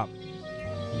swip swap.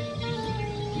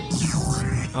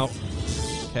 Oh.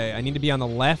 Okay, I need to be on the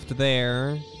left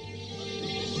there.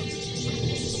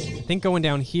 I think going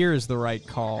down here is the right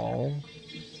call.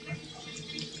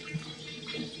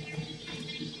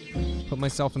 Put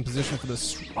myself in position for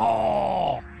this.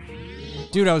 Oh!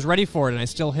 Dude, I was ready for it and I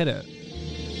still hit it.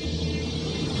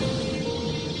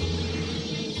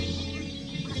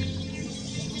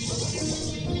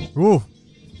 Ooh.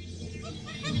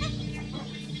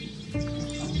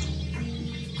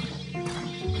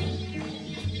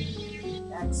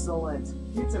 Excellent.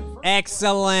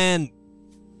 Excellent.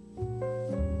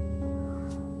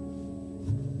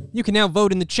 You can now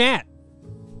vote in the chat.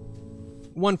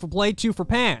 1 for play, 2 for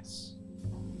pass.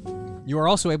 You are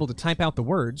also able to type out the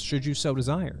words should you so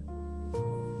desire.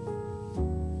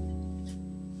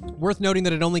 Worth noting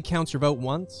that it only counts your vote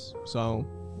once, so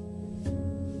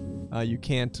you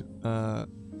can't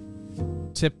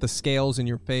tip the scales in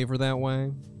your favor that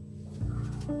way.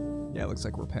 Yeah, it looks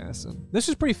like we're passing. This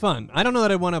is pretty fun. I don't know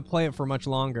that I want to play it for much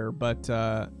longer, but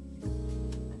it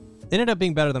ended up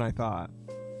being better than I thought.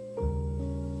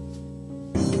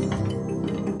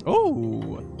 Oh!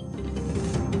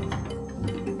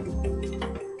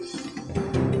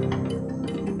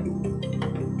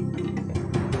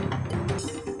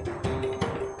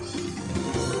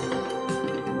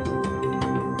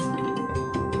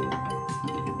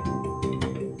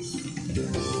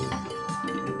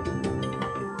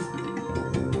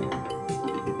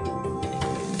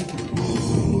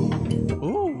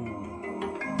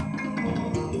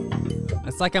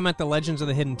 It's like I'm at the Legends of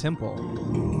the Hidden Temple.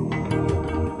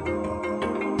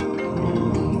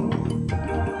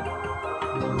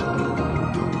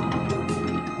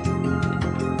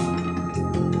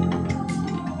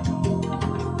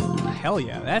 Hell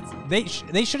yeah, that's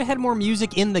they should have had more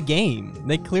music in the game.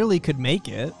 They clearly could make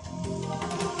it.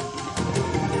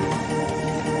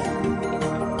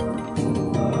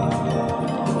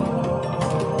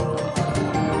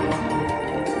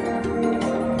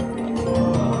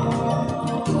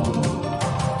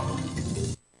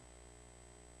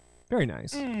 Very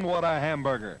nice. What a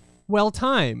hamburger. Well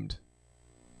timed.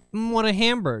 What a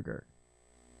hamburger.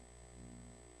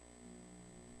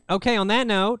 Okay, on that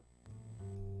note,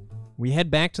 we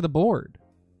head back to the board.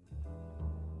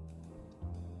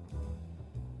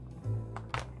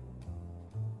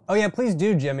 Oh yeah, please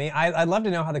do, Jimmy. I'd love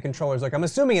to know how the controllers look. I'm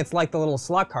assuming it's like the little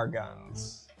slot car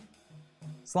guns.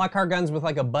 Slot car guns with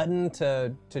like a button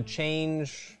to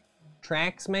change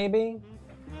tracks, maybe?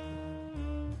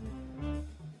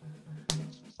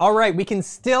 All right, we can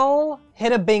still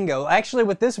hit a bingo. Actually,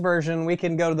 with this version, we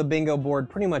can go to the bingo board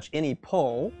pretty much any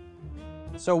pull.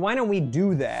 So why don't we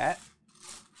do that?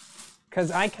 Because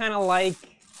I kind of like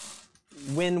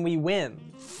when we win.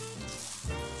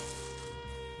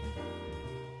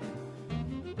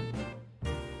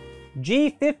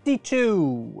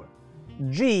 G52.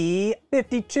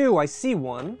 G52, I see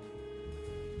one.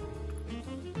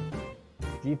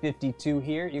 G52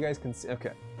 here, you guys can see,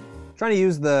 okay. Trying to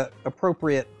use the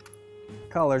appropriate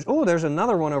colors. Oh, there's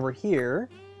another one over here.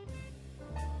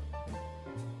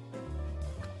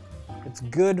 It's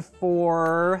good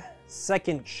for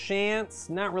second chance.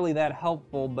 Not really that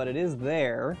helpful, but it is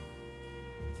there.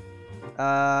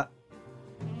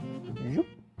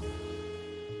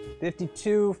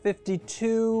 52,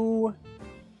 52.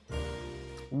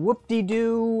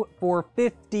 Whoop-de-doo for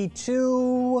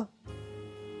 52.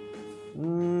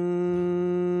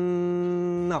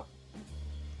 No.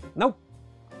 Nope.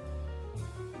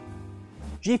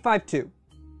 G52.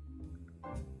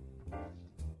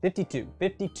 52.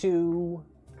 52.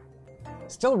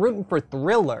 Still rooting for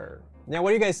Thriller. Now,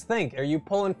 what do you guys think? Are you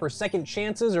pulling for second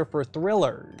chances or for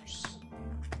thrillers?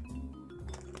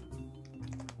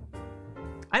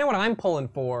 I know what I'm pulling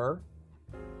for,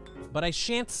 but I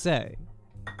shan't say.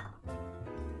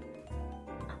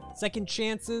 Second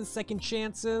chances, second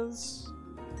chances.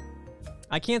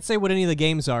 I can't say what any of the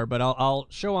games are, but I'll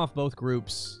show off both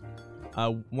groups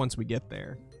once we get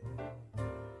there.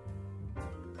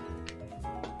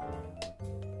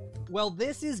 Well,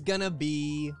 this is gonna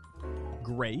be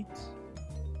great.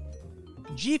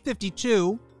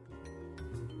 G52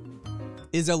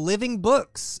 is a living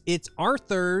books. It's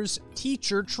Arthur's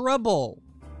Teacher Trouble.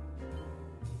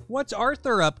 What's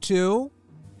Arthur up to?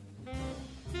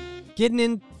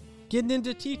 Getting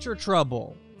into teacher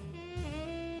trouble.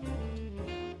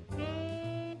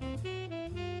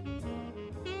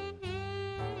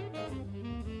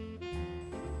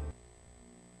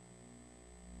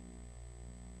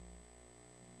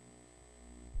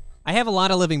 I have a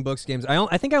lot of Living Books games.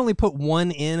 I think I only put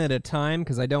one in at a time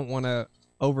because I don't want to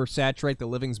oversaturate the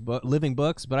Living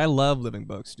Books, but I love Living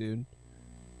Books, dude.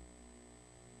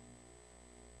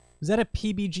 Was that a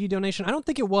PBG donation? I don't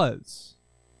think it was.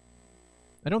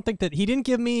 I don't think that... He didn't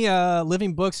give me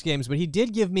Living Books games, but he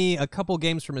did give me a couple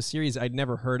games from a series I'd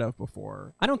never heard of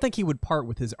before. I don't think he would part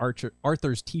with his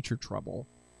Arthur's Teacher Trouble.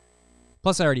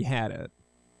 Plus, I already had it.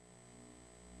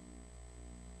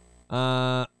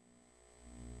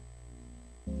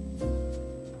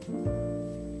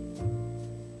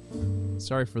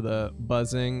 Sorry for the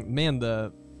buzzing. Man,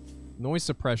 the noise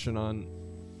suppression on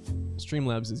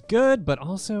Streamlabs is good, but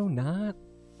also not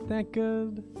that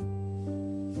good.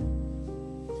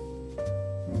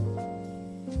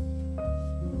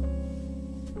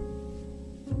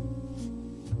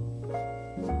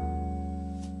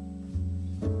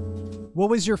 What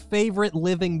was your favorite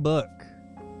Living Book?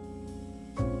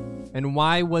 And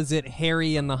why was it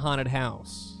Harry and the Haunted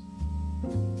House?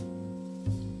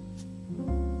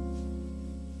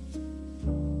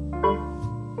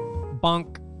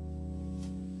 Bonk.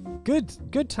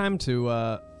 Good time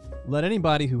to let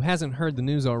anybody who hasn't heard the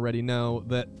news already know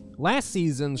that last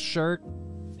season's shirt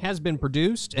has been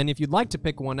produced, and if you'd like to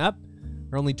pick one up,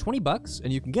 they're only $20,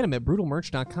 and you can get them at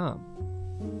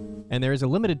brutalmerch.com. And there is a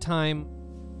limited time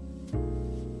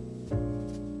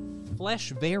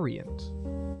flesh variant.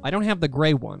 I don't have the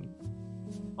gray one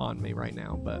on me right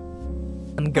now, but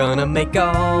I'm gonna make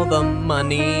all the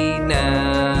money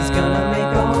now. He's gonna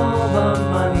make all the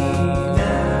money now.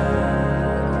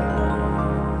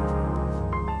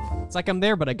 It's like I'm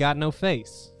there, but I got no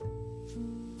face.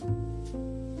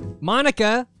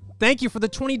 Monica, thank you for the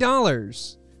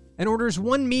 $20 and orders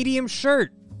one medium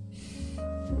shirt.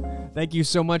 Thank you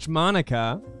so much,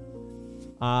 Monica.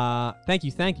 Thank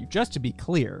you. Just to be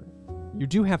clear, you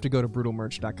do have to go to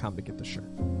brutalmerch.com to get the shirt.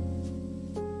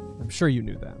 I'm sure you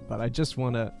knew that, but I just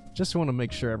want to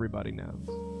make sure everybody knows.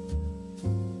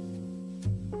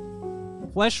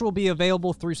 Flesh will be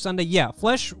available through Sunday. Yeah,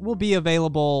 Flesh will be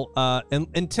available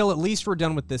until at least we're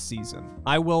done with this season.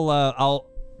 I'll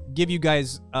give you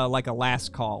guys like a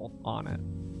last call on it.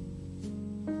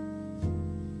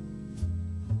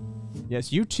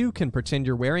 Yes, you too can pretend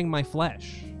you're wearing my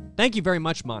flesh. Thank you very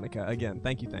much, Monica. Again,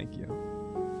 thank you.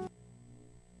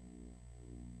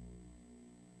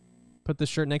 Put the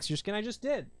shirt next to your skin. I just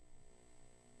did.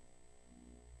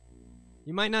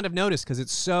 You might not have noticed because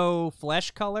it's so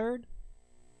flesh colored.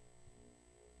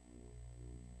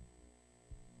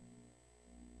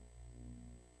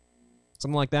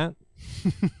 Something like that.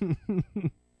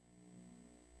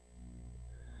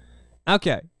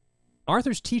 Okay.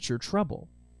 Arthur's Teacher Trouble.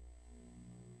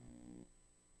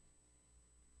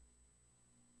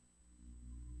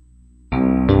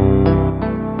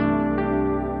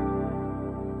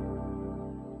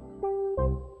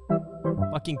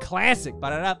 Fucking classic.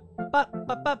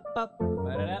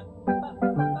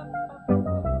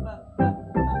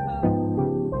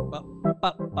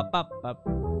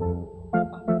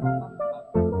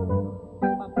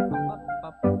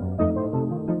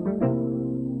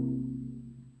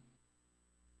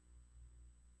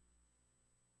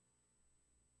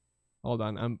 Hold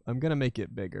on, I'm gonna make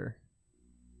it bigger.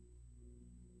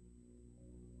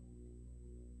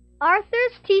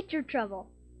 Arthur's Teacher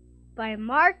Trouble by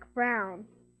Mark Brown.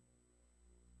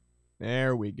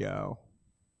 There we go.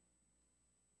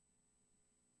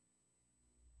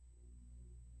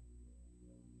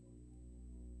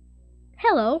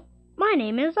 Hello, my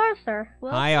name is Arthur.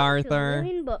 Welcome Hi, Arthur. To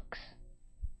Living Books.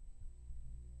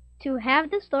 To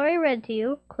have the story read to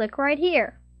you, click right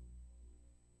here.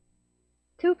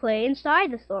 To play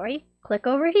inside the story, click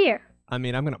over here. I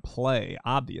mean, I'm gonna play,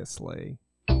 obviously.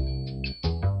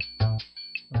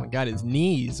 Oh my god, his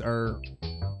knees are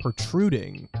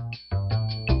protruding.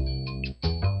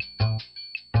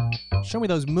 Show me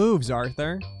those moves,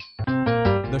 Arthur.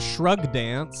 The shrug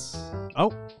dance.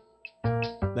 Oh,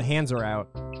 the hands are out.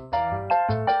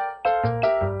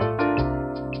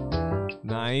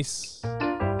 Nice.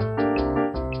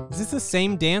 Is this the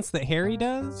same dance that Harry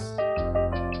does?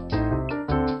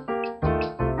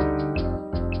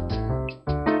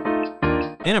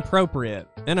 Inappropriate.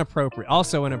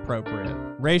 Also inappropriate.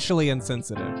 Racially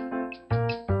insensitive.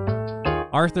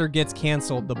 Arthur gets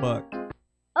canceled the book.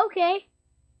 Okay.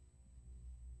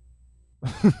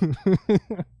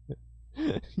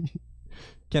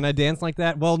 Can I dance like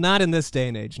that? Well, not in this day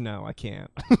and age. No, I can't.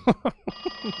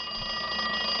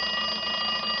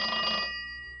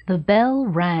 The bell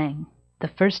rang. The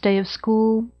first day of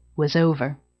school was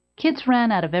over. Kids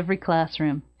ran out of every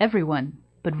classroom. Everyone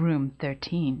but room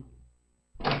 13.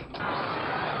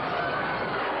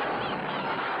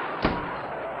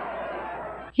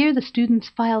 Here the students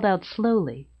filed out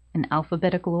slowly, in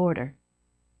alphabetical order.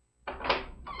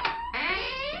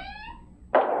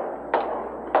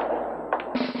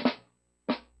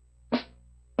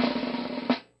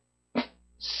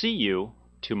 See you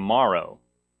tomorrow,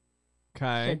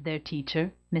 said their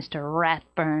teacher, Mr.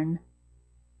 Ratburn.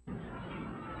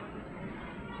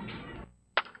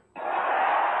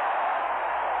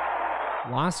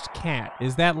 Lost cat.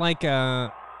 Is that like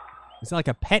a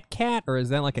pet cat, or is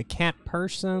that like a cat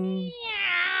person?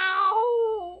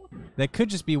 That could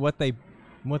just be what they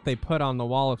put on the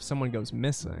wall if someone goes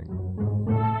missing.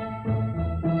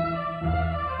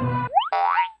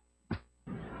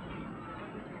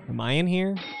 Am I in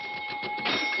here?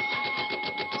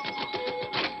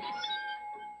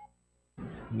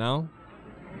 No?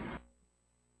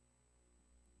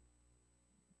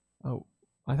 Oh,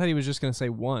 I thought he was just gonna say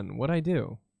one. What'd I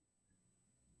do?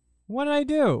 What did I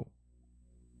do?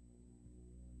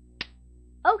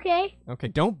 Okay. Okay,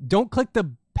 don't click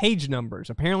the page numbers.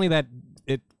 Apparently that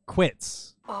it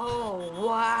quits. Oh,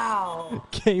 wow.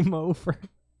 Game over.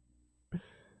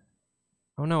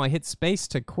 Oh no, I hit space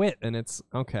to quit and it's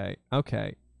okay.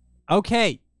 Okay.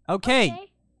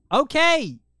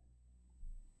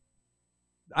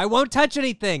 I won't touch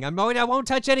anything. I won't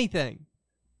touch anything.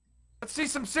 Let's see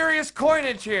some serious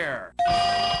coinage here.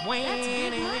 That's good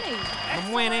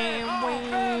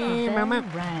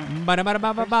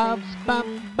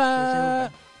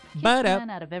money. Ran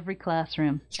out of every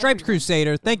classroom. Striped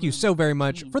Crusader, thank you so very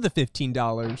much for the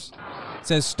 $15. It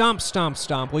says stomp, stomp,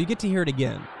 stomp. Well, you get to hear it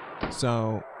again.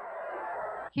 So,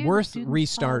 Here worth the students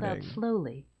restarting. filed out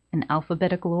slowly, in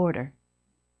alphabetical order.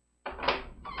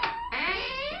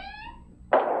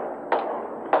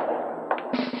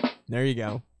 There you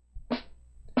go.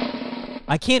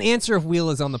 I can't answer if Wheel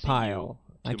is on the pile.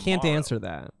 I can't answer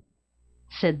that.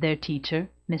 Said their teacher,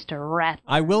 Mr. Rat.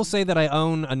 I will say that I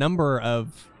own a number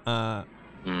of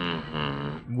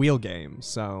wheel games,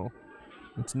 so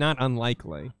it's not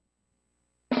unlikely.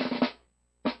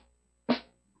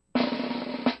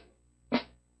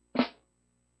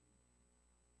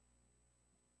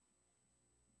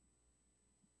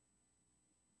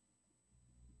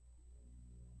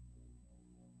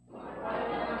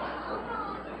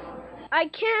 I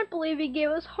can't believe he gave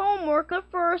us homework on the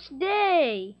first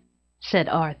day. Said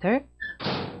Arthur.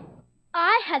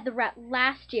 I had the rat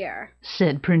last year.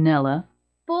 Said Prunella.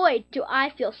 Boy, do I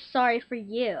feel sorry for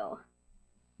you.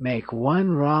 Make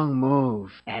one wrong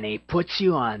move, and he puts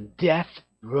you on death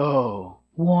row.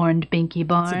 Warned Binky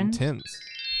Barnes. That's intense.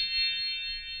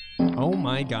 Oh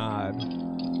my god.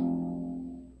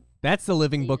 That's the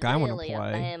living book I want to Really a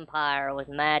play. vampire with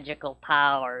magical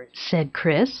powers. Said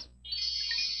Chris.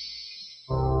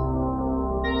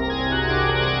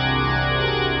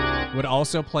 Would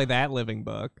also play that living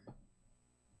book.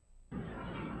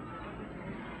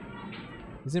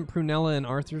 Isn't Prunella in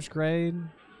Arthur's grade?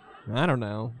 I don't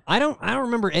know. I don't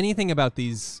remember anything about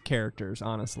these characters,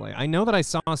 honestly. I know that I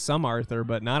saw some Arthur,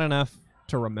 but not enough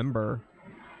to remember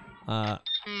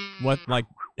what like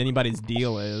anybody's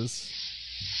deal is.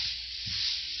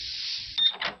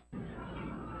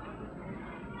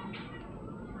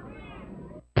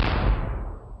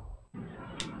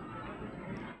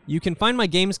 You can find my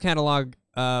games catalog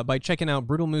by checking out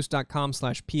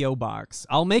brutalmoose.com/PO box.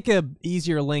 I'll make a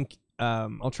easier link.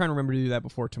 I'll try and remember to do that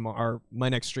before tomorrow, or my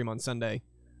next stream on Sunday,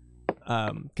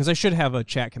 because I should have a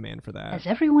chat command for that. As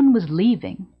everyone was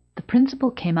leaving, the principal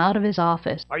came out of his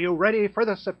office. Are you ready for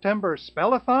the September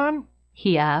Spellathon?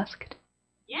 He asked.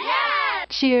 Yes!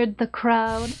 Cheered the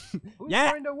crowd. Who's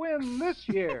going to win this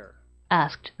year?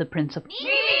 Asked the principal.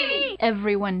 Me!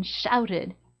 Everyone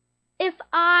shouted. If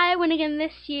I win again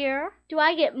this year, do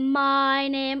I get my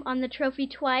name on the trophy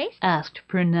twice? Asked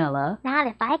Prunella. Not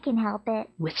if I can help it.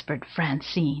 Whispered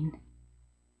Francine.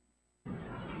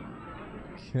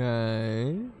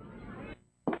 Okay.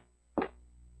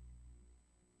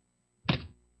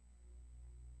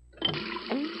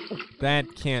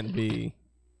 That can't be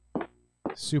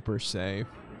super safe.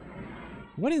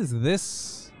 What is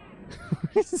this?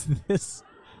 What is this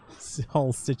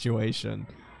whole situation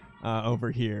over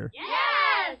here?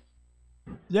 Yes!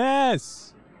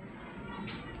 Yes!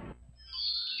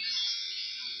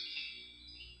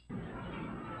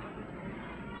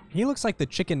 He looks like the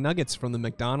chicken nuggets from the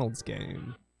McDonald's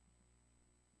game.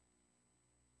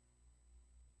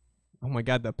 Oh my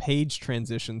god, the page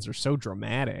transitions are so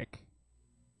dramatic.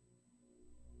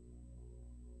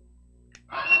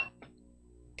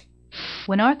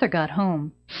 When Arthur got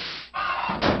home,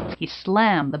 he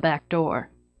slammed the back door.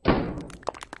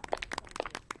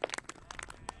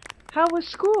 How was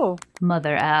school?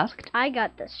 Mother asked. I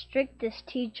got the strictest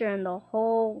teacher in the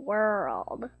whole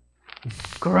world.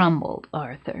 Grumbled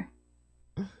Arthur.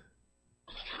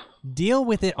 Deal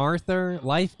with it, Arthur.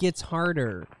 Life gets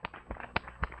harder.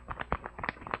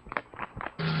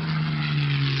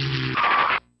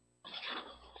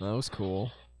 That was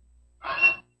cool.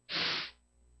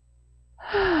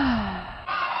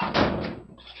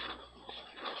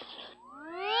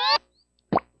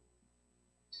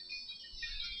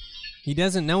 He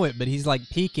doesn't know it, but he's like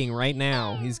peaking right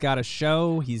now. He's got a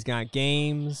show, he's got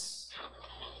games.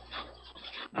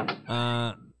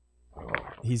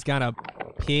 He's got a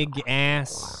pig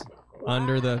ass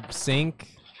under the sink.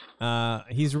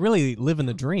 He's really living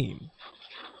the dream.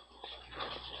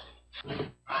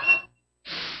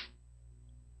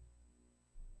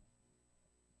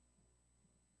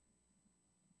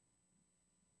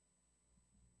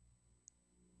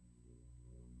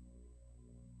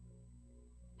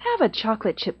 Have a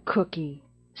chocolate chip cookie,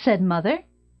 said Mother.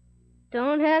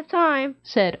 Don't have time,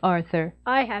 said Arthur.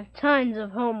 I have tons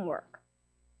of homework.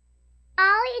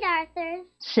 I'll eat Arthur's,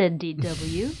 said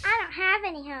DW. I don't have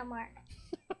any homework.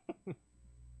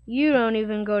 You don't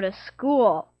even go to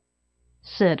school,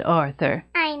 said Arthur.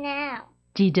 I know.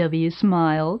 DW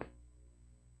smiled.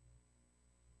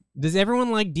 Does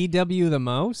everyone like DW the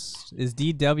most? Is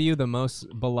DW the most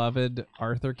beloved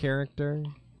Arthur character?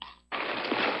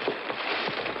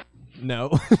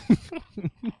 No.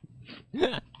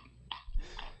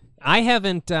 I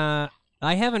haven't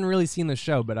really seen the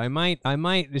show, but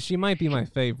she might be my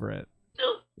favorite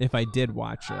if I did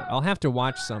watch it. I'll have to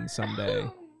watch some someday.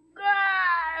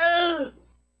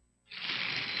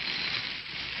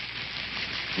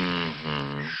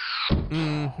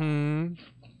 Mm-hmm.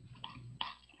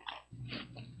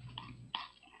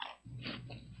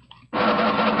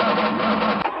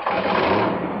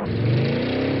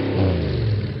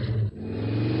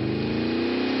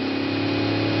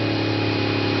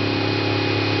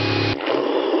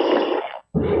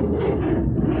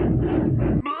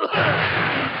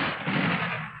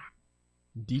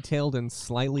 Detailed and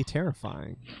slightly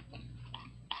terrifying.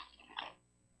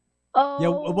 Oh. Yeah,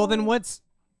 well then what's...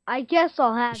 I guess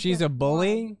I'll have She's a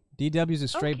bully? DW's a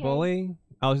straight bully?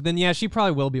 Oh, then yeah, she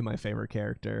probably will be my favorite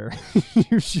character.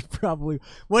 She probably...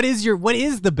 What is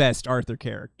the best Arthur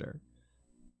character?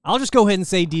 I'll just go ahead and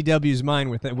say DW's mine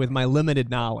with my limited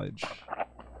knowledge.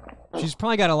 She's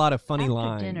probably got a lot of funny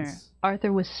lines. After dinner,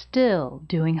 Arthur was still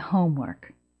doing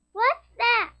homework. What's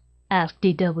that? Asked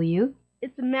DW.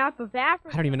 It's a map of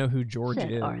Africa, I don't even know who George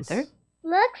said is. Arthur.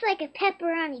 Looks like a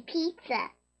pepperoni pizza,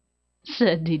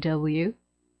 said DW.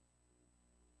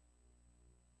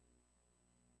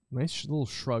 Nice little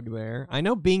shrug there. I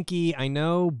know Binky. I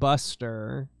know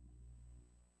Buster.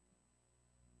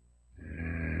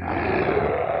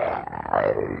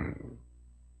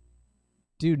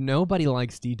 Dude, nobody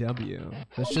likes DW.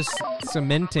 That's just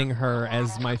cementing her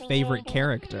as my favorite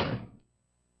character.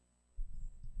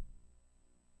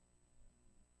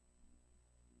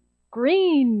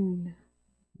 Green.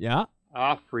 Yeah.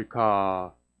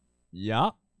 Africa. Yeah.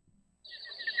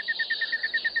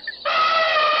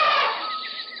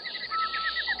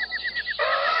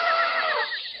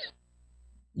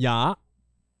 Yeah.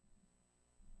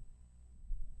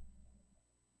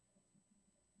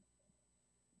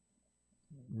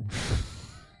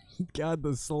 God,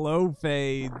 the slow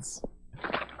fades.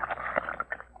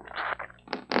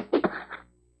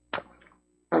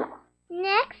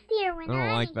 Next year when I don't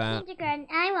I'm like in that. kindergarten,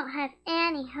 I won't have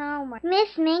any homework. Miss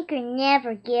Minker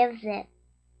never gives it.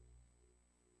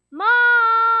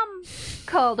 Mom!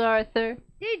 Called Arthur.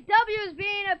 DW is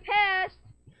being a pest.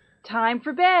 Time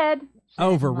for bed.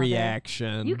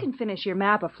 Overreaction. You can finish your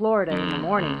map of Florida in the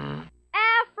morning,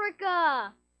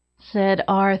 Africa! said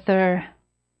Arthur.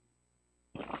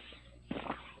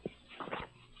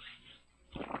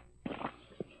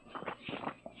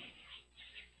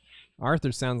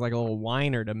 Arthur sounds like a little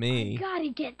whiner to me. Gotta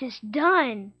get this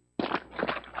done.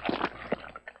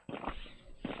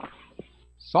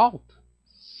 Salt.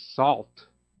 Salt.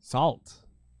 Salt.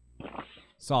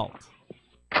 Salt.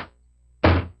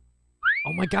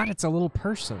 Oh my god, it's a little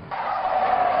person.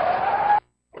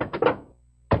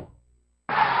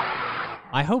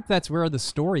 I hope that's where the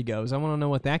story goes. I want to know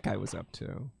what that guy was up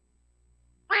to.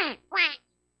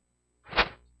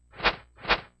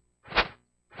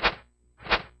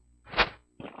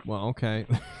 Well, okay.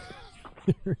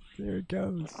 There it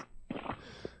goes.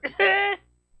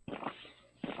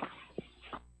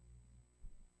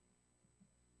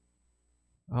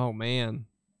 Oh, man.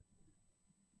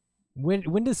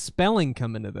 When does spelling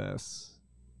come into this?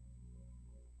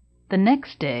 The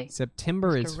next day,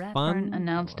 September Mr. is Ratburn fun.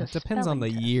 announced Well, a it depends on the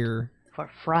spelling test year. for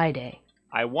Friday.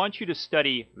 I want you to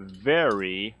study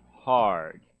very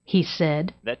hard. He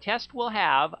said, The test will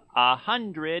have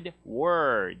 100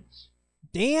 words.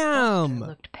 Damn!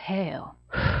 Looked pale.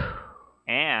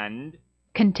 And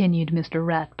Continued Mr.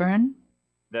 Ratburn.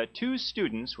 the 2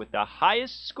 students with the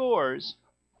highest scores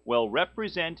will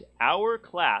represent our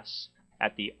class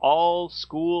at the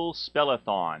all-school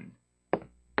spellathon.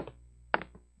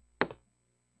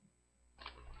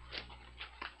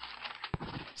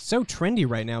 So trendy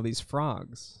right now, these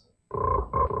frogs.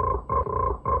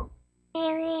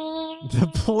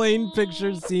 The plane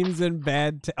picture seems in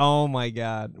bad oh my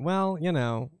god. Well, you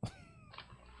know.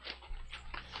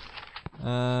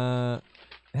 How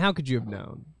could you have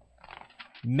known?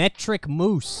 Metric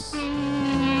moose.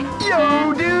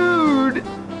 Yo, dude!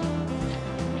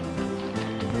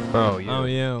 Oh, yeah. Oh,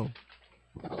 yeah.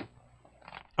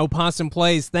 Oh, Possum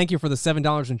Plays, thank you for the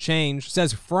 $7 and change.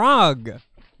 Says frog.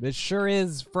 This sure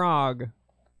is frog.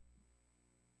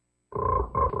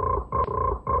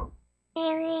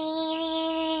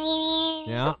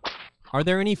 Yeah. Are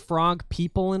there any frog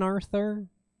people in Arthur?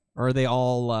 Or are they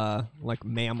all, like,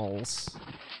 mammals?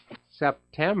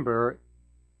 September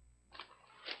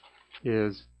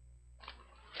is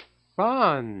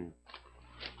fun.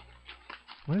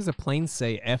 Why does the plane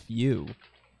say F-U?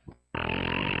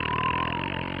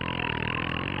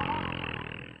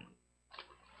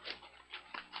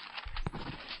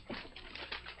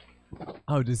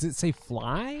 Oh, does it say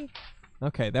fly?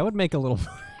 Okay, that would make a little... that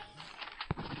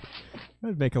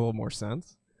would make a little more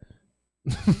sense.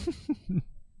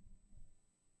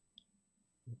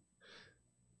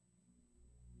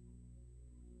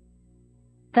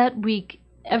 That week,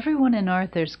 everyone in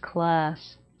Arthur's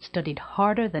class studied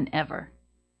harder than ever.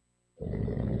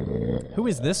 Who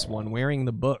is this one wearing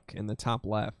the book in the top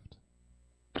left?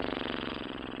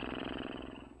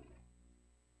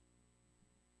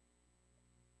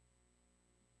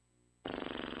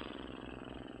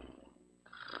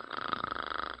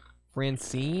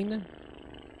 Francine?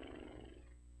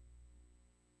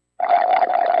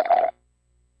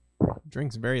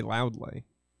 Drinks very loudly.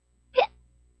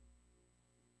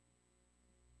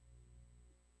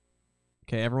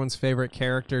 Okay, everyone's favorite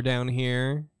character down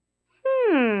here.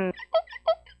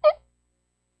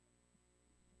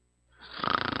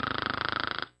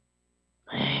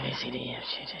 A, B, C, D, F,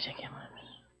 G, H, I, K, L, M, N,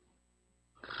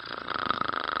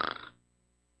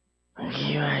 O, P,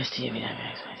 Q, R, S, T, U, V, W,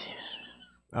 X, Y, Z.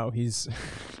 Oh, he's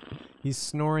he's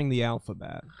snoring the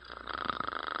alphabet.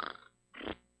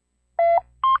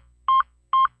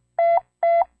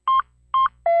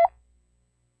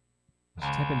 Did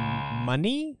you type in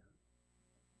money?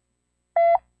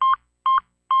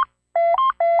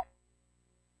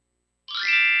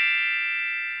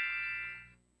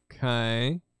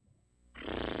 Okay.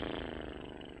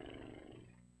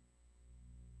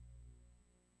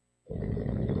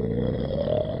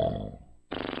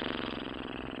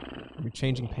 Are we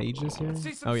changing pages here?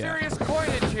 See some Oh yeah. serious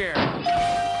coinage here.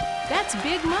 That's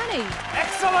big money.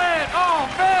 Excellent! Oh,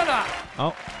 Vanna!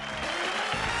 Oh.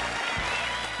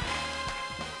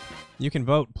 You can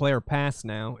vote player pass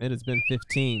now. It has been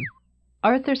 15.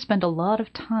 Arthur spent a lot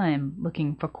of time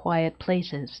looking for quiet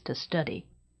places to study.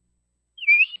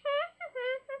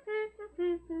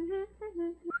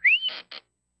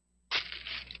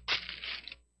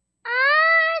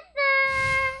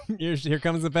 Here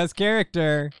comes the best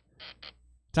character.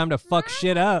 Time to fuck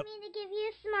shit up. Me to give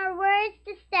you some more words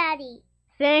to study.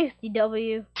 Thanks,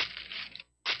 DW.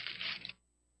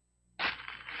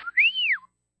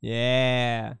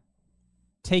 Yeah.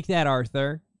 Take that,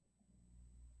 Arthur.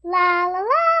 La la la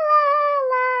la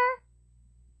la.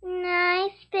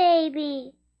 Nice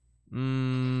baby.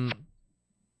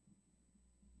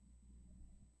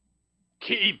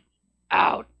 Keep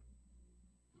out.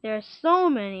 There's so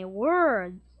many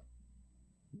words.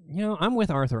 You know, I'm with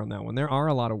Arthur on that one. There are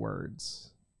a lot of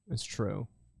words. It's true.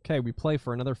 Okay, we play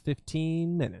for another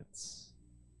 15 minutes.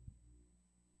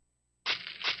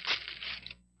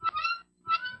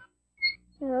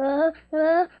 Whoa!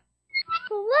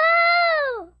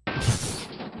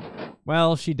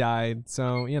 Well, she died,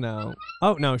 so, you know.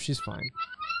 Oh, no, she's fine.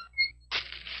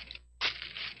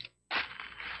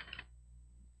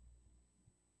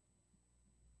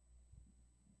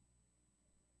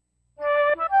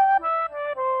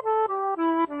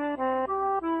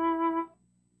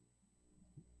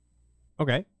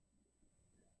 Okay.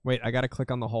 Wait, I gotta click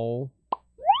on the hole.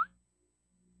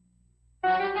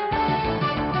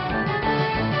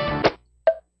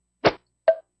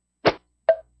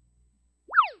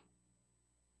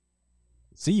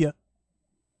 See ya.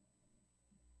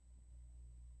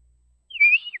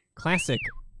 classic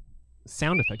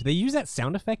sound effect. Do they use that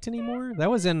sound effect anymore?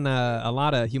 That was in a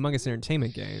lot of Humongous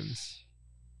Entertainment games.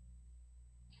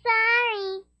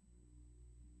 Sorry.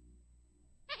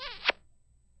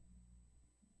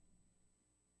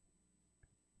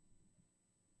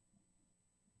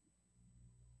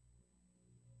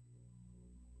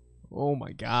 Oh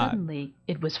my God. Suddenly,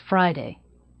 it was Friday,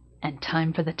 and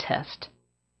time for the test.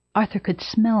 Arthur could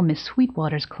smell Miss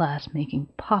Sweetwater's class making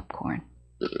popcorn.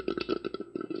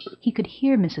 He could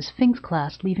hear Mrs. Fink's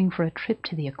class leaving for a trip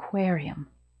to the aquarium.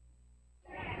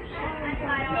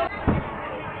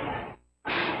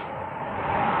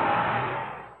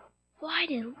 Why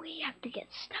did we have to get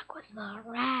stuck with the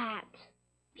rat?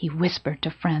 He whispered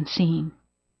to Francine.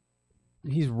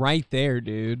 He's right there,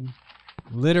 dude.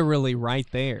 Literally right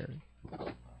there.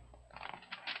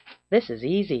 This is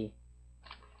easy.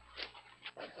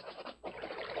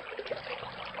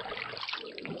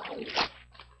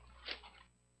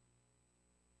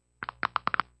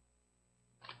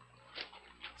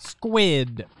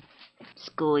 Squid.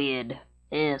 Squid.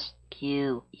 S-Q-U-I-D.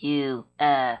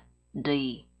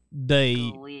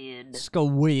 Squid.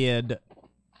 Squid.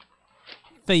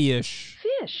 Fish.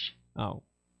 Fish. Oh.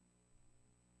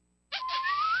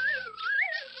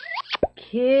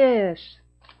 Kiss.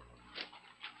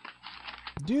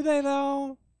 Do they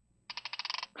though?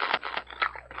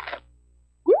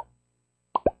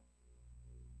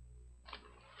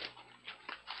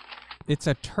 It's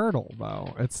a turtle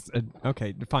though. It's a,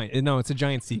 okay, fine. No, it's a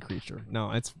giant sea creature.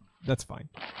 No, that's fine.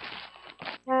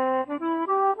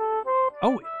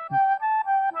 Oh.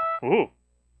 Ooh.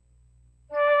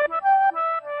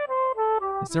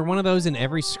 Is there one of those in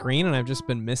every screen and I've just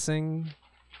been missing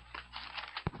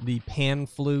the pan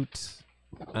flute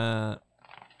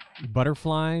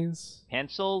butterflies?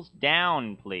 Pencils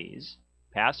down, please.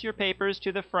 Pass your papers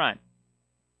to the front.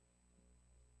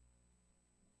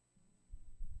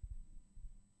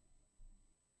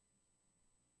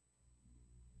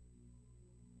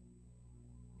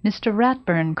 Mr.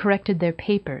 Ratburn corrected their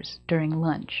papers during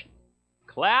lunch.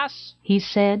 Class, He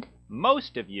said,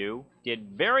 most of you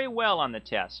did very well on the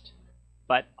test,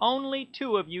 but only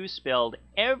 2 of you spelled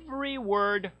every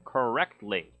word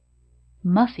correctly.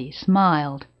 Muffy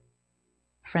smiled.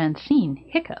 Francine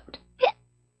hiccuped.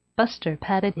 Buster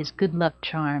patted his good luck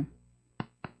charm.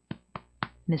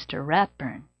 Mr.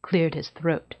 Ratburn cleared his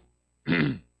throat.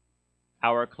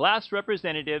 Our class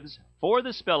representatives for the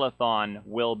spellathon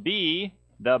will be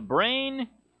the Brain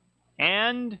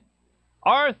and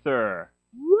Arthur.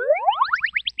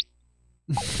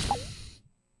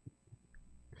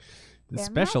 The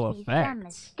special effects. Some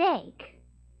mistake.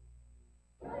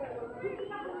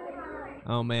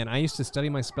 Oh man, I used to study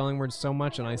my spelling words so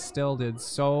much and I still did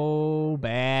so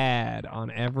bad on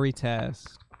every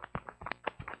test.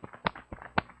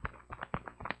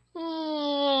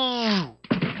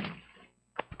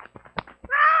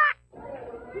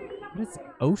 What is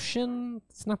ocean?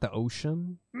 It's not the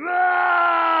ocean.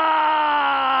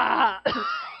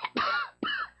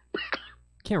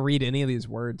 Can't read any of these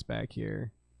words back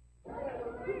here.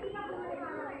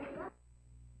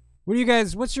 What do you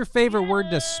guys, what's your favorite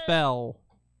word to spell?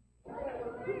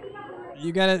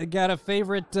 You got a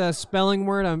favorite spelling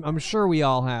word? I'm sure we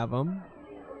all have them.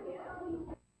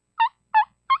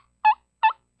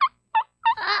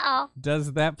 Uh-oh.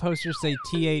 Does that poster say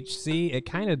THC? It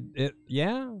kind of,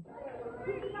 yeah.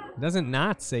 It doesn't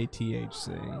not say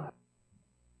THC.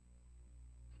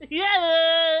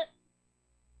 Yeah.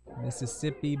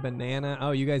 Mississippi, banana.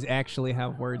 Oh, you guys actually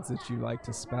have words that you like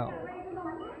to spell.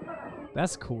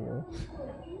 That's cool.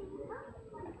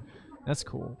 That's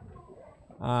cool.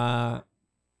 I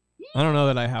don't know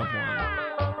that I have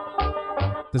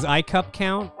one. Does iCup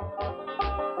count?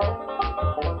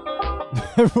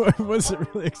 I wasn't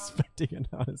really expecting an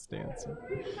honest answer.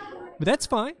 But that's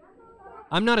fine.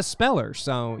 I'm not a speller,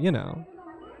 so, you know.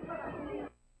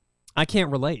 I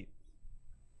can't relate.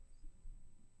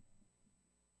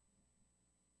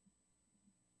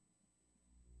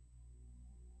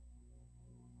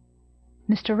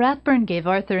 Mr. Ratburn gave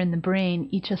Arthur and the Brain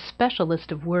each a special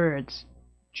list of words.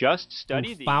 Just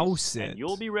study these, and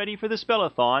you'll be ready for the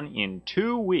spellathon in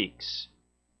 2 weeks.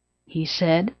 He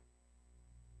said,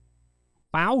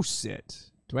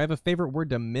 Faucet. Do I have a favorite word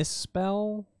to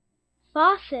misspell?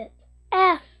 Faucet.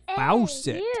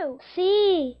 Faucet.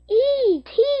 F-A-U-C-E-T.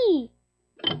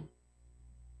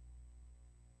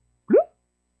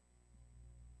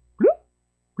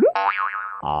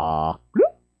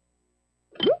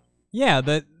 Yeah,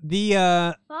 the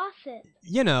Faucet.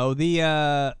 you know,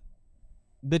 the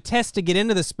test to get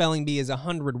into the spelling bee is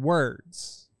 100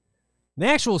 words. The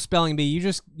actual spelling bee, you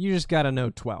just gotta know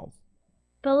 12.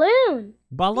 Balloon.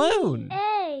 Balloon.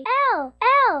 B-A-L-L-O-O-N.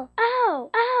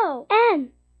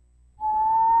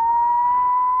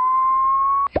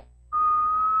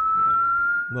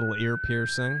 Little ear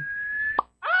piercing.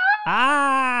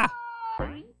 Ah!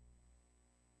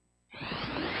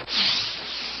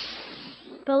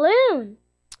 Balloon.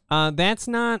 That's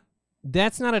not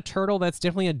a turtle. That's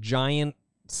definitely a giant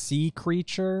sea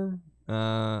creature.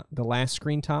 The last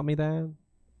screen taught me that.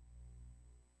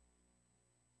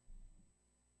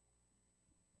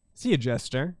 See you,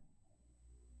 Jester.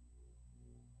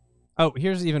 Oh,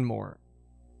 here's even more.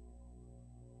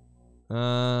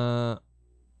 I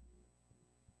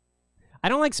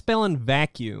don't like spelling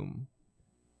vacuum.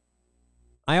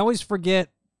 I always forget.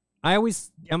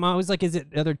 I'm always like,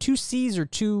 are there 2 C's or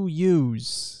 2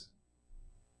 U's?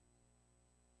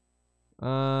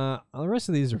 The rest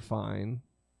of these are fine.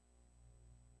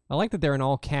 I like that they're in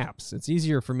all caps. It's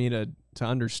easier for me to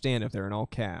understand if they're in all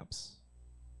caps.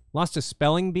 Lost a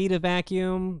spelling bee to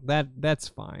vacuum. That's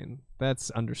fine.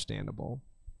 That's understandable.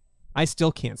 I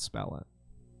still can't spell it.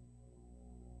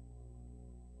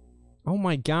 Oh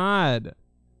my god.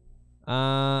 Do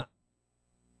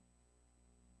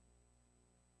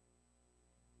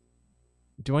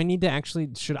I need to actually...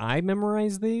 Should I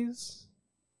memorize these?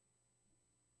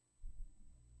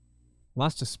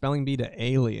 Lost a spelling bee to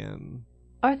alien.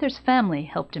 Arthur's family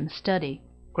helped him study.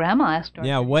 Grandma asked Arthur.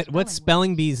 Yeah, what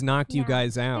spelling bees knocked you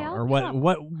guys out? Or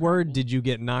what word did you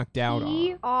get knocked out on?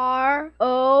 E-R-O-U-B-L-E.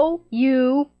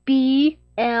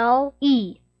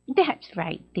 That's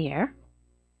right there.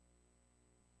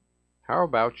 How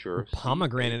about your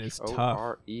pomegranate is tough.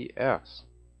 C-H-O-R-E-S?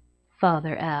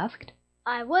 Father asked.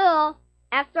 I will.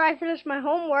 After I finish my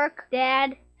homework,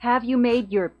 Dad. Have you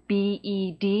made your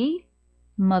B-E-D?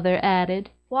 Mother added.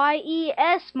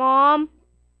 Y-E-S, Mom.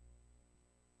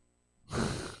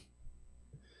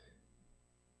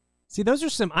 See, those are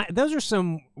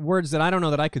some words that I don't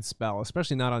know that I could spell,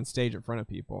 especially not on stage in front of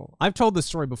people. I've told this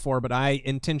story before, but I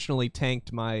intentionally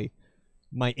tanked my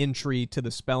entry to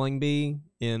the spelling bee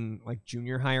in like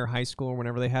junior high or high school or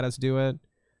whenever they had us do it,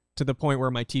 to the point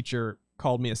where my teacher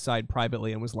called me aside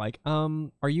privately and was like,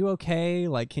 are you okay?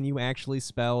 Like, can you actually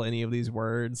spell any of these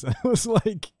words? I was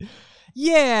like,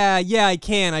 yeah, I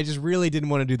can. I just really didn't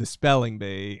want to do the spelling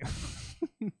bee.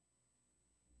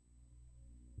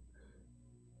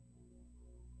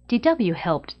 DW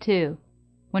helped too.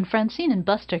 When Francine and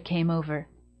Buster came over,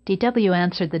 DW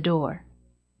answered the door.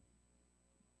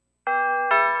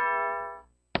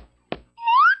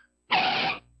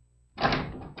 Arthur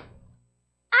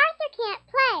can't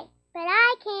play, but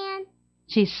I can.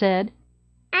 She said.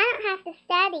 I don't have to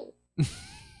study.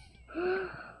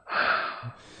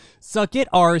 Suck it,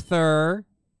 Arthur.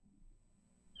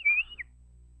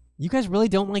 You guys really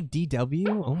don't like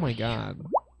DW? Oh my god.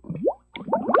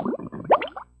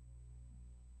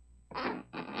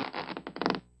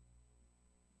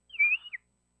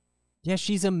 Yeah,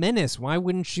 she's a menace. Why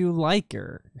wouldn't you like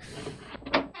her?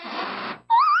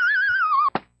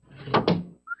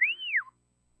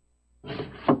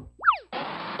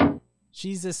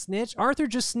 She's a snitch? Arthur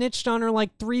just snitched on her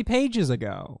like 3 pages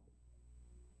ago.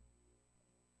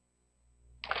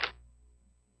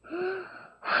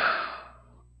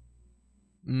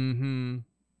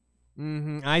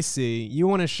 I see. You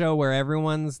want to show where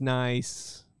everyone's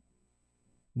nice.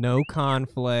 No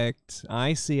conflict.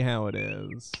 I see how it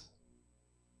is.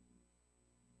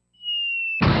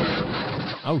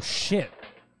 Oh, shit.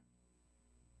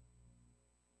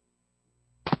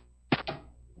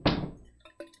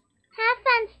 Have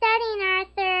fun studying,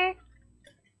 Arthur.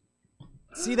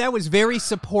 See, that was very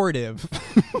supportive.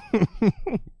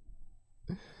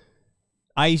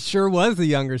 I sure was the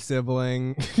younger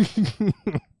sibling.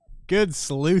 Good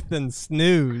sleuth and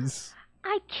snooze.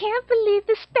 I can't believe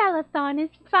the spellathon is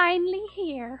finally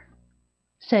here,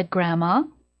 said Grandma.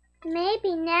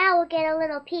 Maybe now we'll get a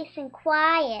little peace and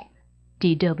quiet,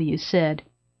 DW said.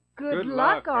 Good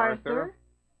luck, Arthur,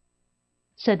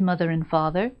 said Mother and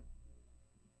Father.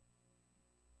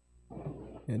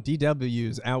 And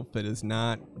DW's outfit is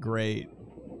not great.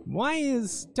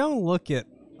 Don't look at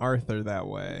Arthur that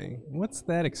way. What's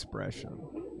that expression?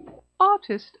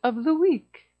 Artist of the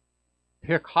Week.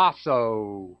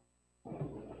 Picasso.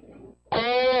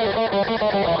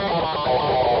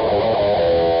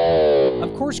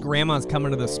 Of course Grandma's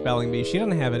coming to the spelling bee. She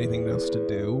doesn't have anything else to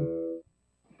do.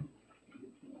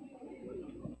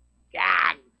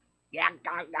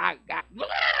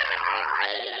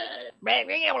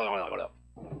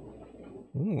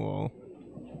 Ooh.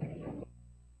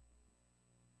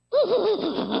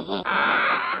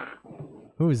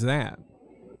 Who's that?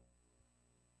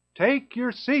 Take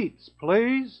your seats,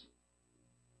 please.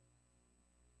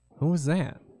 Who was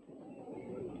that?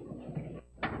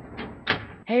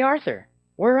 Hey, Arthur,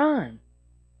 we're on.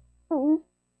 Oh.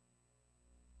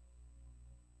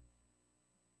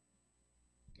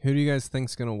 Who do you guys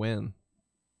think's gonna win?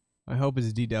 I hope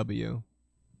it's DW.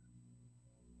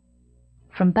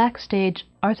 From backstage,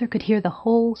 Arthur could hear the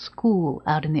whole school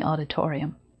out in the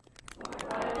auditorium.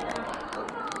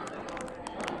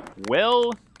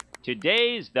 Well,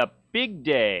 today's the big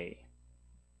day,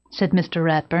 said Mr.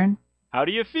 Ratburn. How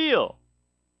do you feel?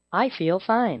 I feel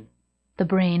fine. The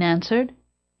brain answered.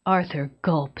 Arthur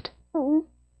gulped. Oh,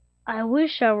 I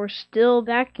wish I were still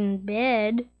back in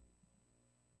bed.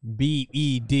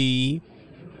 B-E-D.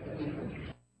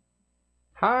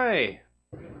 Hi.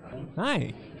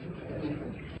 Hi.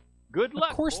 Good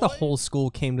luck, Of course boys. the whole school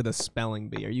came to the spelling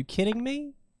bee. Are you kidding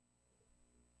me?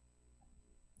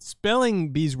 Spelling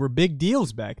bees were big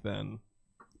deals back then.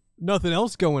 Nothing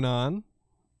else going on.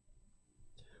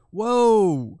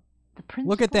 Whoa!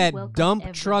 Look at that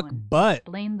dump truck butt.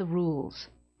 Explain the rules.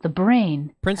 The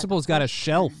brain. Principal's got a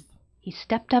shelf. He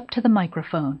stepped up to the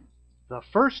microphone. The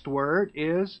first word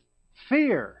is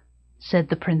fear, said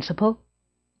the principal.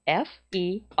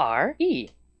 F-E-R-E,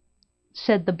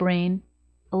 said the brain,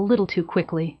 a little too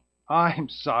quickly. I'm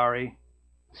sorry.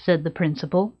 Said the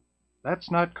principal. That's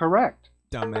not correct.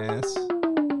 Dumbass.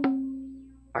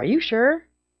 Are you sure?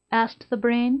 Asked the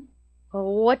brain.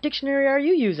 What dictionary are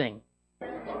you using?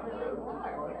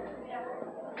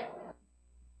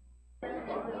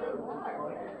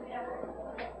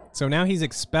 So now he's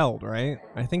expelled, right?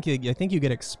 I think you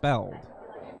get expelled.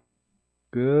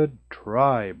 Good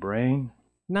try, brain.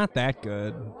 Not that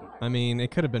good. I mean,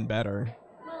 it could have been better.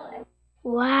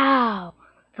 Wow,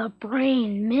 the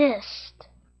brain missed.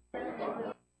 Hi,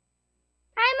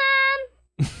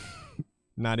 Mom!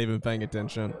 Not even paying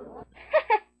attention.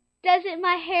 Doesn't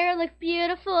my hair look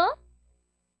beautiful?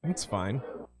 It's fine.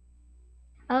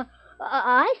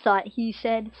 I thought he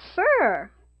said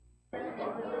fur.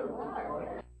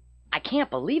 I can't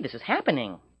believe this is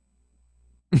happening.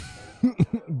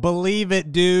 Believe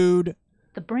it, dude.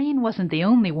 The brain wasn't the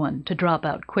only one to drop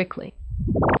out quickly.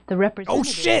 The representatives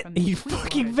Oh shit! from the He Sweetwater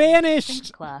fucking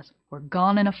vanished! class were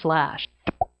gone in a flash.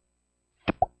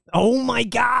 Oh my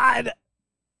god!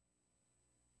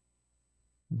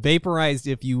 Vaporized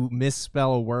if you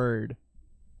misspell a word.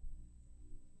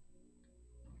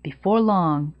 Before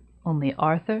long, only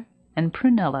Arthur and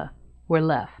Prunella were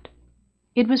left.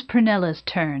 It was Prunella's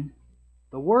turn.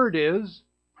 The word is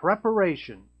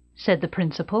preparation, said the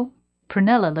principal.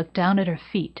 Prunella looked down at her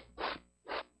feet.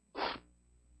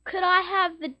 Could I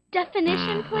have the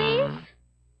definition, please?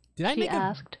 Did I she make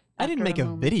asked. I didn't make after a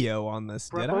moment. video on this,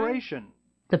 did I? Preparation,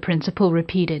 The principal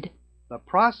repeated. the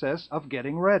process of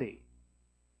getting ready.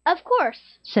 Of course.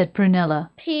 Said Prunella.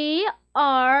 P-R-E-P.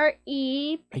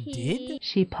 I did?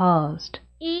 She paused.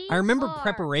 I remember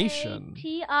preparation.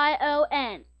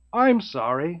 T-I-O-N. I'm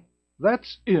sorry,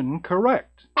 that's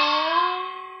incorrect.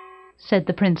 Said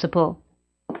the principal.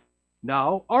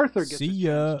 Now Arthur gets See a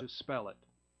ya. chance to spell it.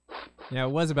 Yeah,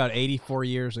 it was about 84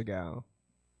 years ago.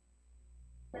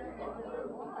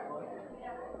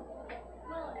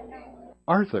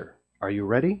 Arthur, are you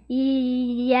ready?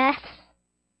 Yes.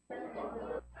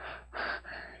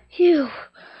 Phew.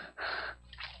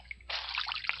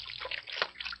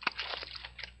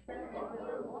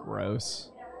 Gross.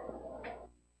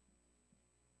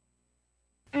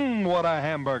 What a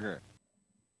hamburger.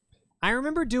 I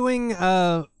remember doing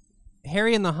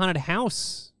Harry and the Haunted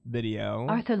House video.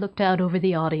 Arthur looked out over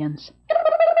the audience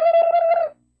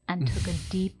and took a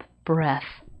deep breath.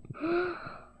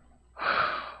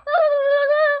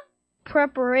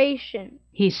 Preparation.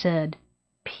 He said.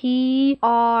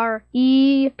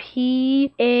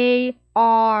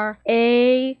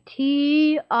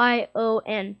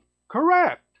 P-R-E-P-A-R-A-T-I-O-N.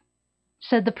 Correct,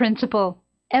 Said the principal.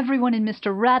 Everyone in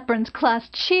Mr. Ratburn's class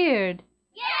cheered.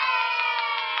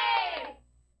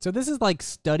 So this is like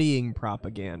studying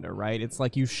propaganda, right? It's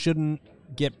like you shouldn't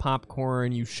get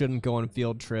popcorn, you shouldn't go on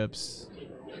field trips,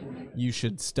 you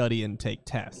should study and take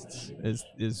tests.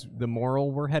 Is the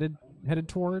moral we're headed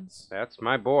towards? That's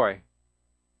my boy.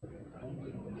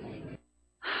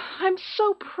 I'm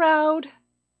so proud.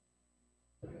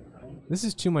 This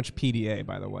is too much PDA,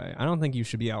 by the way. I don't think you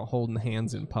should be out holding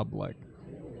hands in public.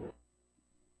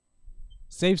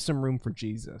 Save some room for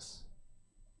Jesus.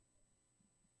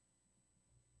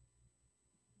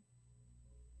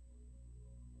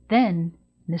 Then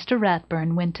Mr.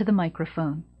 Ratburn went to the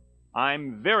microphone.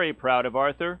 I'm very proud of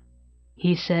Arthur.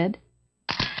 He said.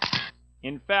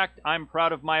 In fact, I'm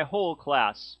proud of my whole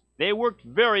class. They worked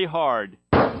very hard.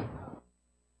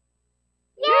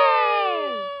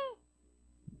 Yay!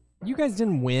 You guys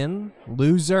didn't win.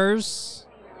 Losers.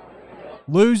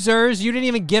 Losers, you didn't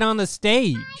even get on the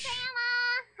stage.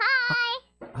 Hi.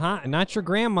 Hi, not your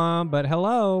grandma, but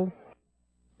hello.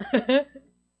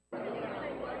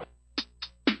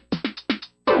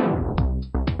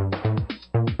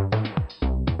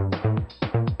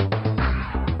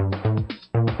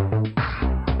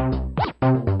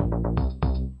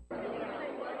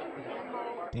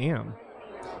 Damn.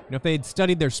 You know, if they had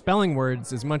studied their spelling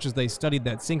words as much as they studied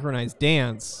that synchronized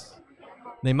dance,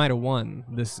 they might have won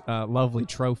this lovely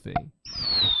trophy.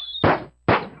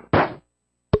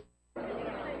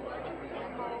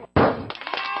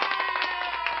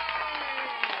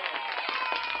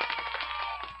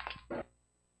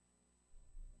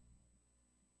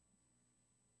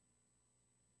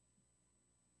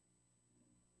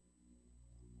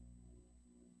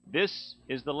 This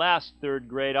is the last third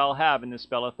grade I'll have in the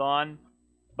Spellathon,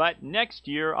 but next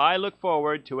year I look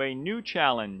forward to a new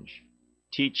challenge,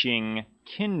 teaching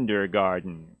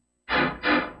kindergarten.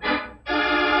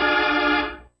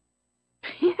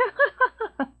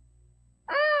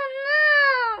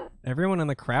 Everyone in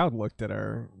the crowd looked at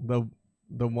her.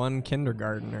 The one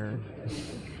kindergartner.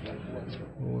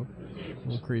 a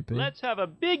little creepy. Let's have a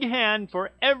big hand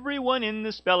for everyone in the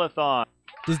Spellathon.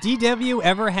 Does DW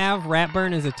ever have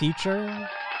Ratburn as a teacher?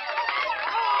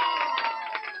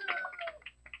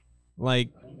 Like,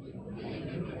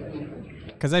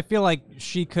 because I feel like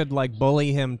she could, like,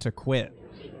 bully him to quit.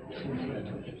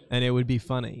 And it would be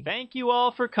funny. Thank you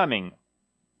all for coming.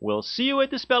 We'll see you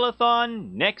at the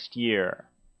Spellathon next year.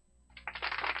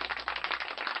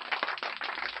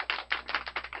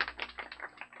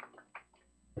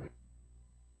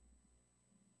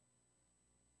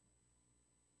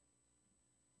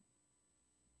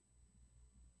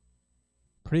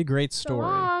 Pretty great story. So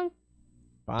long.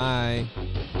 Bye.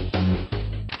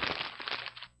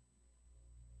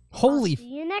 Holy.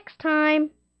 See you next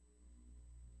time.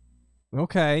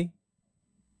 Okay.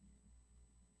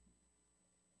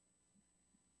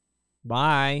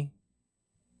 Bye.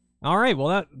 All right.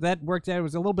 Well, that worked out. It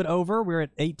was a little bit over. We're at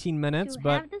 18 minutes, To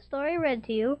but have the story read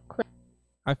to you, click.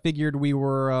 I figured we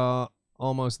were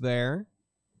almost there.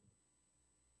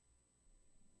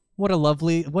 What a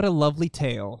lovely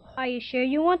tale. Are you sure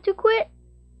you want to quit?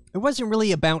 It wasn't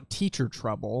really about teacher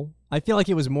trouble. I feel like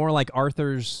it was more like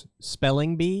Arthur's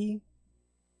spelling bee.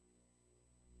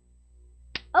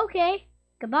 Okay.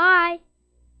 Goodbye.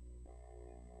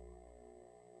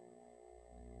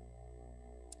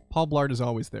 Paul Blart is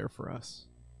always there for us.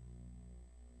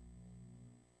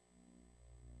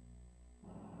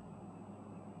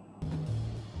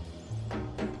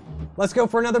 Let's go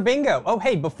for another bingo. Oh,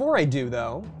 hey, before I do,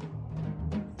 though,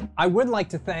 I would like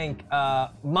to thank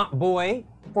Mop Boy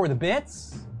for the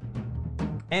bits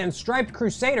and Striped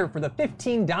Crusader for the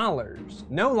 $15.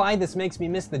 No lie, this makes me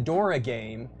miss the Dora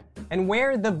game. And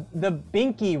where the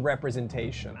Binky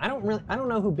representation. I don't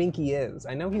know who Binky is.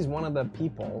 I know he's one of the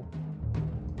people.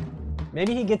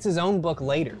 Maybe he gets his own book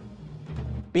later.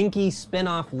 Binky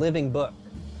spin-off living book.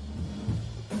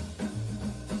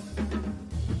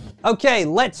 Okay,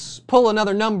 let's pull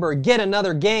another number, get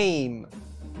another game.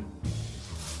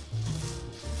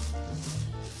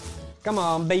 Come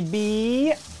on,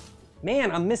 baby.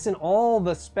 Man, I'm missing all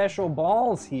the special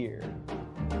balls here.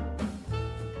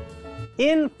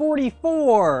 In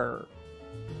 44.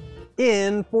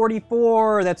 In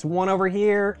 44. That's one over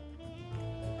here.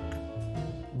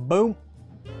 Boom.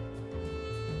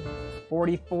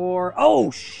 44.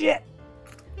 Oh, shit.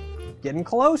 Getting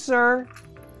closer.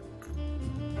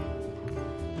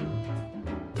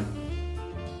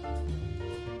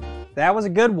 That was a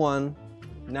good one.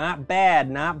 Not bad,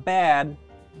 not bad.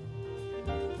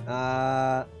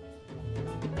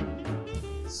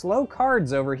 Slow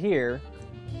cards over here.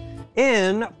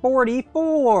 In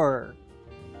 44.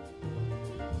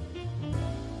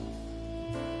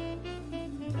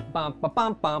 Bum, ba,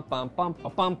 bum, bum, bum, bum, ba,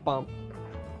 bum, bum.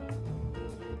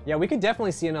 Yeah, we could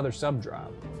definitely see another sub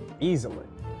drop. Easily.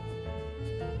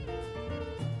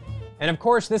 And of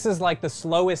course, this is like the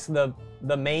slowest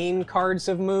the main cards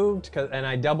have moved, and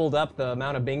I doubled up the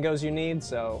amount of bingos you need,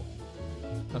 so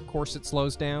of course it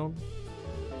slows down.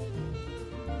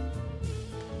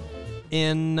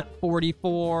 In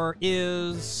 44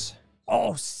 is...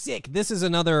 Oh, sick! This is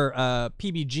another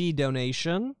PBG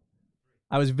donation.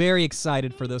 I was very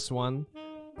excited for this one.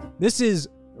 This is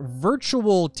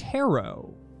Virtual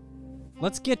Tarot.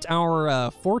 Let's get our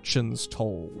fortunes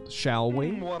told, shall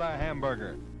we? What a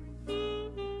hamburger.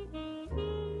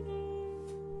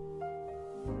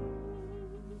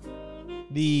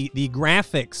 The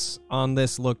graphics on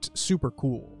this looked super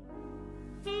cool.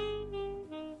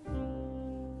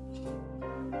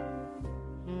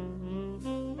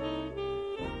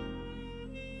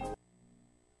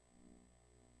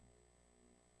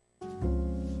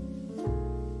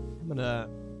 gonna...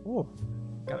 Oh,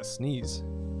 gotta sneeze.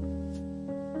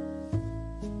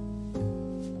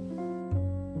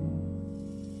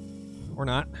 Or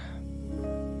not.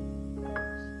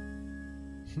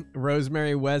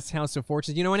 Rosemary West's House of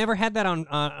Fortunes. You know, I never had that on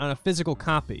a physical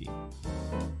copy.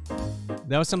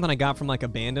 That was something I got from like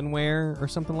Abandonware or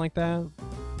something like that.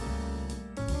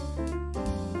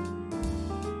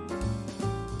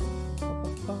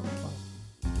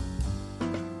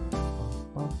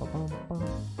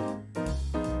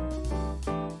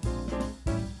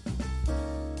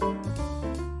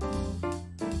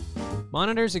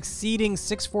 Monitors exceeding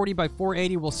 640 by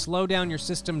 480 will slow down your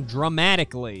system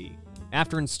dramatically.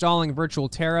 After installing Virtual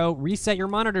Tarot, reset your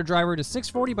monitor driver to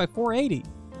 640 by 480.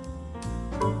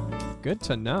 Good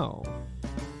to know.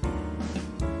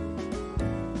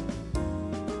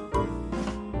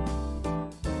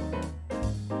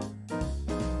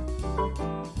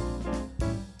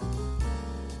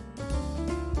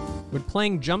 Would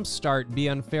playing Jumpstart be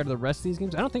unfair to the rest of these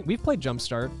games? I don't think we've played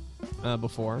Jumpstart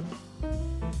before.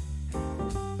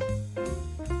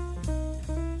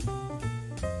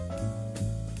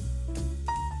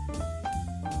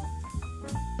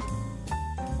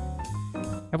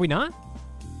 Have we not?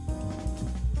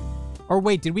 Or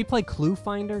wait, did we play Clue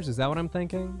Finders? Is that what I'm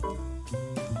thinking?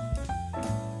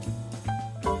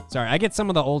 Sorry, I get some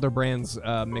of the older brands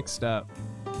mixed up.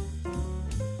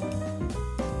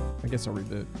 I guess I'll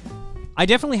reboot. I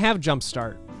definitely have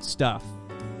Jumpstart stuff.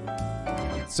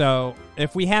 So,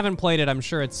 if we haven't played it, I'm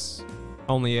sure it's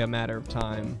only a matter of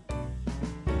time.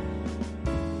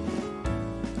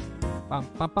 Bum,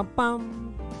 bum, bum, bum.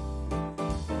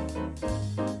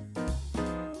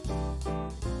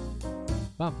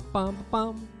 Bum, bum,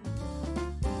 bum.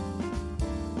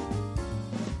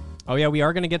 Oh yeah, we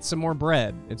are gonna get some more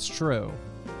bread. It's true.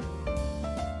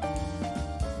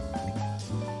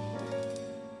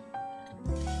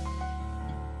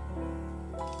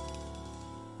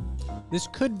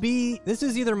 This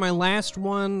is either my last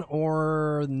one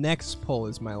or next pull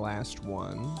is my last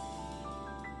one.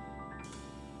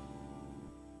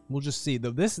 We'll just see. Though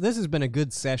this has been a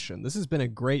good session. This has been a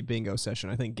great bingo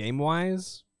session, I think,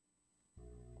 game-wise.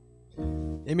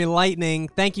 Amy Lightning,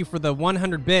 thank you for the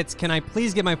 100 bits. Can I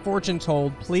please get my fortune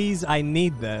told? Please, I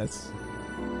need this.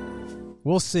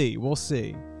 We'll see. We'll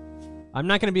see. I'm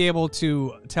not going to be able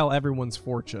to tell everyone's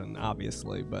fortune,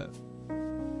 obviously, but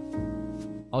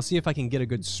I'll see if I can get a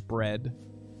good spread.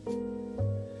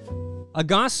 A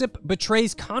gossip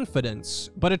betrays confidence,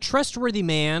 but a trustworthy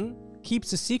man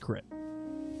keeps a secret.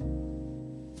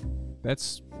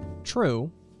 That's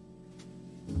true.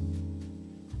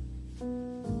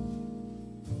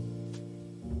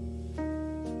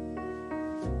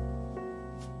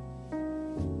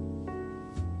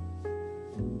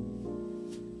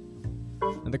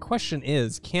 And the question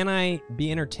is, can I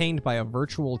be entertained by a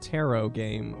virtual tarot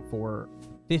game for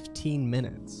 15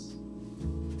 minutes?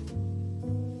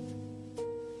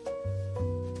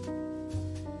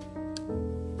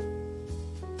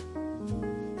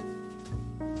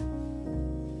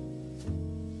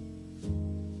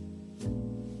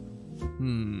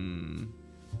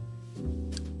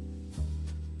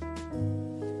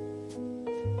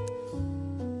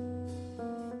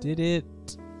 Did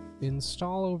it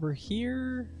install over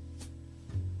here?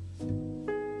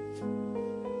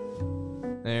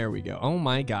 There we go. Oh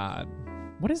my god.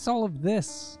 What is all of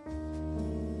this?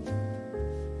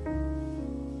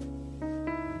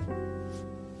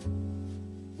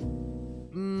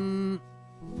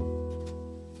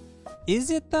 Is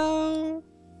it though?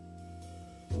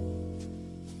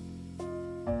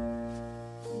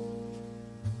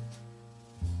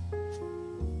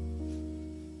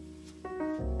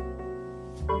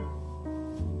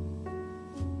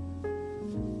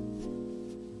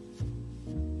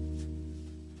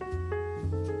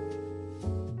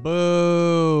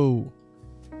 Boo!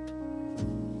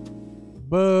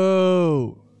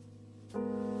 Boo!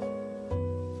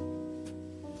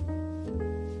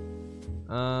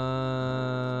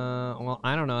 Well,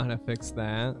 I don't know how to fix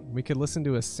that. We could listen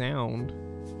to a sound.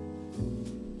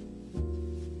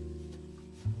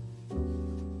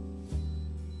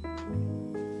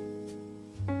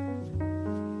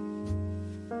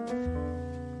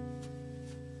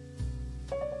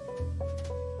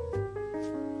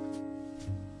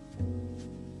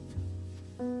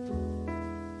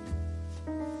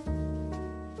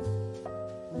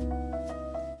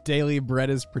 Daily bread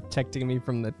is protecting me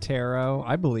from the tarot.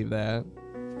 I believe that.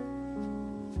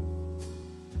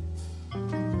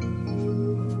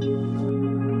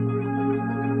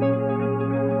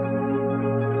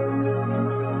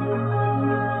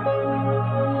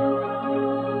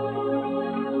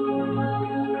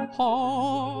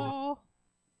 Oh. Oh.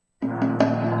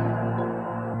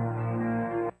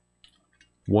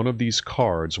 One of these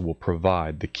cards will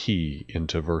provide the key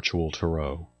into Virtual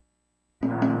Tarot.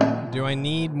 Do I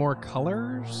need more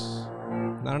colors?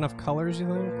 Not enough colors, you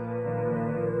think?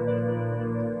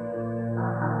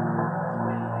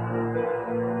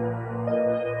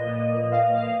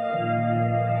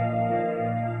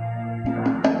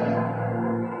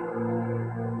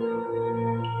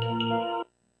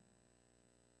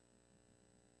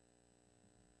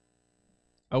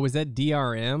 Oh, is that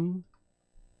DRM?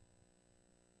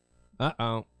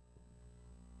 Uh-oh.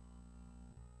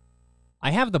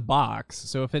 I have the box,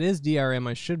 so if it is DRM,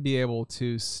 I should be able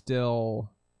to still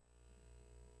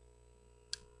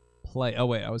play. Oh,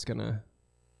 wait, I was gonna...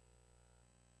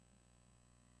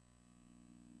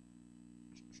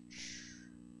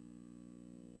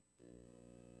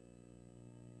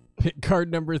 Pick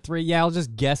card number 3. Yeah, I'll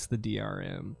just guess the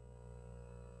DRM.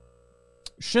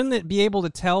 Shouldn't it be able to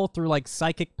tell through, like,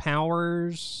 psychic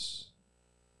powers?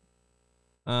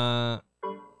 Well,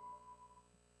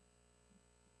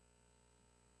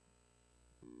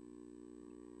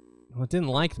 it didn't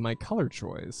like my color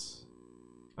choice.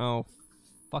 Oh,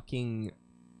 fucking...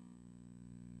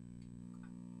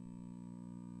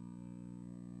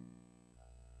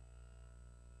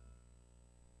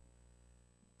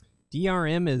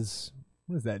 DRM is...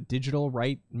 What is that? Digital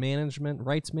rights management,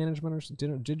 or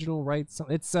digital rights?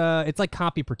 It's like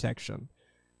copy protection.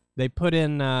 They put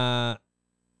in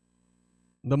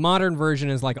the modern version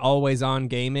is like always on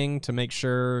gaming to make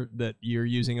sure that you're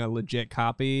using a legit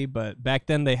copy, but back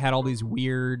then they had all these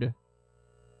weird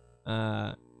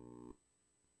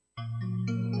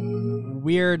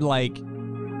like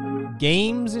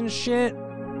games and shit,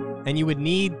 and you would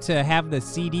need to have the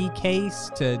CD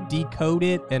case to decode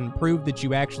it and prove that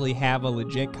you actually have a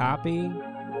legit copy.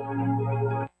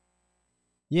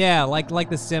 Yeah, like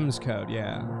the Sims code,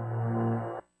 yeah.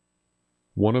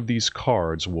 One of these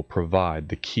cards will provide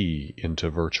the key into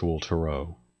Virtual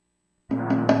Tarot.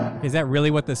 Is that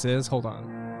really what this is? Hold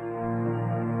on.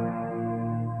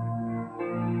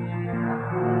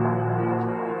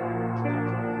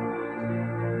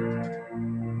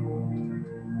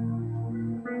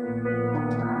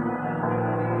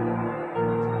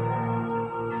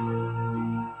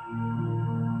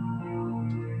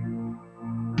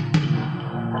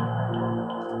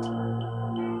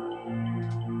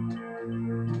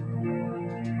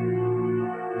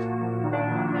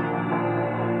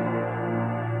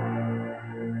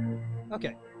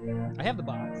 Okay, I have the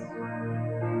box.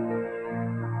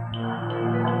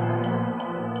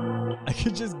 I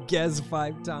could just guess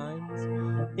 5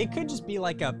 times. It could just be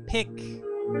like a pick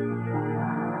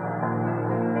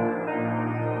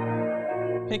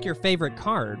your favorite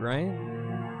card, right?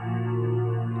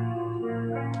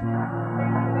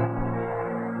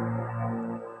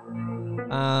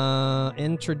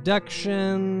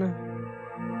 Introduction,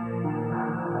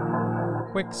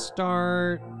 quick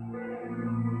start.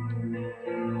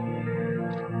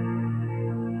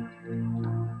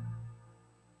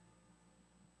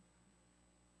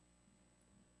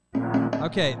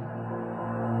 Okay.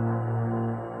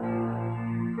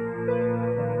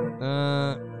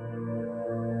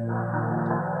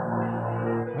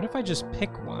 What if I just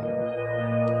pick one?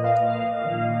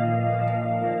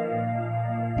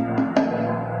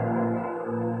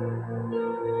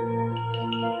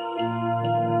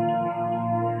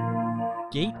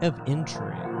 Gate of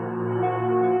entry.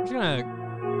 I'm just gonna...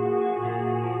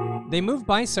 They move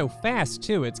by so fast,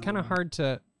 too. It's kind of hard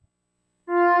to...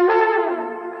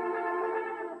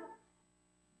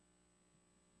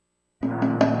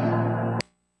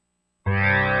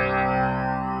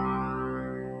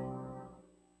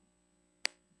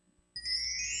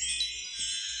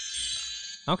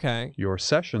 Okay. Your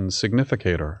session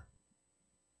significator.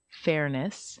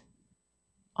 Fairness,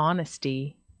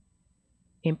 honesty,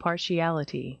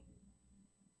 impartiality.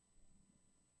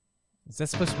 Is that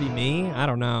supposed to be me? I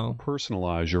don't know.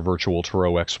 Personalize your Virtual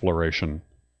Tarot exploration.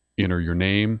 Enter your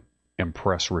name and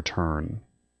press return.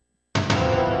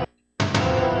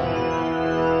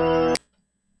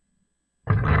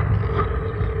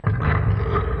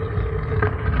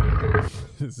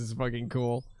 This is fucking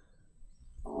cool.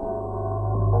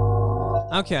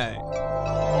 Okay.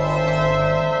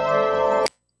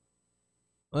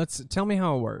 Tell me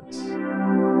how it works.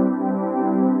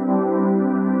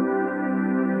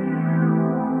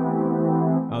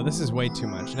 Oh, this is way too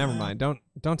much. Never mind. Don't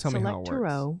tell me how it works. Select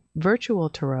Tarot, Virtual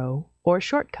Tarot, or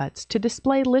shortcuts to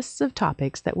display lists of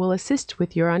topics that will assist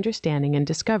with your understanding and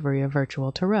discovery of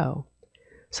Virtual Tarot.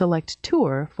 Select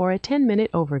Tour for a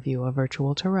 10-minute overview of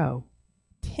Virtual Tarot.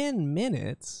 10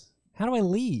 minutes? How do I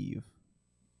leave?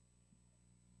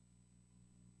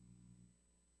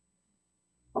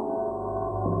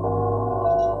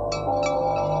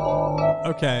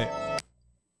 Okay.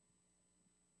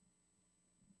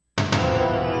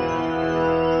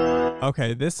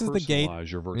 Okay, this is the gate.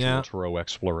 Personalize your virtual tarot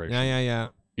exploration. Yeah.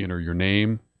 Enter your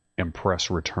name and press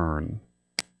return.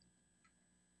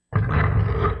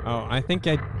 Oh, I think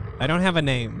I don't have a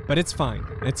name, but it's fine.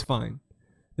 It's fine.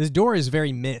 This door is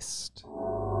very mist.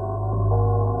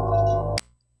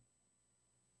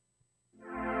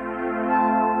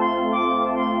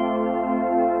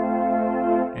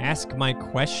 Ask my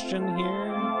question here?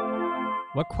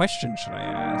 What question should I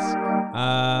ask?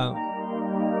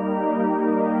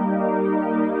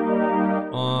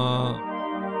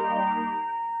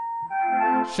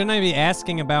 Shouldn't I be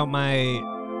asking about my...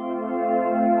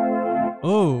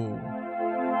 Oh.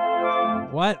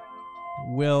 What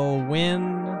will win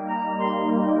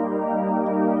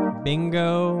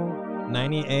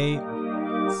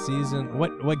Bingo98 season?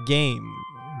 What game?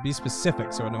 Be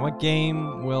specific so I know. What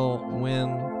game will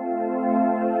win?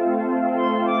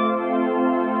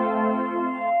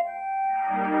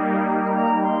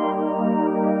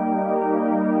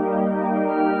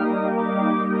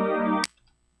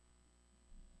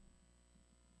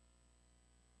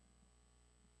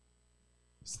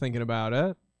 Just thinking about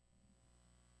it.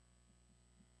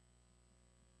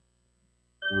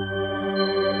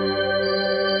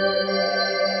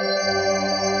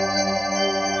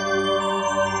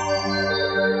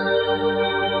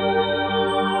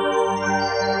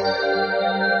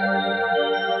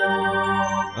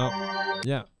 Oh,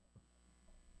 yeah.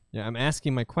 Yeah, I'm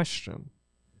asking my question.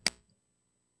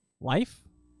 Life?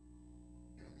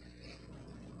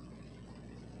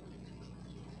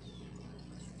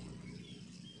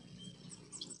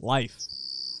 Life.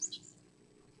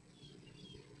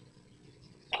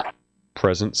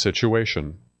 Present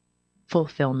situation.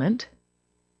 Fulfillment.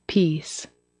 Peace.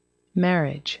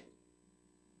 Marriage.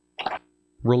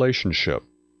 Relationship.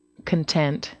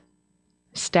 Content.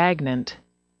 Stagnant.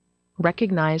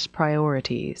 Recognize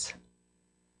priorities.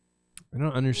 I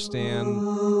don't understand.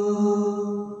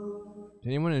 Can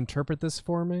anyone interpret this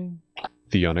for me?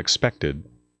 The unexpected.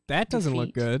 That doesn't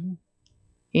look good.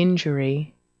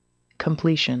 Injury.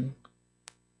 Completion.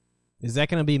 Is that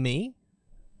going to be me?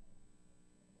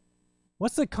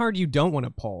 What's the card you don't want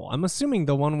to pull? I'm assuming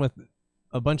the one with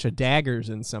a bunch of daggers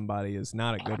in somebody is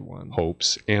not a good one.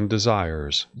 Hopes and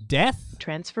desires. Death?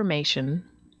 Transformation.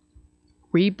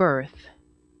 Rebirth.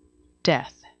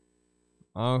 Death.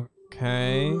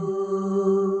 Okay.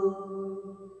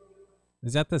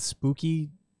 Is that the spooky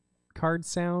card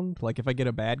sound? Like if I get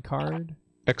a bad card?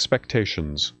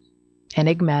 Expectations.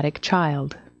 Enigmatic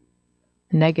child.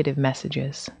 Negative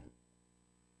messages.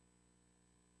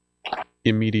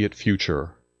 Immediate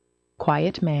future.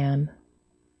 Quiet man.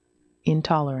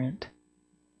 Intolerant.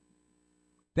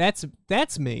 That's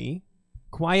me.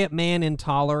 Quiet man,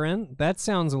 intolerant. That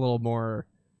sounds a little more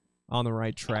on the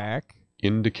right track.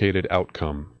 Indicated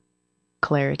outcome.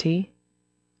 Clarity.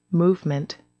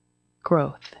 Movement.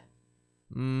 Growth.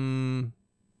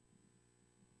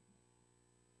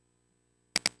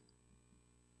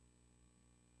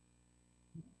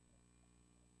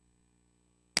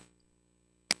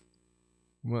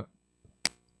 What?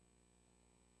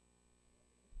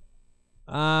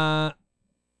 I'm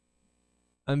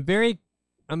very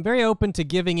open to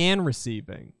giving and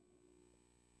receiving.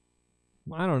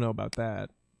 I don't know about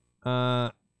that.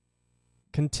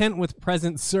 Content with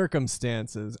present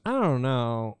circumstances. I don't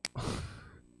know.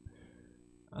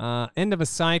 End of a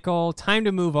cycle. Time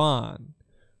to move on.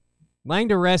 Lying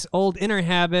to rest old inner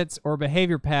habits or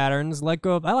behavior patterns. Let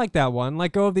go of... I like that one.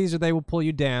 Let go of these or they will pull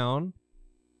you down.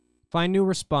 Find new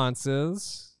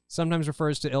responses. Sometimes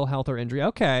refers to ill health or injury.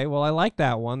 Okay, well, I like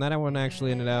that one. That one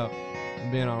actually ended up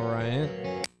being alright.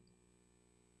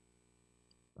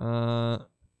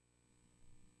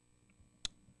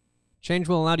 Change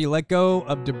will allow you to let go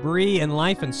of debris in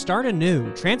life and start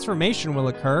anew. Transformation will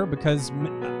occur because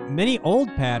many old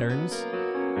patterns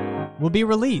will be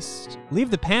released.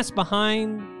 Leave the past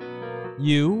behind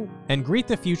you and greet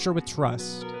the future with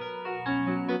trust.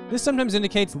 This sometimes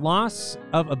indicates loss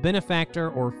of a benefactor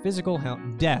or physical health,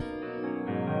 death.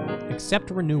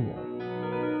 Accept renewal.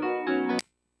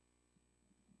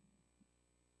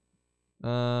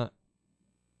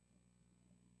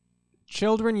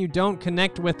 Children you don't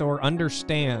connect with or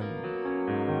understand.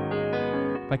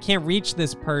 If I can't reach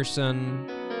this person,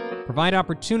 provide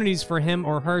opportunities for him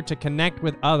or her to connect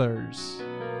with others.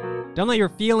 Don't let your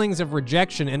feelings of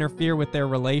rejection interfere with their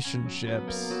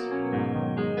relationships.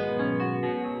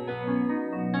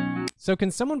 So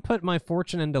can someone put my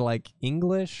fortune into, like,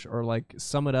 English or, like,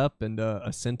 sum it up into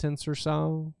a sentence or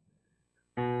so?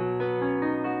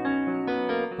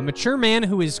 A mature man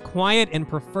who is quiet and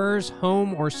prefers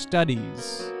home or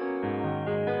studies.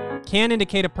 Can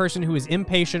indicate a person who is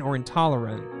impatient or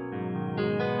intolerant.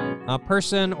 A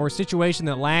person or situation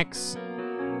that lacks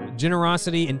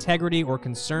generosity, integrity, or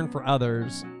concern for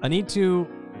others. I need to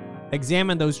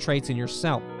examine those traits in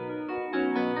yourself.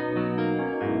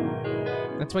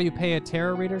 That's why you pay a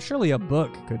tarot reader? Surely a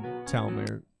book could tell me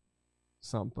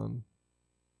something.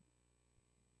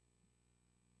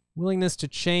 Willingness to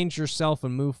change yourself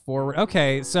and move forward.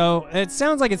 Okay, so it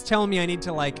sounds like it's telling me I need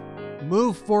to, like,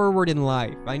 move forward in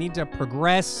life. I need to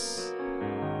progress.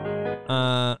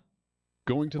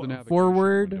 Going to the navigation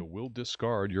forward. window will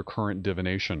discard your current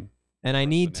divination. And I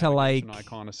need to, like,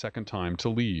 icon a second time to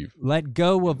leave. Let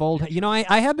go of old. You know,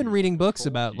 I have been reading books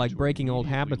about, like, breaking old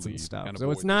habits and stuff.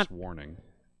 So it's not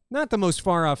the most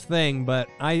far off thing, but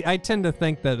I tend to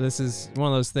think that this is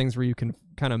one of those things where you can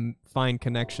kind of find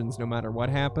connections no matter what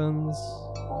happens.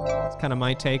 It's kind of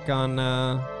my take on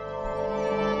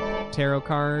tarot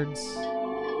cards.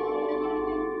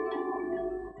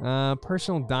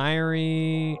 Personal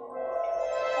diary.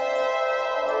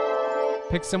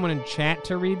 Pick someone in chat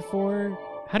to read for?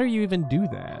 How do you even do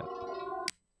that?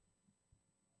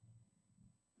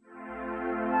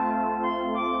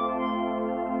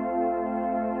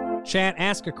 Chat,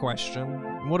 ask a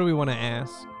question. What do we want to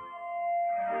ask?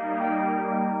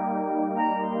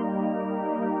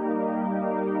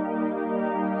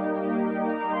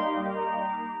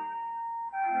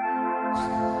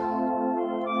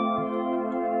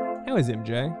 How is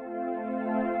MJ?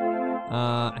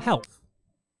 Health.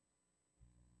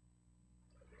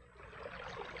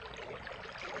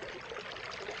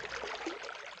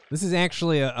 This is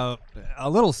actually a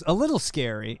little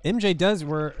scary. MJ does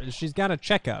she's got a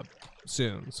checkup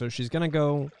soon, so she's gonna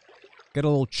go get a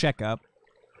little checkup.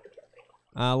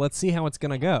 Let's see how it's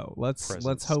gonna go. Let's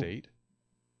hope. State.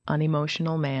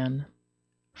 Unemotional man.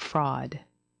 Fraud.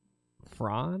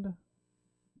 Fraud?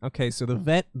 Okay, so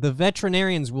the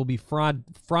veterinarians will be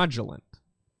fraudulent.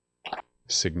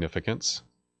 Significance.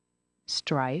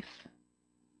 Strife.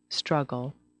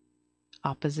 Struggle.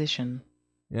 Opposition.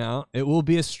 Yeah, it will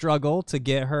be a struggle to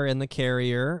get her in the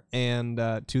carrier and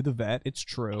to the vet. It's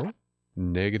true.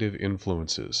 Negative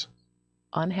influences.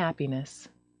 Unhappiness.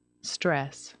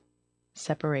 Stress.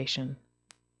 Separation.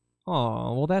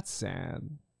 Oh, well, that's sad.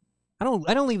 I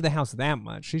don't leave the house that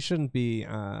much. She shouldn't be.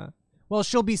 Well,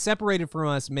 she'll be separated from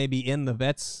us maybe in the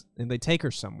vets, and they take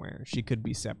her somewhere. She could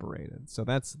be separated, so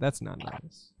that's not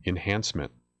nice.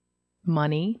 Enhancement.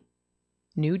 Money.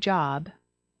 New job.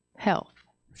 Health.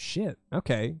 Shit.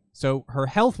 Okay. So her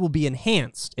health will be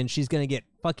enhanced, and she's gonna get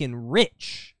fucking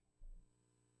rich.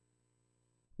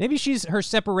 Maybe her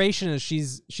separation is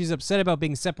she's upset about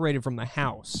being separated from the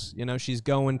house. You know, she's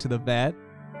going to the vet.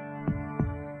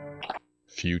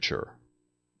 Future.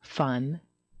 Fun.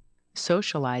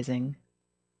 Socializing.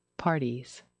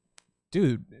 Parties.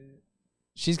 Dude,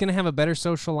 she's gonna have a better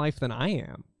social life than I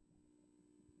am.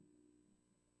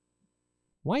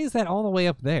 Why is that all the way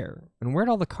up there? And where'd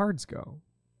all the cards go?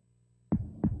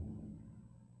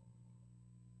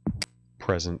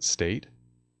 Present state.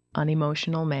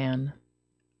 Unemotional man.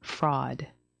 Fraud.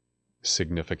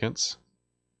 Significance.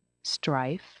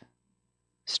 Strife.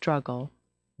 Struggle.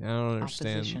 I don't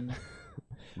understand. Opposition.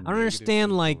 I don't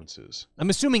understand, like, I'm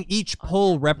assuming each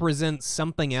pull represents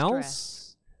something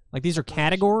else? Like, these are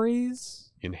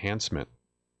categories? Enhancement.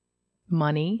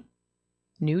 Money.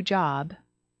 New job.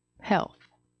 Health.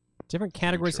 Different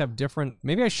categories have different...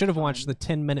 Maybe I should have watched the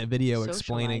 10-minute video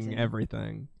explaining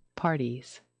everything.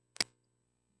 Parties.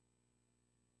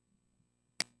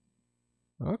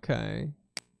 Okay.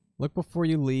 Look before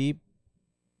you leap.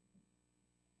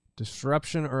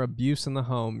 Disruption or abuse in the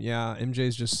home. Yeah,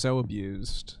 MJ's just so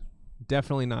abused.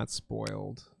 Definitely not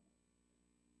spoiled.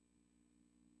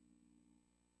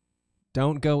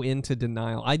 Don't go into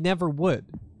denial. I never would.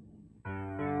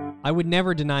 I would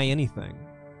never deny anything.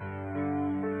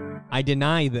 I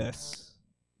deny this.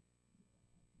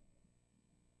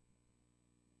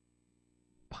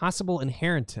 Possible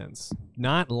inheritance.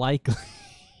 Not likely.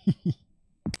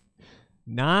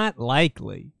 Not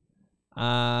likely.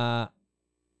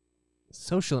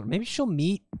 Social. Maybe she'll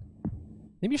meet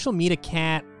a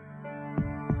cat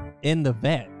in the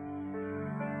vet.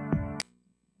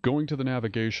 Going to the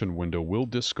navigation window will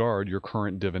discard your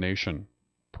current divination.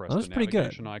 Press the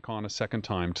navigation icon a second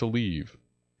time to leave.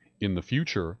 In the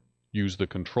future, use the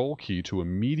control key to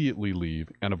immediately leave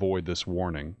and avoid this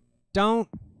warning. Don't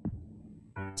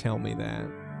tell me that.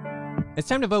 It's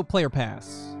time to vote player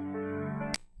pass.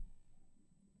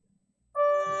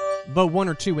 Vote 1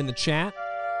 or 2 in the chat.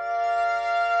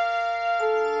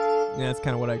 Yeah, that's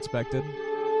kind of what I expected.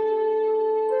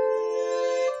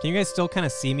 Can you guys still kind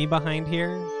of see me behind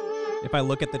here? If I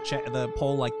look at the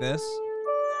poll like this?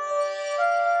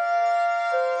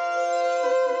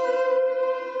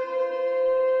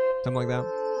 Something like that.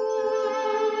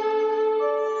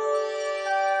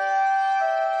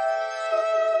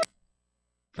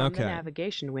 From the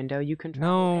navigation window, you can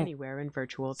travel anywhere in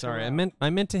virtual Sorry, Tarot.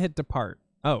 I meant to hit depart.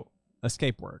 Oh,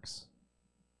 escape works.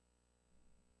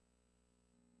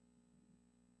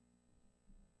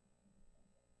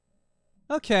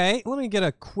 Okay, let me get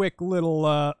a quick little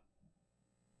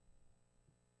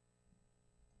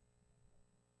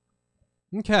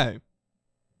Okay.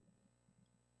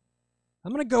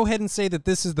 I'm going to go ahead and say that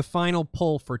this is the final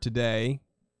poll for today.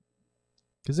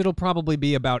 Because it'll probably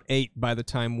be about 8 by the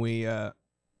time we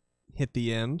hit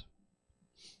the end.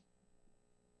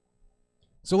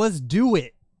 So let's do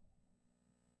it.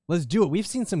 Let's do it. We've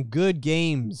seen some good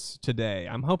games today.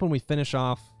 I'm hoping we finish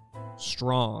off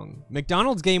strong.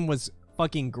 McDonald's game was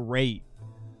fucking great.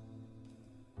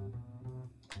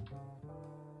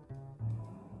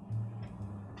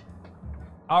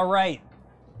 All right.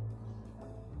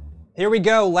 Here we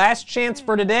go. Last chance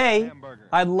for today.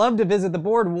 I'd love to visit the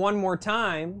board one more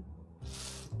time.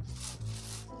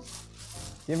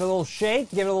 Give it a little shake.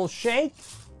 Give it a little shake.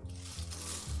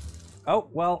 Oh,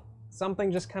 well,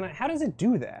 something just kind of... How does it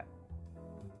do that?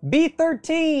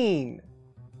 B13.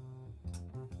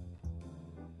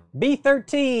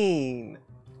 B13.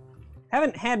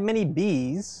 Haven't had many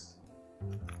Bs.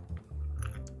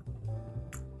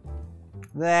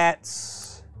 That's...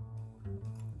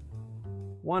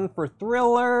 1 for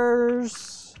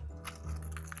thrillers.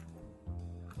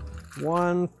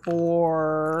 1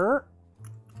 for...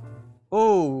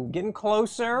 Oh, getting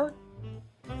closer.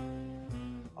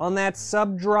 On that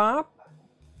sub drop.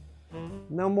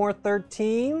 No more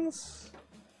 13s.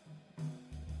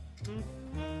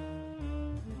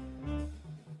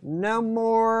 No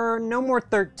more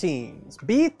 13s.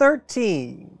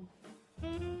 B13.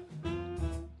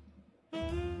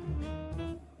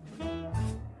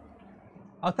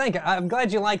 Oh, thank you. I'm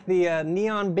glad you like the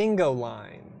neon bingo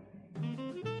line.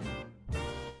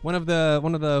 One of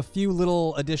the few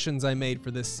little additions I made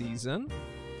for this season.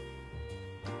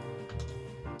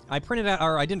 I printed out,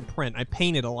 or I didn't print, I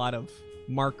painted a lot of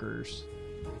markers.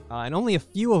 And only a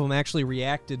few of them actually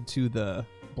reacted to the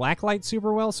blacklight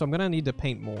super well, so I'm gonna need to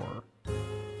paint more.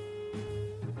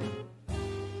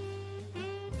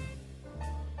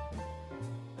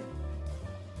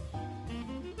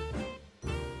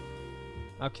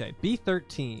 Okay,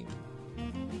 B13.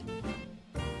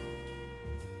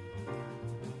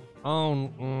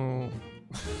 Oh,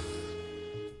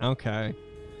 okay.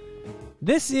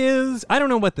 This is... I don't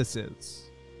know what this is.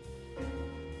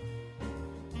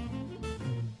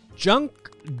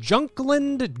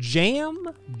 Junkland Jam?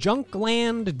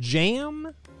 Junkland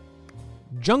Jam?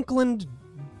 Junkland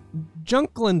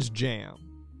Jam.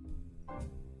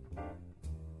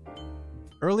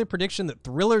 Early prediction that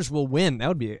thrillers will win. That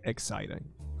would be exciting.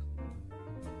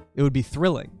 It would be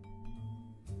thrilling.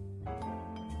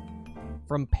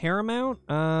 From Paramount?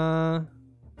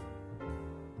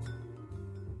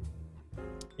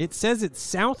 It says it's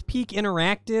South Peak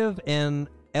Interactive and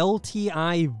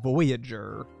LTI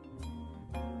Voyager.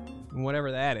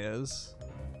 Whatever that is.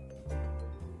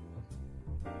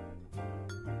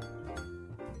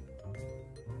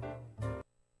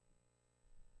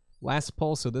 Last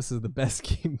poll, so this is the best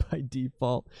game by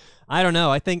default. I don't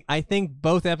know. I think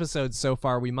both episodes so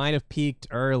far we might have peaked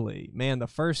early. Man, the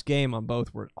first game on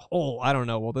both were... Oh, I don't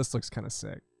know. Well, this looks kind of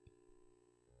sick.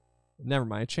 Never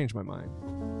mind. I changed my mind.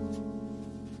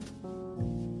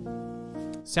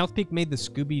 South Peak made the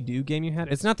Scooby-Doo game you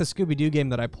had? It's not the Scooby-Doo game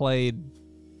that I played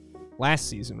last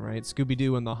season, right?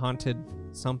 Scooby-Doo and the Haunted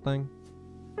something?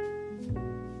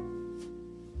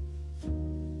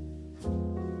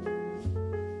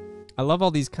 I love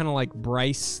all these kind of like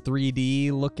Bryce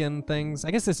 3D looking things. I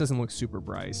guess this doesn't look super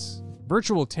Bryce.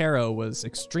 Virtual Tarot was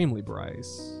extremely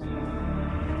Bryce.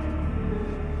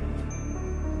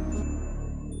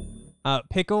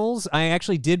 Pickles. I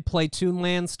actually did play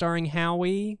Toonland starring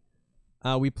Howie.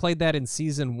 We played that in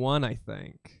season 1, I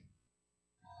think.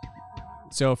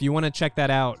 So if you want to check that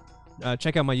out,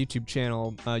 check out my YouTube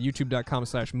channel,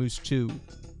 youtube.com/moose2,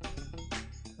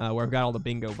 where I've got all the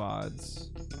bingo VODs.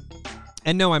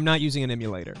 And no, I'm not using an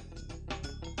emulator.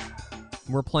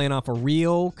 We're playing off a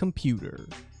real computer.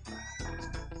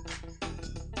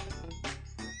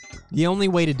 The only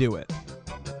way to do it.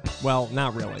 Well,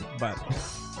 not really, but...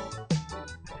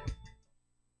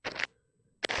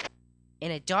 In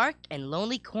a dark and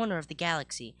lonely corner of the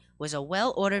galaxy was a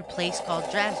well-ordered place called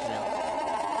Draftsville.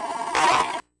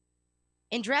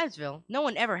 In Drabsville, no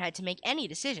one ever had to make any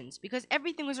decisions because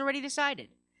everything was already decided.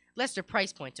 Lester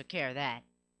Price Point took care of that.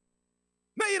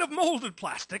 Made of molded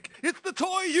plastic, it's the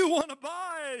toy you want to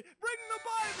buy. Bring the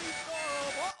buy-me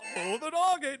store up. Uh-oh, the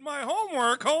dog ate my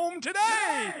homework home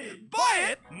today. Buy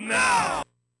it now.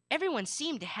 Everyone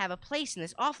seemed to have a place in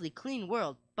this awfully clean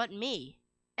world, but me.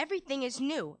 Everything is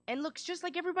new and looks just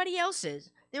like everybody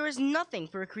else's. There is nothing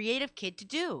for a creative kid to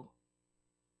do.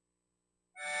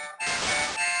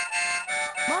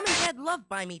 Mom and Dad love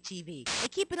Buy Me TV. They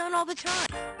keep it on all the time.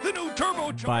 The new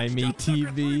turbocharged Buy Me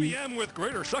TV. 3BM with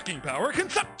greater sucking power can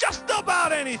suck just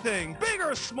about anything, big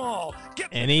or small. Get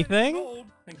anything? Old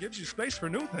and gives you space for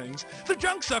new things. The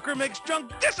junk sucker makes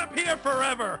junk disappear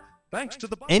forever. Thanks to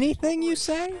the anything you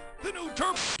say? The new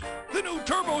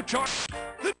turbocharged.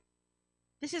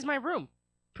 This is my room.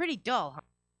 Pretty dull, huh?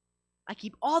 I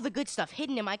keep all the good stuff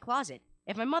hidden in my closet.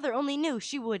 If my mother only knew,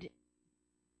 she would...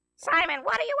 Simon,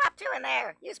 what are you up to in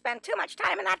there? You spend too much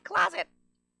time in that closet.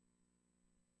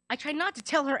 I try not to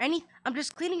tell her anything. I'm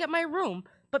just cleaning up my room,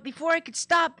 but before I could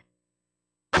stop,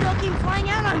 it all came flying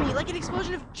out on me like an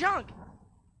explosion of junk.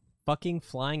 Fucking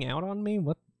flying out on me?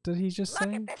 What did he just say?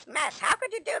 Look at this mess. How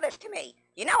could you do this to me?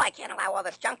 You know I can't allow all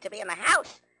this junk to be in the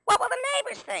house. What will the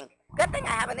neighbors think? Good thing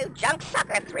I have a new junk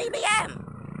sucker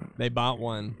 3BM. They bought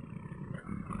one.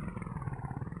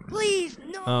 Please,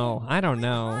 no. Oh, I don't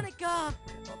know. Harmonica.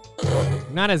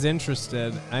 Not as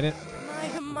interested. My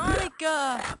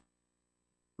harmonica.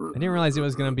 I didn't realize it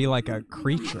was gonna be like a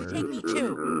creature. Take me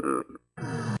too.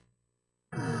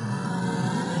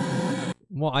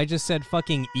 Well, I just said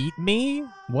fucking eat me?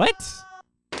 What?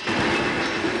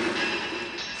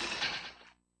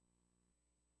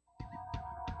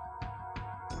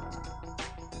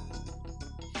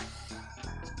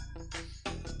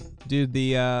 Dude,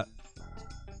 the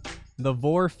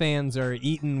Vor fans are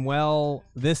eating well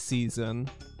this season.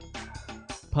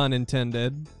 Pun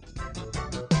intended.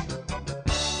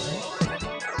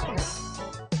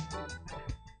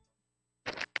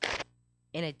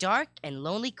 In a dark and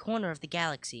lonely corner of the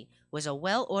galaxy was a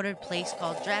well-ordered place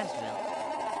called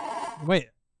Drabsville. Wait,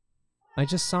 I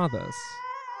just saw this.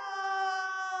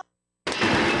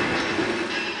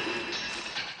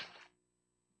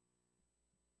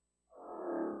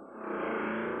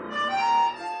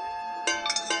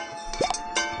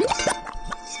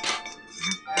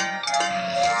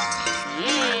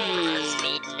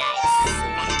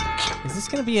 Is this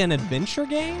gonna be an adventure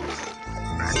game?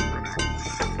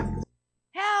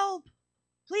 Help!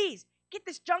 Please, get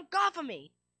this junk off of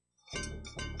me!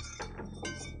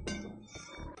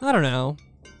 I don't know.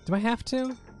 Do I have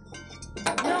to?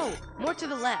 No, more to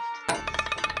the left.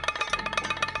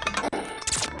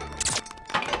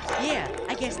 Yeah,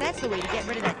 I guess that's the way to get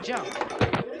rid of that junk.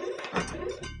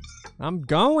 I'm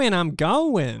going. Yeah,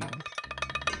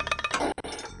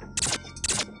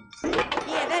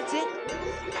 that's it.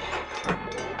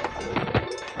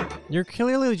 You're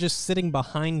clearly just sitting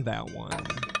behind that one.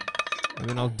 And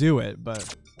then I'll do it,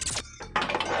 but...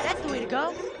 That's the way to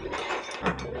go.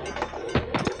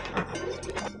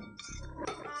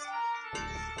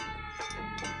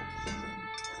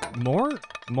 More?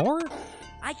 More?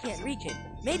 I can't reach it.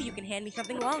 Maybe you can hand me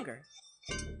something longer.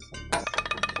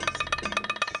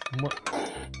 What?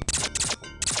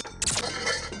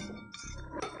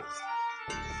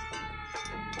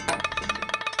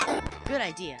 Good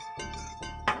idea.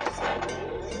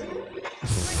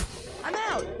 I'm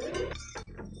out!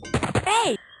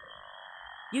 Hey!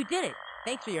 You did it.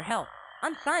 Thanks for your help.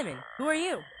 I'm Simon. Who are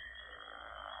you?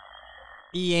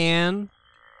 Ian.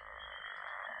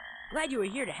 Glad you were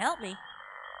here to help me.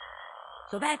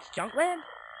 So that's Junkland?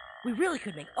 We really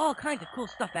could make all kinds of cool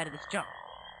stuff out of this junk.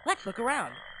 Let's look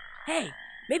around. Hey,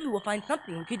 maybe we'll find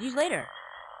something we could use later.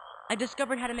 I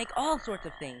discovered how to make all sorts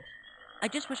of things. I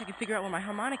just wish I could figure out where my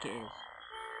harmonica is.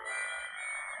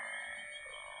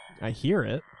 I hear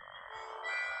it.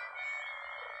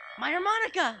 My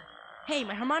harmonica! Hey,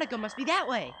 my harmonica must be that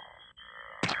way.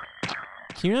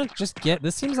 Can you not just get...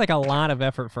 This seems like a lot of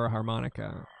effort for a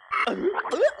harmonica.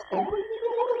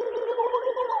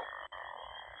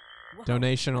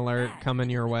 Donation alert coming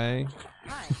your way.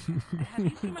 Hi, have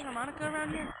you seen my harmonica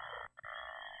around here?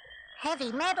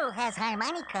 Heavy Metal has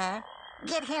harmonica.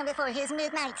 Get him before his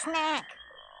midnight snack.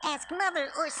 Ask Mother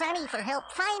or Sonny for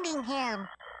help finding him.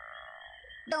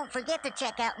 Don't forget to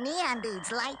check out Neon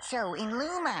Dude's light show in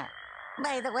Luma.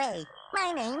 By the way,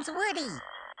 my name's Woody.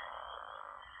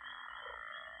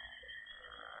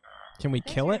 Can we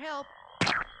kill it? Help.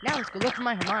 Now let's go look for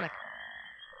my harmonica.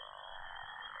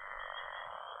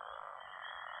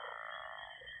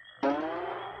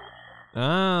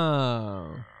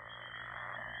 Oh.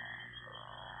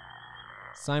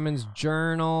 Simon's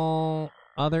journal,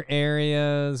 other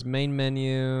areas, main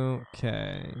menu.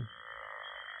 Okay.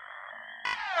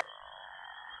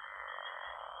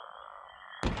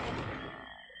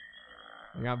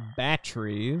 We got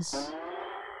batteries.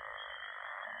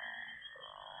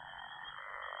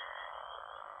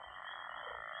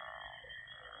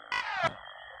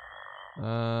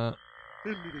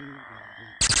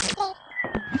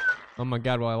 Oh my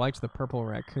god, well I liked the purple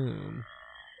raccoon.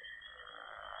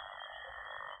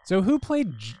 So who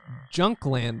played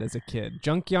Junkland as a kid?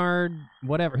 Junkyard,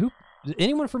 whatever.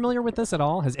 Anyone familiar with this at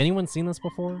all? Has anyone seen this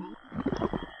before?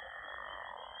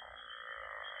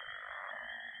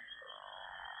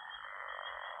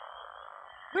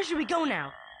 Where should we go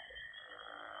now?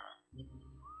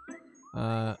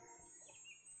 I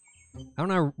don't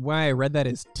know why I read that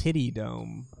as Titty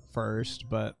Dome first,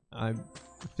 but I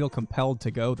feel compelled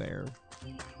to go there.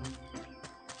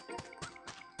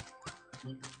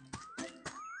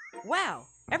 Wow,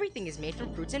 everything is made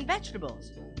from fruits and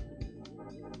vegetables.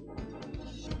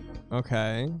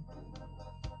 Okay.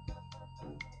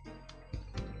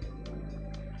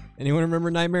 Anyone remember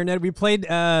Nightmare Ned? We played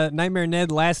Nightmare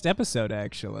Ned last episode,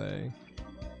 actually.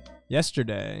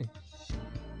 Yesterday.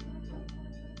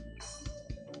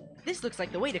 This looks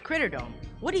like the way to Critter Dome.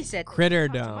 Woody said Critter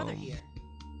to talk to Mother Dome. here.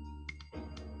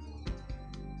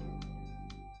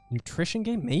 Nutrition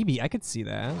game? Maybe. I could see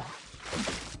that.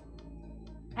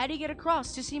 How do you get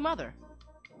across to see Mother?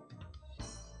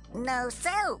 No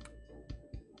soap.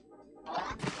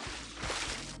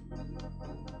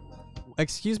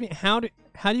 Excuse me? How do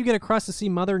you get across to see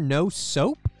Mother? No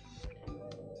soap?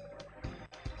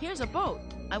 Here's a boat.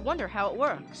 I wonder how it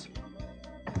works.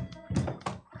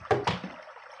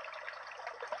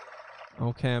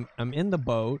 Okay, I'm in the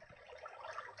boat.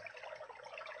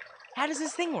 How does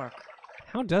this thing work?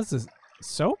 How does this...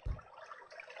 Soap?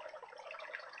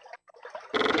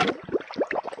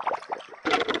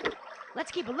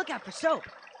 Let's keep a lookout for soap.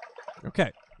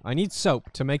 Okay, I need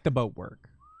soap to make the boat work.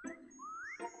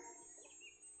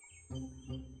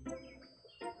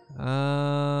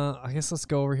 I guess let's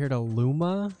go over here to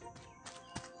Luma.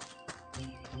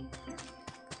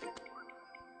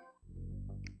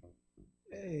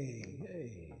 Hey.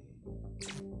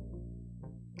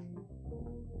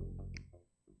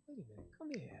 Wait a minute, come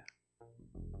here.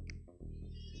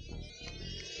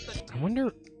 I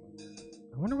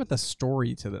wonder what the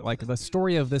story to the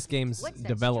story of this game's What's that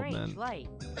development. strange light?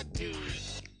 The dude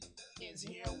is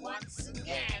here once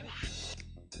again.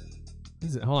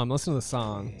 Hold on, listen to the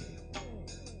song.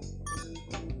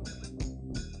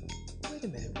 Wait a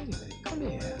minute, come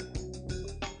here.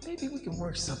 Maybe we can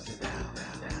work something out.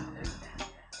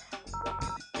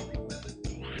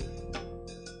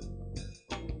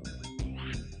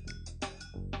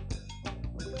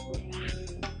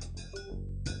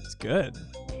 It's good.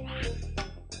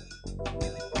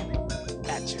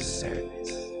 At your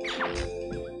service.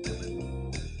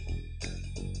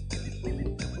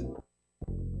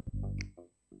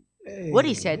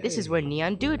 Woody said this is where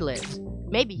Neon Dude lives.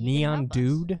 Maybe he can Neon help us.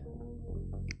 Dude?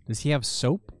 Does he have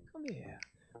soap? Come here.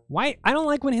 Why? I don't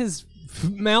like when his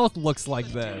mouth looks like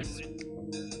this.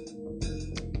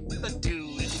 The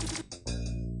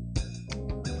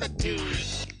dude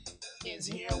is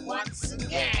here once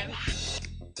again.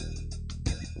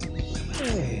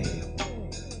 Hey.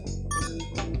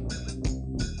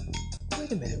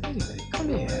 Wait a minute, come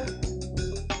here.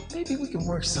 Maybe we can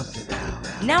work something out.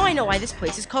 Now I know why this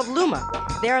place is called Luma.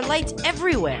 There are lights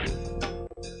everywhere.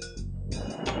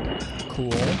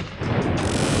 Cool.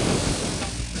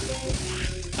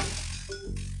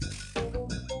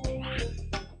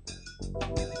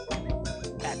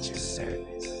 At your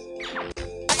service.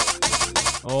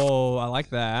 Oh, I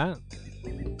like that.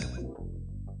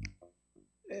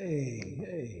 Hey.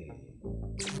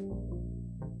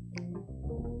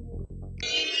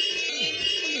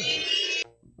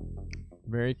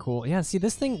 Very cool. Yeah, see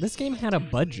this game had a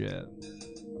budget.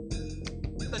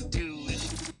 The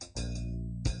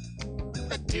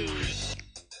dude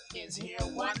is here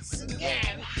once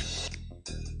again.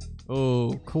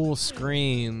 Oh, cool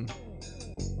screen.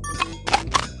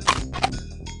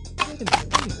 Wait a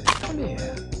minute, come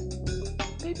here.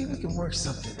 Maybe we can work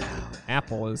something out.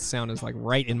 Apple sound is like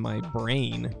right in my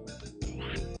brain.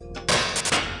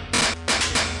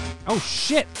 Oh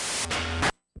shit!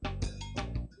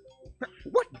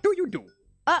 What do you do?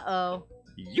 Uh-oh.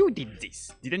 You did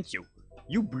this, didn't you?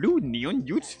 You blew Neon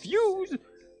Dude's fuse.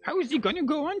 How is he gonna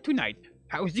go on tonight?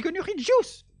 How is he gonna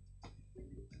rejuice?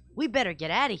 We better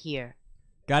get out of here.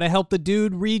 Gotta help the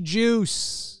dude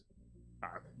rejuice.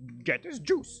 Get us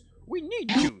juice. We need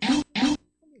juice.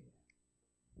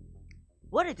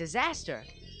 What a disaster.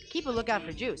 Keep a lookout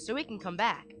for Juice so we can come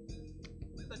back.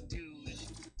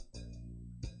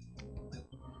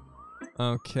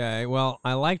 Okay, well,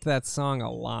 I liked that song a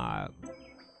lot.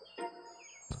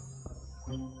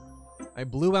 I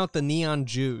blew out the neon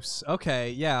juice.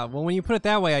 Okay, yeah, well, when you put it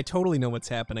that way, I totally know what's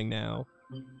happening now.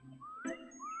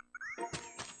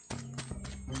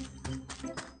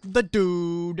 The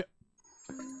dude.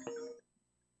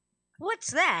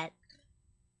 What's that?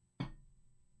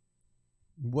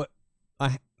 What?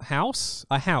 A house?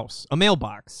 A house. A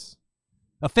mailbox.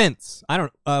 A fence. I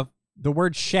don't... the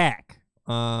word shack.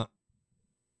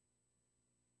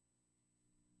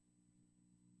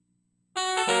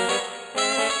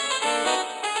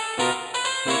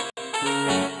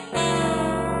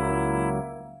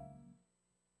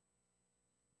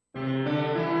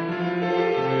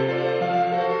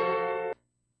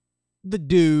 The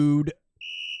dude.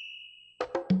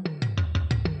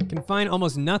 Can find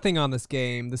almost nothing on this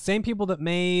game. The same people that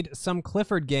made some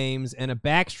Clifford games and a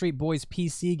Backstreet Boys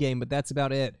PC game, but that's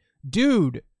about it.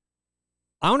 Dude,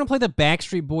 I want to play the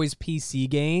Backstreet Boys PC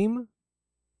game.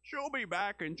 She'll be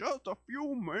back in just a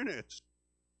few minutes.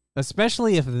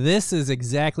 Especially if this is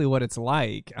exactly what it's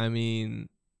like. I mean,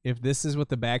 if this is what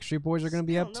the Backstreet Boys are going to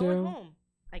be up to. No one home,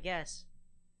 I guess.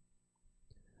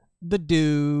 The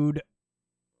dude.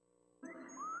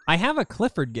 I have a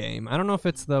Clifford game. I don't know if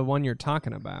it's the one you're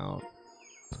talking about.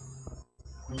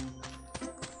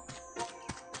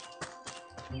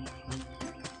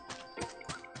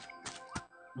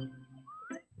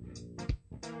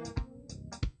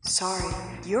 Sorry,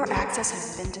 your access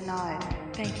has been denied.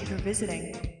 Thank you for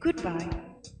visiting. Goodbye.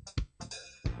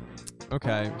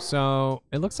 Okay, so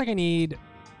it looks like I need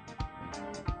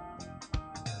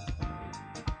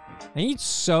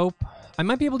soap. I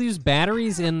might be able to use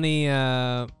batteries in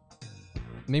the,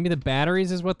 maybe the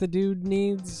batteries is what the dude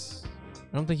needs.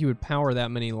 I don't think you would power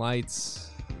that many lights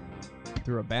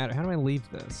through a battery. How do I leave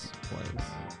this place?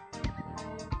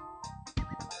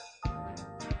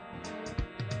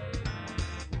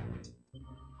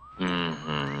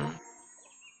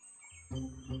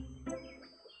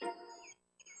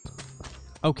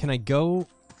 Oh, can I go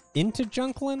into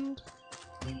Junkland?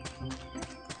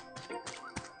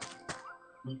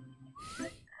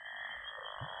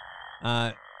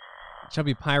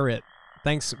 Chubby Pirate,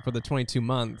 thanks for the 22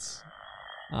 months.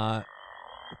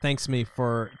 Thanks me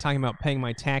for talking about paying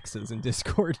my taxes in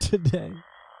Discord today.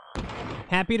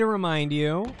 Happy to remind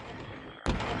you,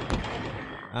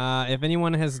 if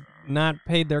anyone has not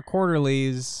paid their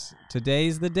quarterlies,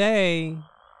 today's the day.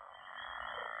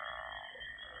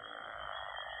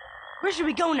 Where should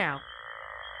we go now?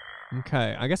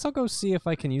 Okay, I guess I'll go see if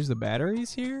I can use the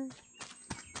batteries here.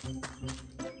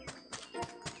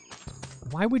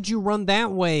 Why would you run that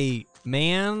way,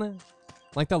 man?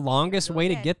 Like the longest way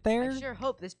to get there? I sure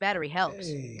hope this battery helps.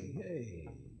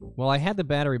 Well, I had the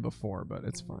battery before, but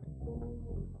it's fine.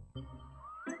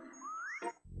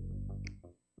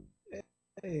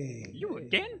 You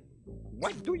again?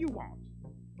 What do you want?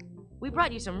 We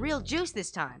brought you some real juice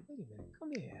this time.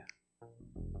 Come here.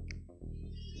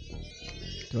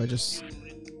 Do I just...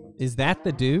 Is that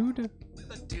the dude?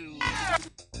 The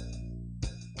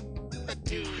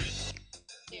dude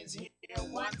is here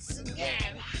once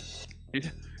again.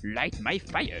 Light my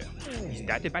fire. Is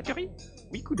that a battery?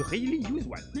 We could really use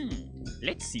one.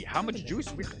 Let's see how much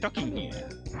juice we're talking here.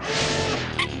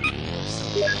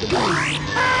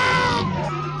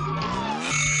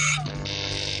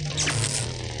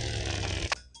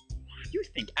 You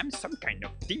think I'm some kind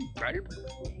of dim bulb?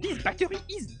 This battery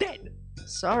is dead.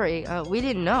 Sorry, we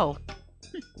didn't know.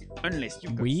 Unless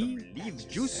you've got some leaves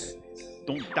juice,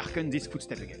 don't darken this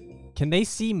footstep again. Can they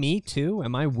see me too?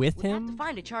 Am I with him? We have to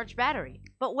find a charged battery.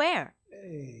 But where?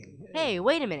 Hey,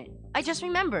 wait a minute. I just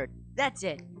remembered. That's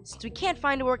it. Since we can't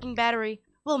find a working battery,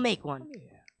 we'll make one.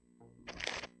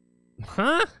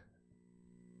 Huh?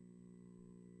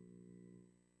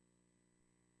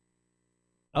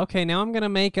 Okay, now I'm gonna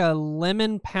make a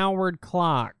lemon-powered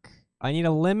clock. I need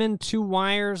a lemon, 2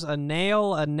 wires, a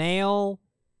nail,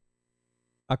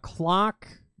 a clock.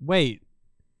 Wait.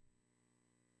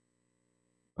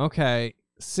 Okay,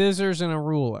 scissors and a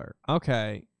ruler.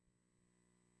 Okay.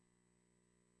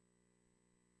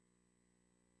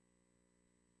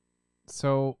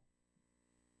 So,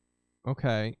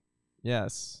 okay.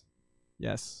 Yes.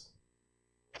 Yes.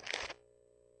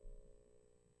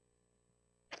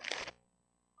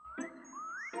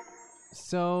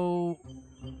 So,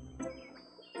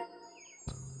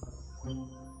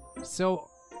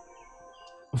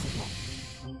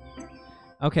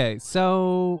 okay,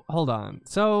 so, hold on.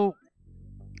 So,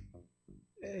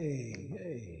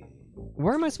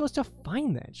 where am I supposed to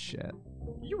find that shit?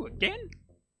 You again?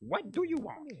 What do you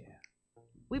want?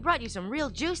 We brought you some real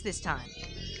juice this time.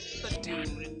 The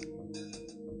dude.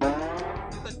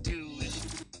 The dude.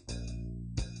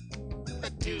 The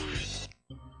dude.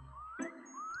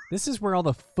 This is where all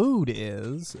the food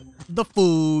is. The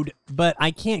food. But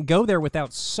I can't go there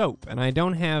without soap, and I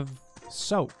don't have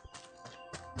soap.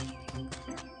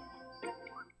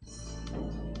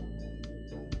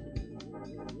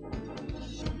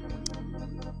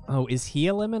 Oh, is he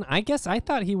a lemon? I guess I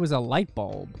thought he was a light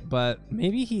bulb, but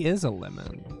maybe he is a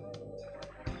lemon.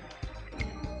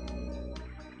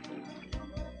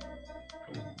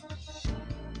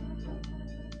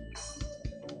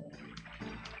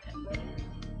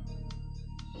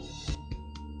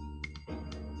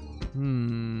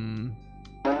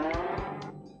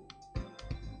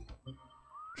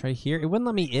 Try here. It wouldn't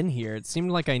let me in here. It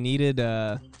seemed like I needed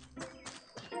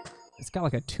it's got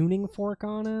like a tuning fork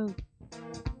on it.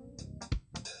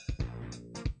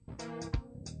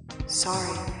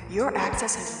 Sorry, your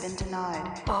access has been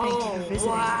denied. Thank you for visiting.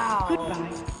 Wow.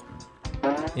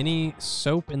 Goodbye. Any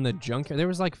soap in the junkyard? There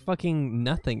was like fucking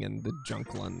nothing in the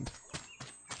Junkland.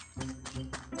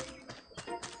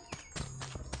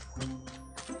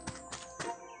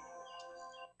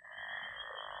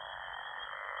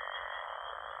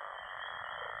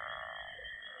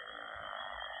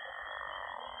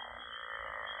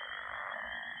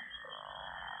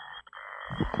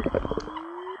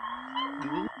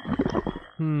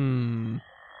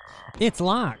 It's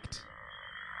locked.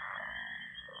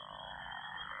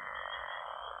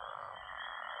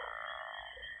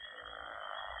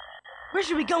 Where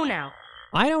should we go now?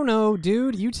 I don't know,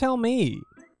 dude. You tell me.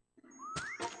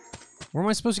 Where am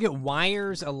I supposed to get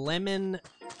wires, a lemon,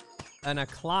 and a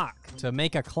clock to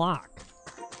make a clock?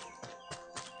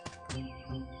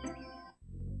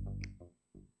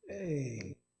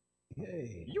 Hey.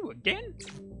 You again?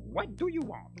 What do you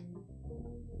want?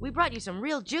 We brought you some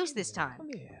real juice this time. Come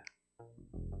here.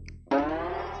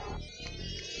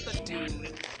 The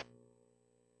dude.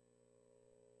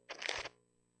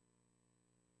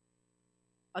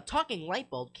 A talking light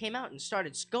bulb came out and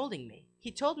started scolding me.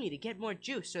 He told me to get more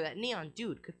juice so that Neon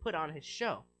Dude could put on his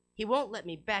show. He won't let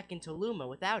me back into Luma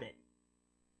without it.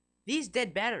 These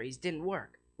dead batteries didn't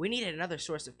work. We needed another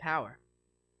source of power.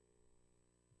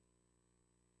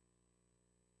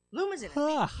 Luma's in a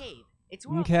big cave. It's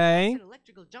where all the Okay. gas and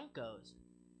electrical junk goes.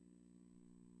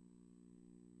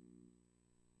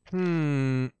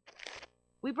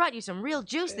 We brought you some real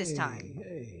juice this time.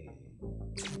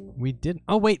 We didn't.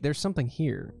 Oh, wait. There's something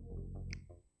here.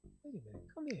 Wait a minute.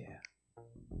 Come here.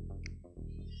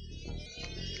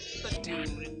 The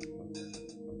dude.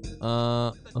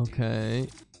 Okay.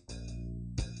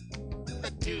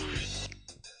 The dude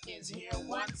is here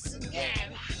once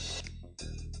again.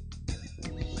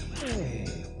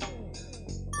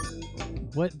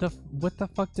 What the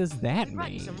fuck does that We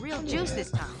brought you mean? some real juice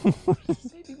this time.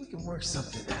 Maybe we can work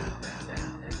something out.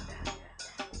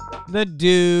 The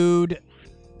dude.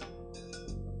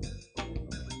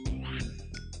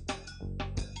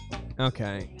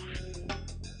 Okay.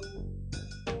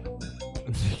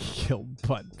 Kill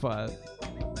Butt.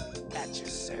 At your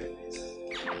service.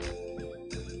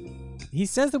 He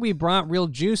says that we brought real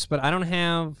juice, but I don't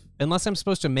have... Unless I'm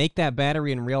supposed to make that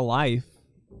battery in real life,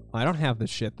 I don't have the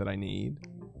shit that I need.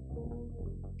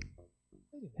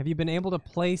 Have you been able to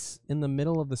place in the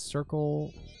middle of the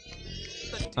circle?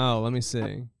 Oh, let me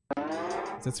see.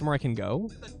 Is that somewhere I can go?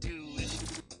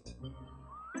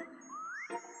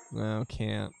 No,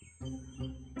 can't.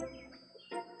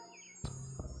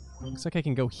 Looks like I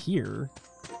can go here.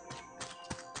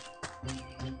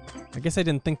 I guess I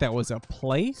didn't think that was a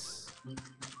place.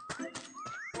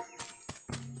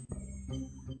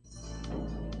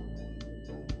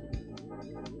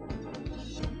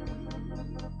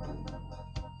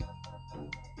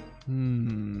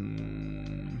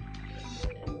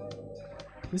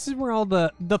 This is where all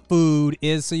the food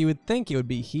is, so you would think it would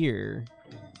be here.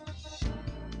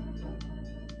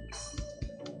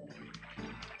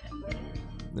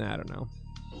 I don't know.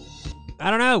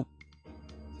 I don't know!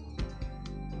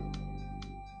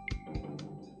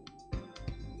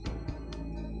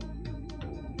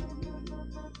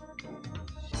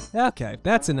 Okay,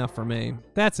 that's enough for me.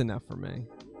 That's enough for me.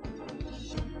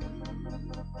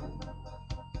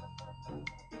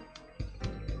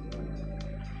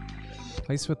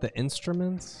 Place with the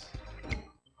instruments?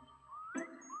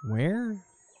 Where?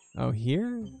 Oh,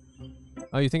 here?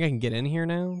 Oh, you think I can get in here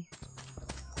now?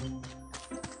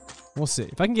 We'll see.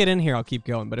 If I can get in here, I'll keep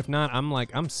going. But if not,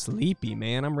 I'm sleepy,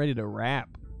 man. I'm ready to rap.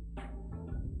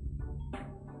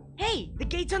 Hey, the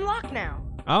gate's unlocked now.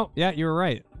 Oh, yeah, you were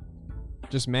right.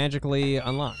 Just magically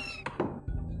unlocked.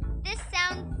 This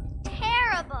sounds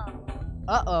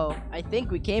Uh-oh, I think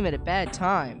we came at a bad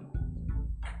time.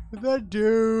 The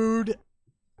dude.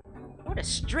 What a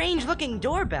strange-looking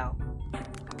doorbell.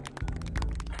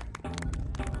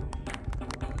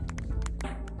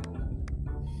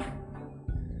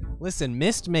 Listen,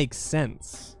 Myst makes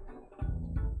sense.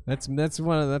 That's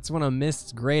one of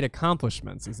Myst's great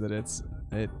accomplishments, is that it's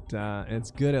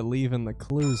good at leaving the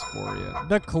clues for you.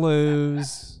 The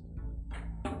clues.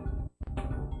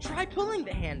 Try pulling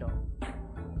the handle.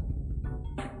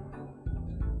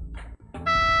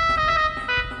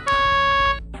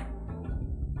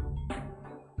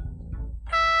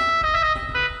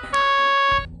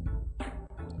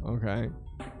 Okay.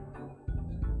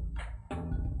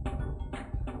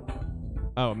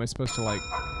 Oh, am I supposed to, like...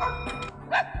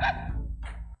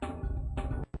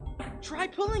 Try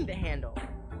pulling the handle.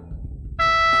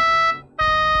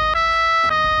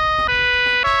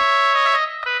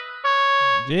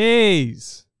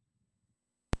 Jeez.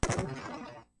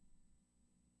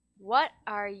 What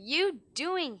are you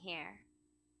doing here?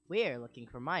 We're looking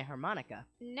for my harmonica.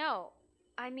 No,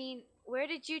 I mean, where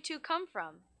did you two come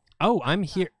from? Oh, I'm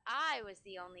here. I was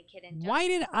the only kid in Why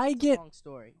did I get Long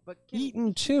story, but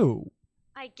eaten too?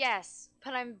 I guess,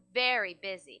 but I'm very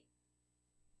busy.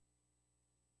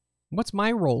 What's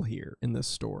my role here in this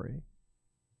story?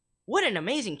 What an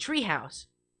amazing treehouse.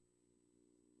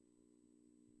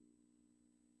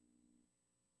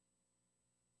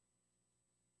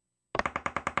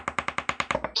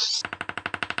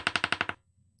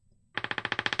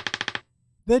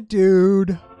 The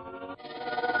dude.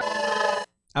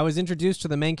 I was introduced to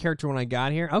the main character when I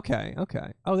got here. Okay,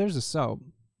 okay. Oh, there's a soap.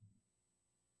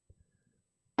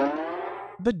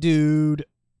 The dude.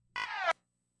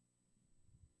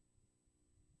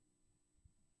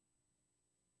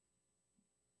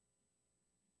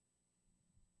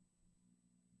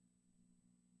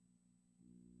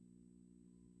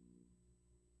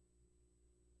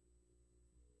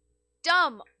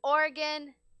 Dumb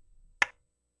organ.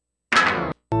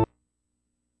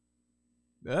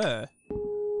 Ugh.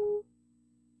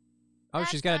 Oh,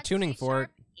 she's got a tuning fork.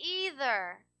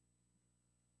 Either.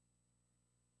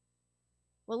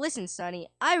 Well, listen, Sonny,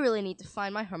 I really need to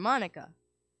find my harmonica.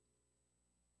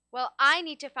 Well, I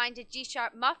need to find a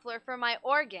G-sharp muffler for my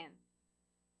organ.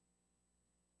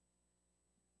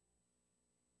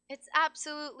 It's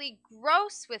absolutely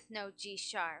gross with no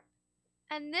G-sharp.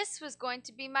 And this was going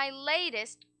to be my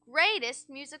latest, greatest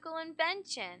musical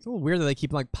invention. It's a little weird that they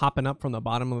keep like popping up from the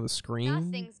bottom of the screen.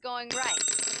 Nothing's going right.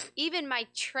 Even my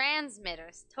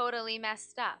transmitter's totally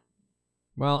messed up.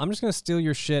 Well, I'm just gonna steal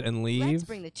your shit and leave. Let's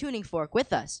bring the tuning fork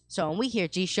with us, so when we hear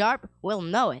G-sharp, we'll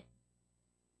know it.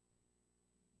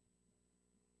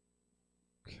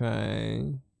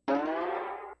 Okay.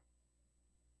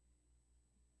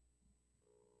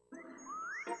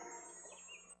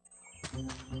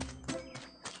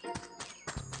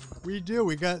 We do.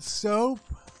 We got soap.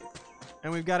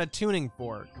 And we've got a tuning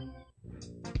fork.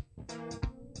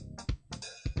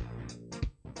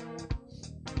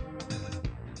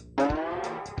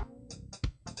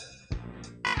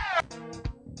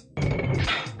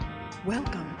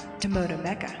 Welcome to Moto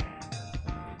Mecca.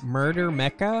 Murder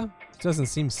Mecca? Doesn't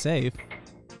seem safe.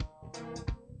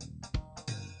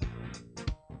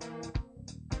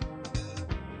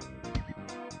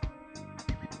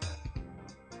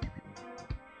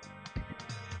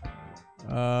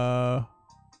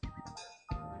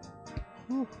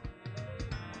 Whew.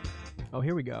 Oh,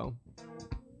 here we go.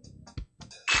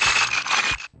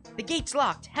 The gate's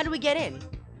locked. How do we get in?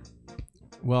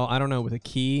 Well, I don't know. With a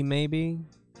key, maybe?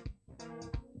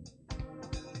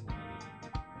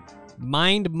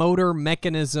 Mind motor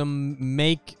mechanism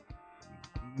make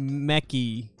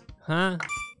mechy. Huh?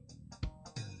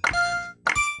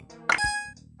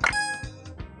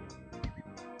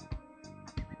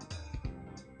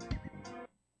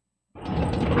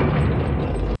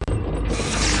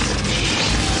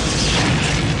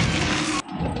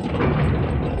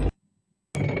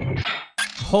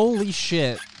 Holy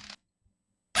shit.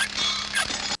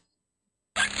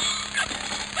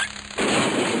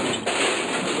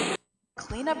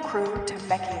 Cleanup crew to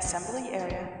Mechy assembly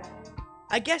area.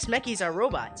 I guess Mechys are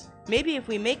robots. Maybe if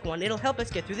we make one, it'll help us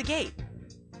get through the gate.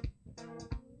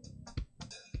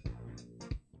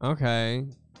 Okay.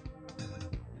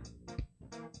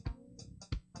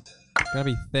 Gotta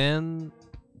be thin.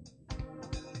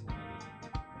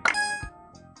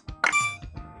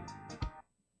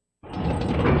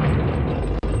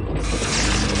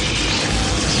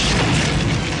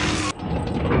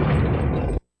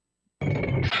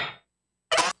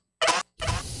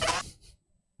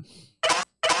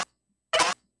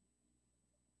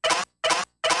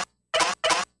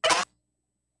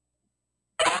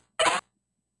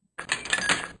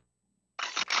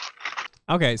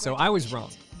 Okay, so I was wrong.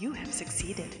 You have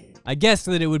succeeded. I guessed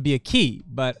that it would be a key,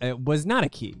 but it was not a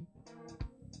key.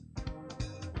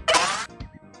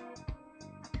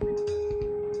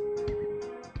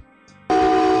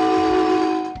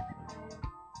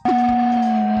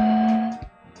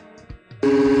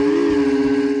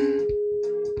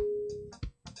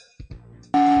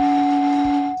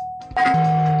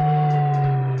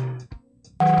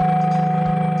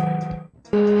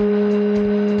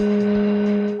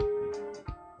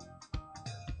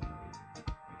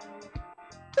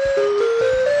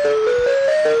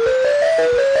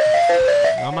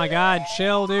 Oh my god,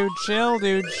 chill, dude, chill,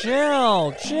 dude,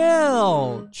 chill,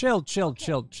 chill, chill, chill,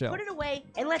 chill, chill. Put it away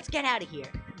and let's get out of here.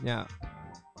 Yeah.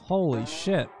 Holy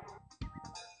shit.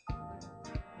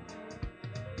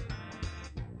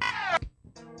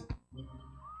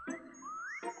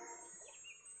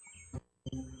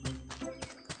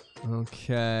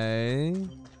 Okay.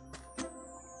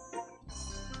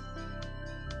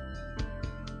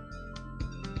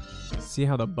 See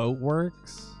how the boat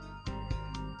works?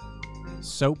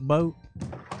 Soap boat.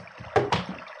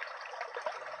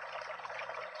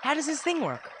 How does this thing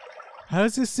work? How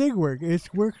does this thing work?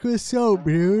 It works with soap,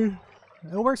 dude.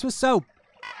 It works with soap.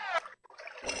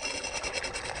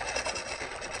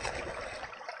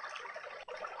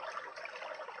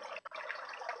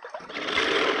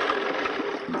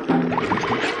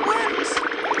 It works!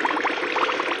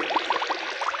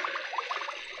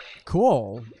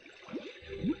 Cool.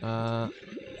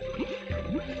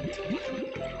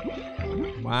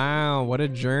 Wow, what a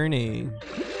journey.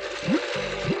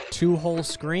 2 whole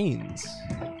screens.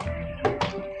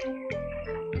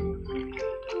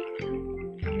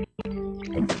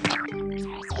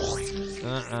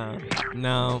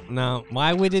 No, no.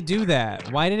 Why would it do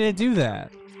that? Why did it do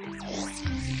that?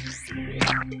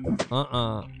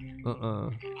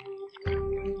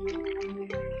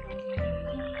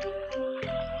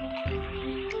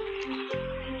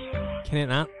 Can it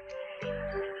not?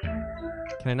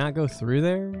 Can I not go through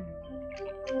there?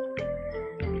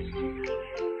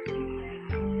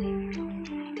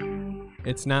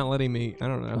 It's not letting me. I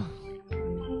don't know.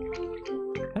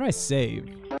 How do I save?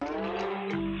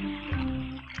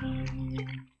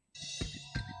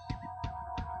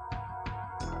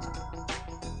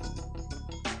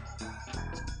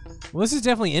 Well, this is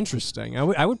definitely interesting.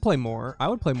 I would play more. I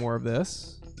would play more of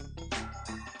this.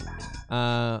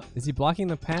 Is he blocking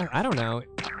the path? I don't know.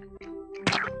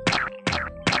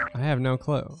 I have no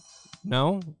clue.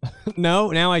 No? No,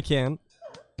 now I can.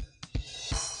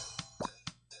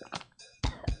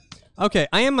 Okay,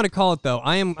 I am gonna call it though.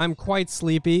 I'm quite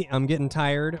sleepy. I'm getting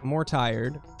tired, more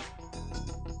tired.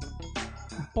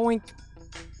 Boink.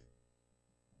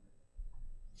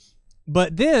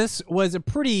 But this was a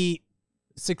pretty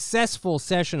successful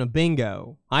session of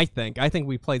bingo, I think. I think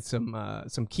we played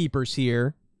some keepers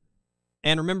here.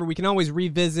 And remember, we can always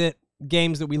revisit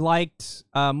games that we liked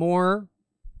more.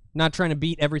 Not trying to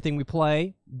beat everything we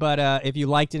play, but if you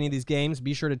liked any of these games,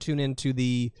 be sure to tune into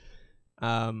the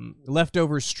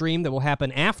leftover stream that will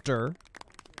happen after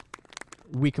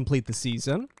we complete the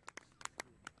season.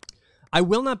 I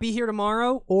will not be here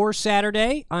tomorrow or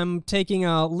Saturday. I'm taking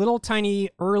a little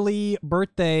tiny early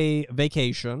birthday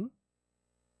vacation.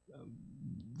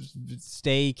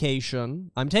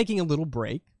 Staycation. I'm taking a little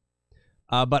break.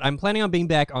 But I'm planning on being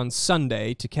back on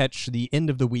Sunday to catch the end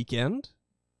of the weekend.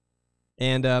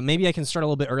 And maybe I can start a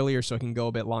little bit earlier so I can go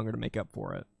a bit longer to make up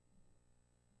for it.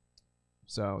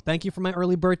 So thank you for my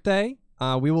early birthday.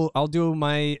 I'll do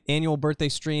my annual birthday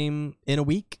stream in a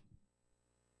week.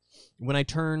 When I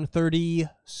turn 32?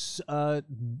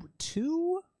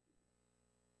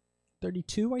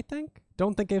 32, I think?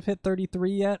 Don't think I've hit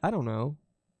 33 yet. I don't know.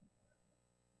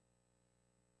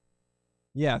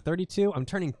 Yeah, 32. I'm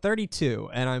turning 32,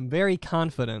 and I'm very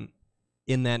confident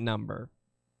in that number.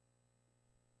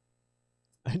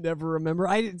 I never remember.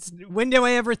 When do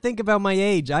I ever think about my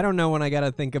age? I don't know when I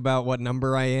gotta think about what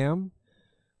number I am.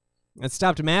 It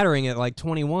stopped mattering at like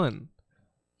 21.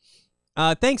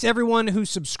 Thanks everyone who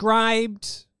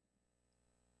subscribed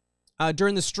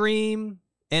during the stream.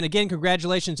 And again,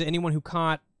 congratulations to anyone who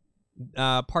caught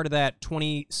part of that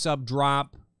 20 sub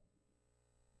drop.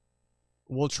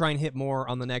 We'll try and hit more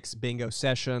on the next bingo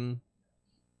session.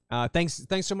 Thanks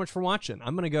so much for watching.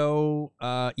 I'm gonna go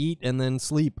eat and then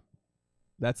sleep.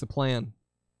 That's the plan.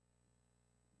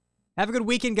 Have a good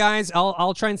weekend, guys.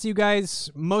 I'll try and see you guys.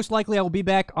 Most likely, I will be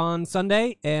back on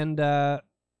Sunday, and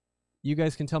you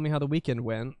guys can tell me how the weekend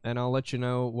went, and I'll let you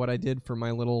know what I did for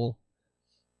my little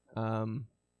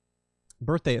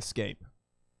birthday escape.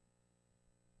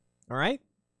 All right?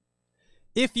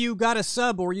 If you got a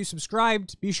sub or you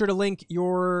subscribed, be sure to link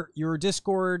your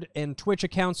Discord and Twitch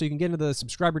account so you can get into the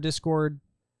subscriber Discord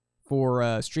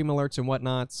for stream alerts and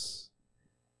whatnots.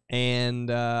 And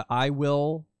I'll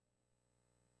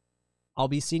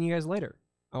be seeing you guys later.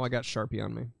 Oh, I got Sharpie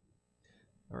on me.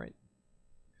 All right.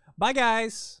 Bye,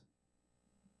 guys.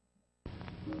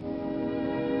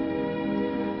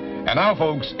 And now,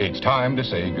 folks, it's time to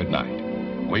say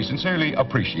goodnight. We sincerely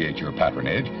appreciate your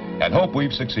patronage and hope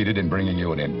we've succeeded in bringing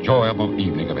you an enjoyable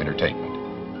evening of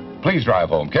entertainment. Please drive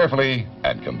home carefully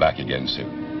and come back again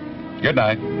soon. Good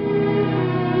night.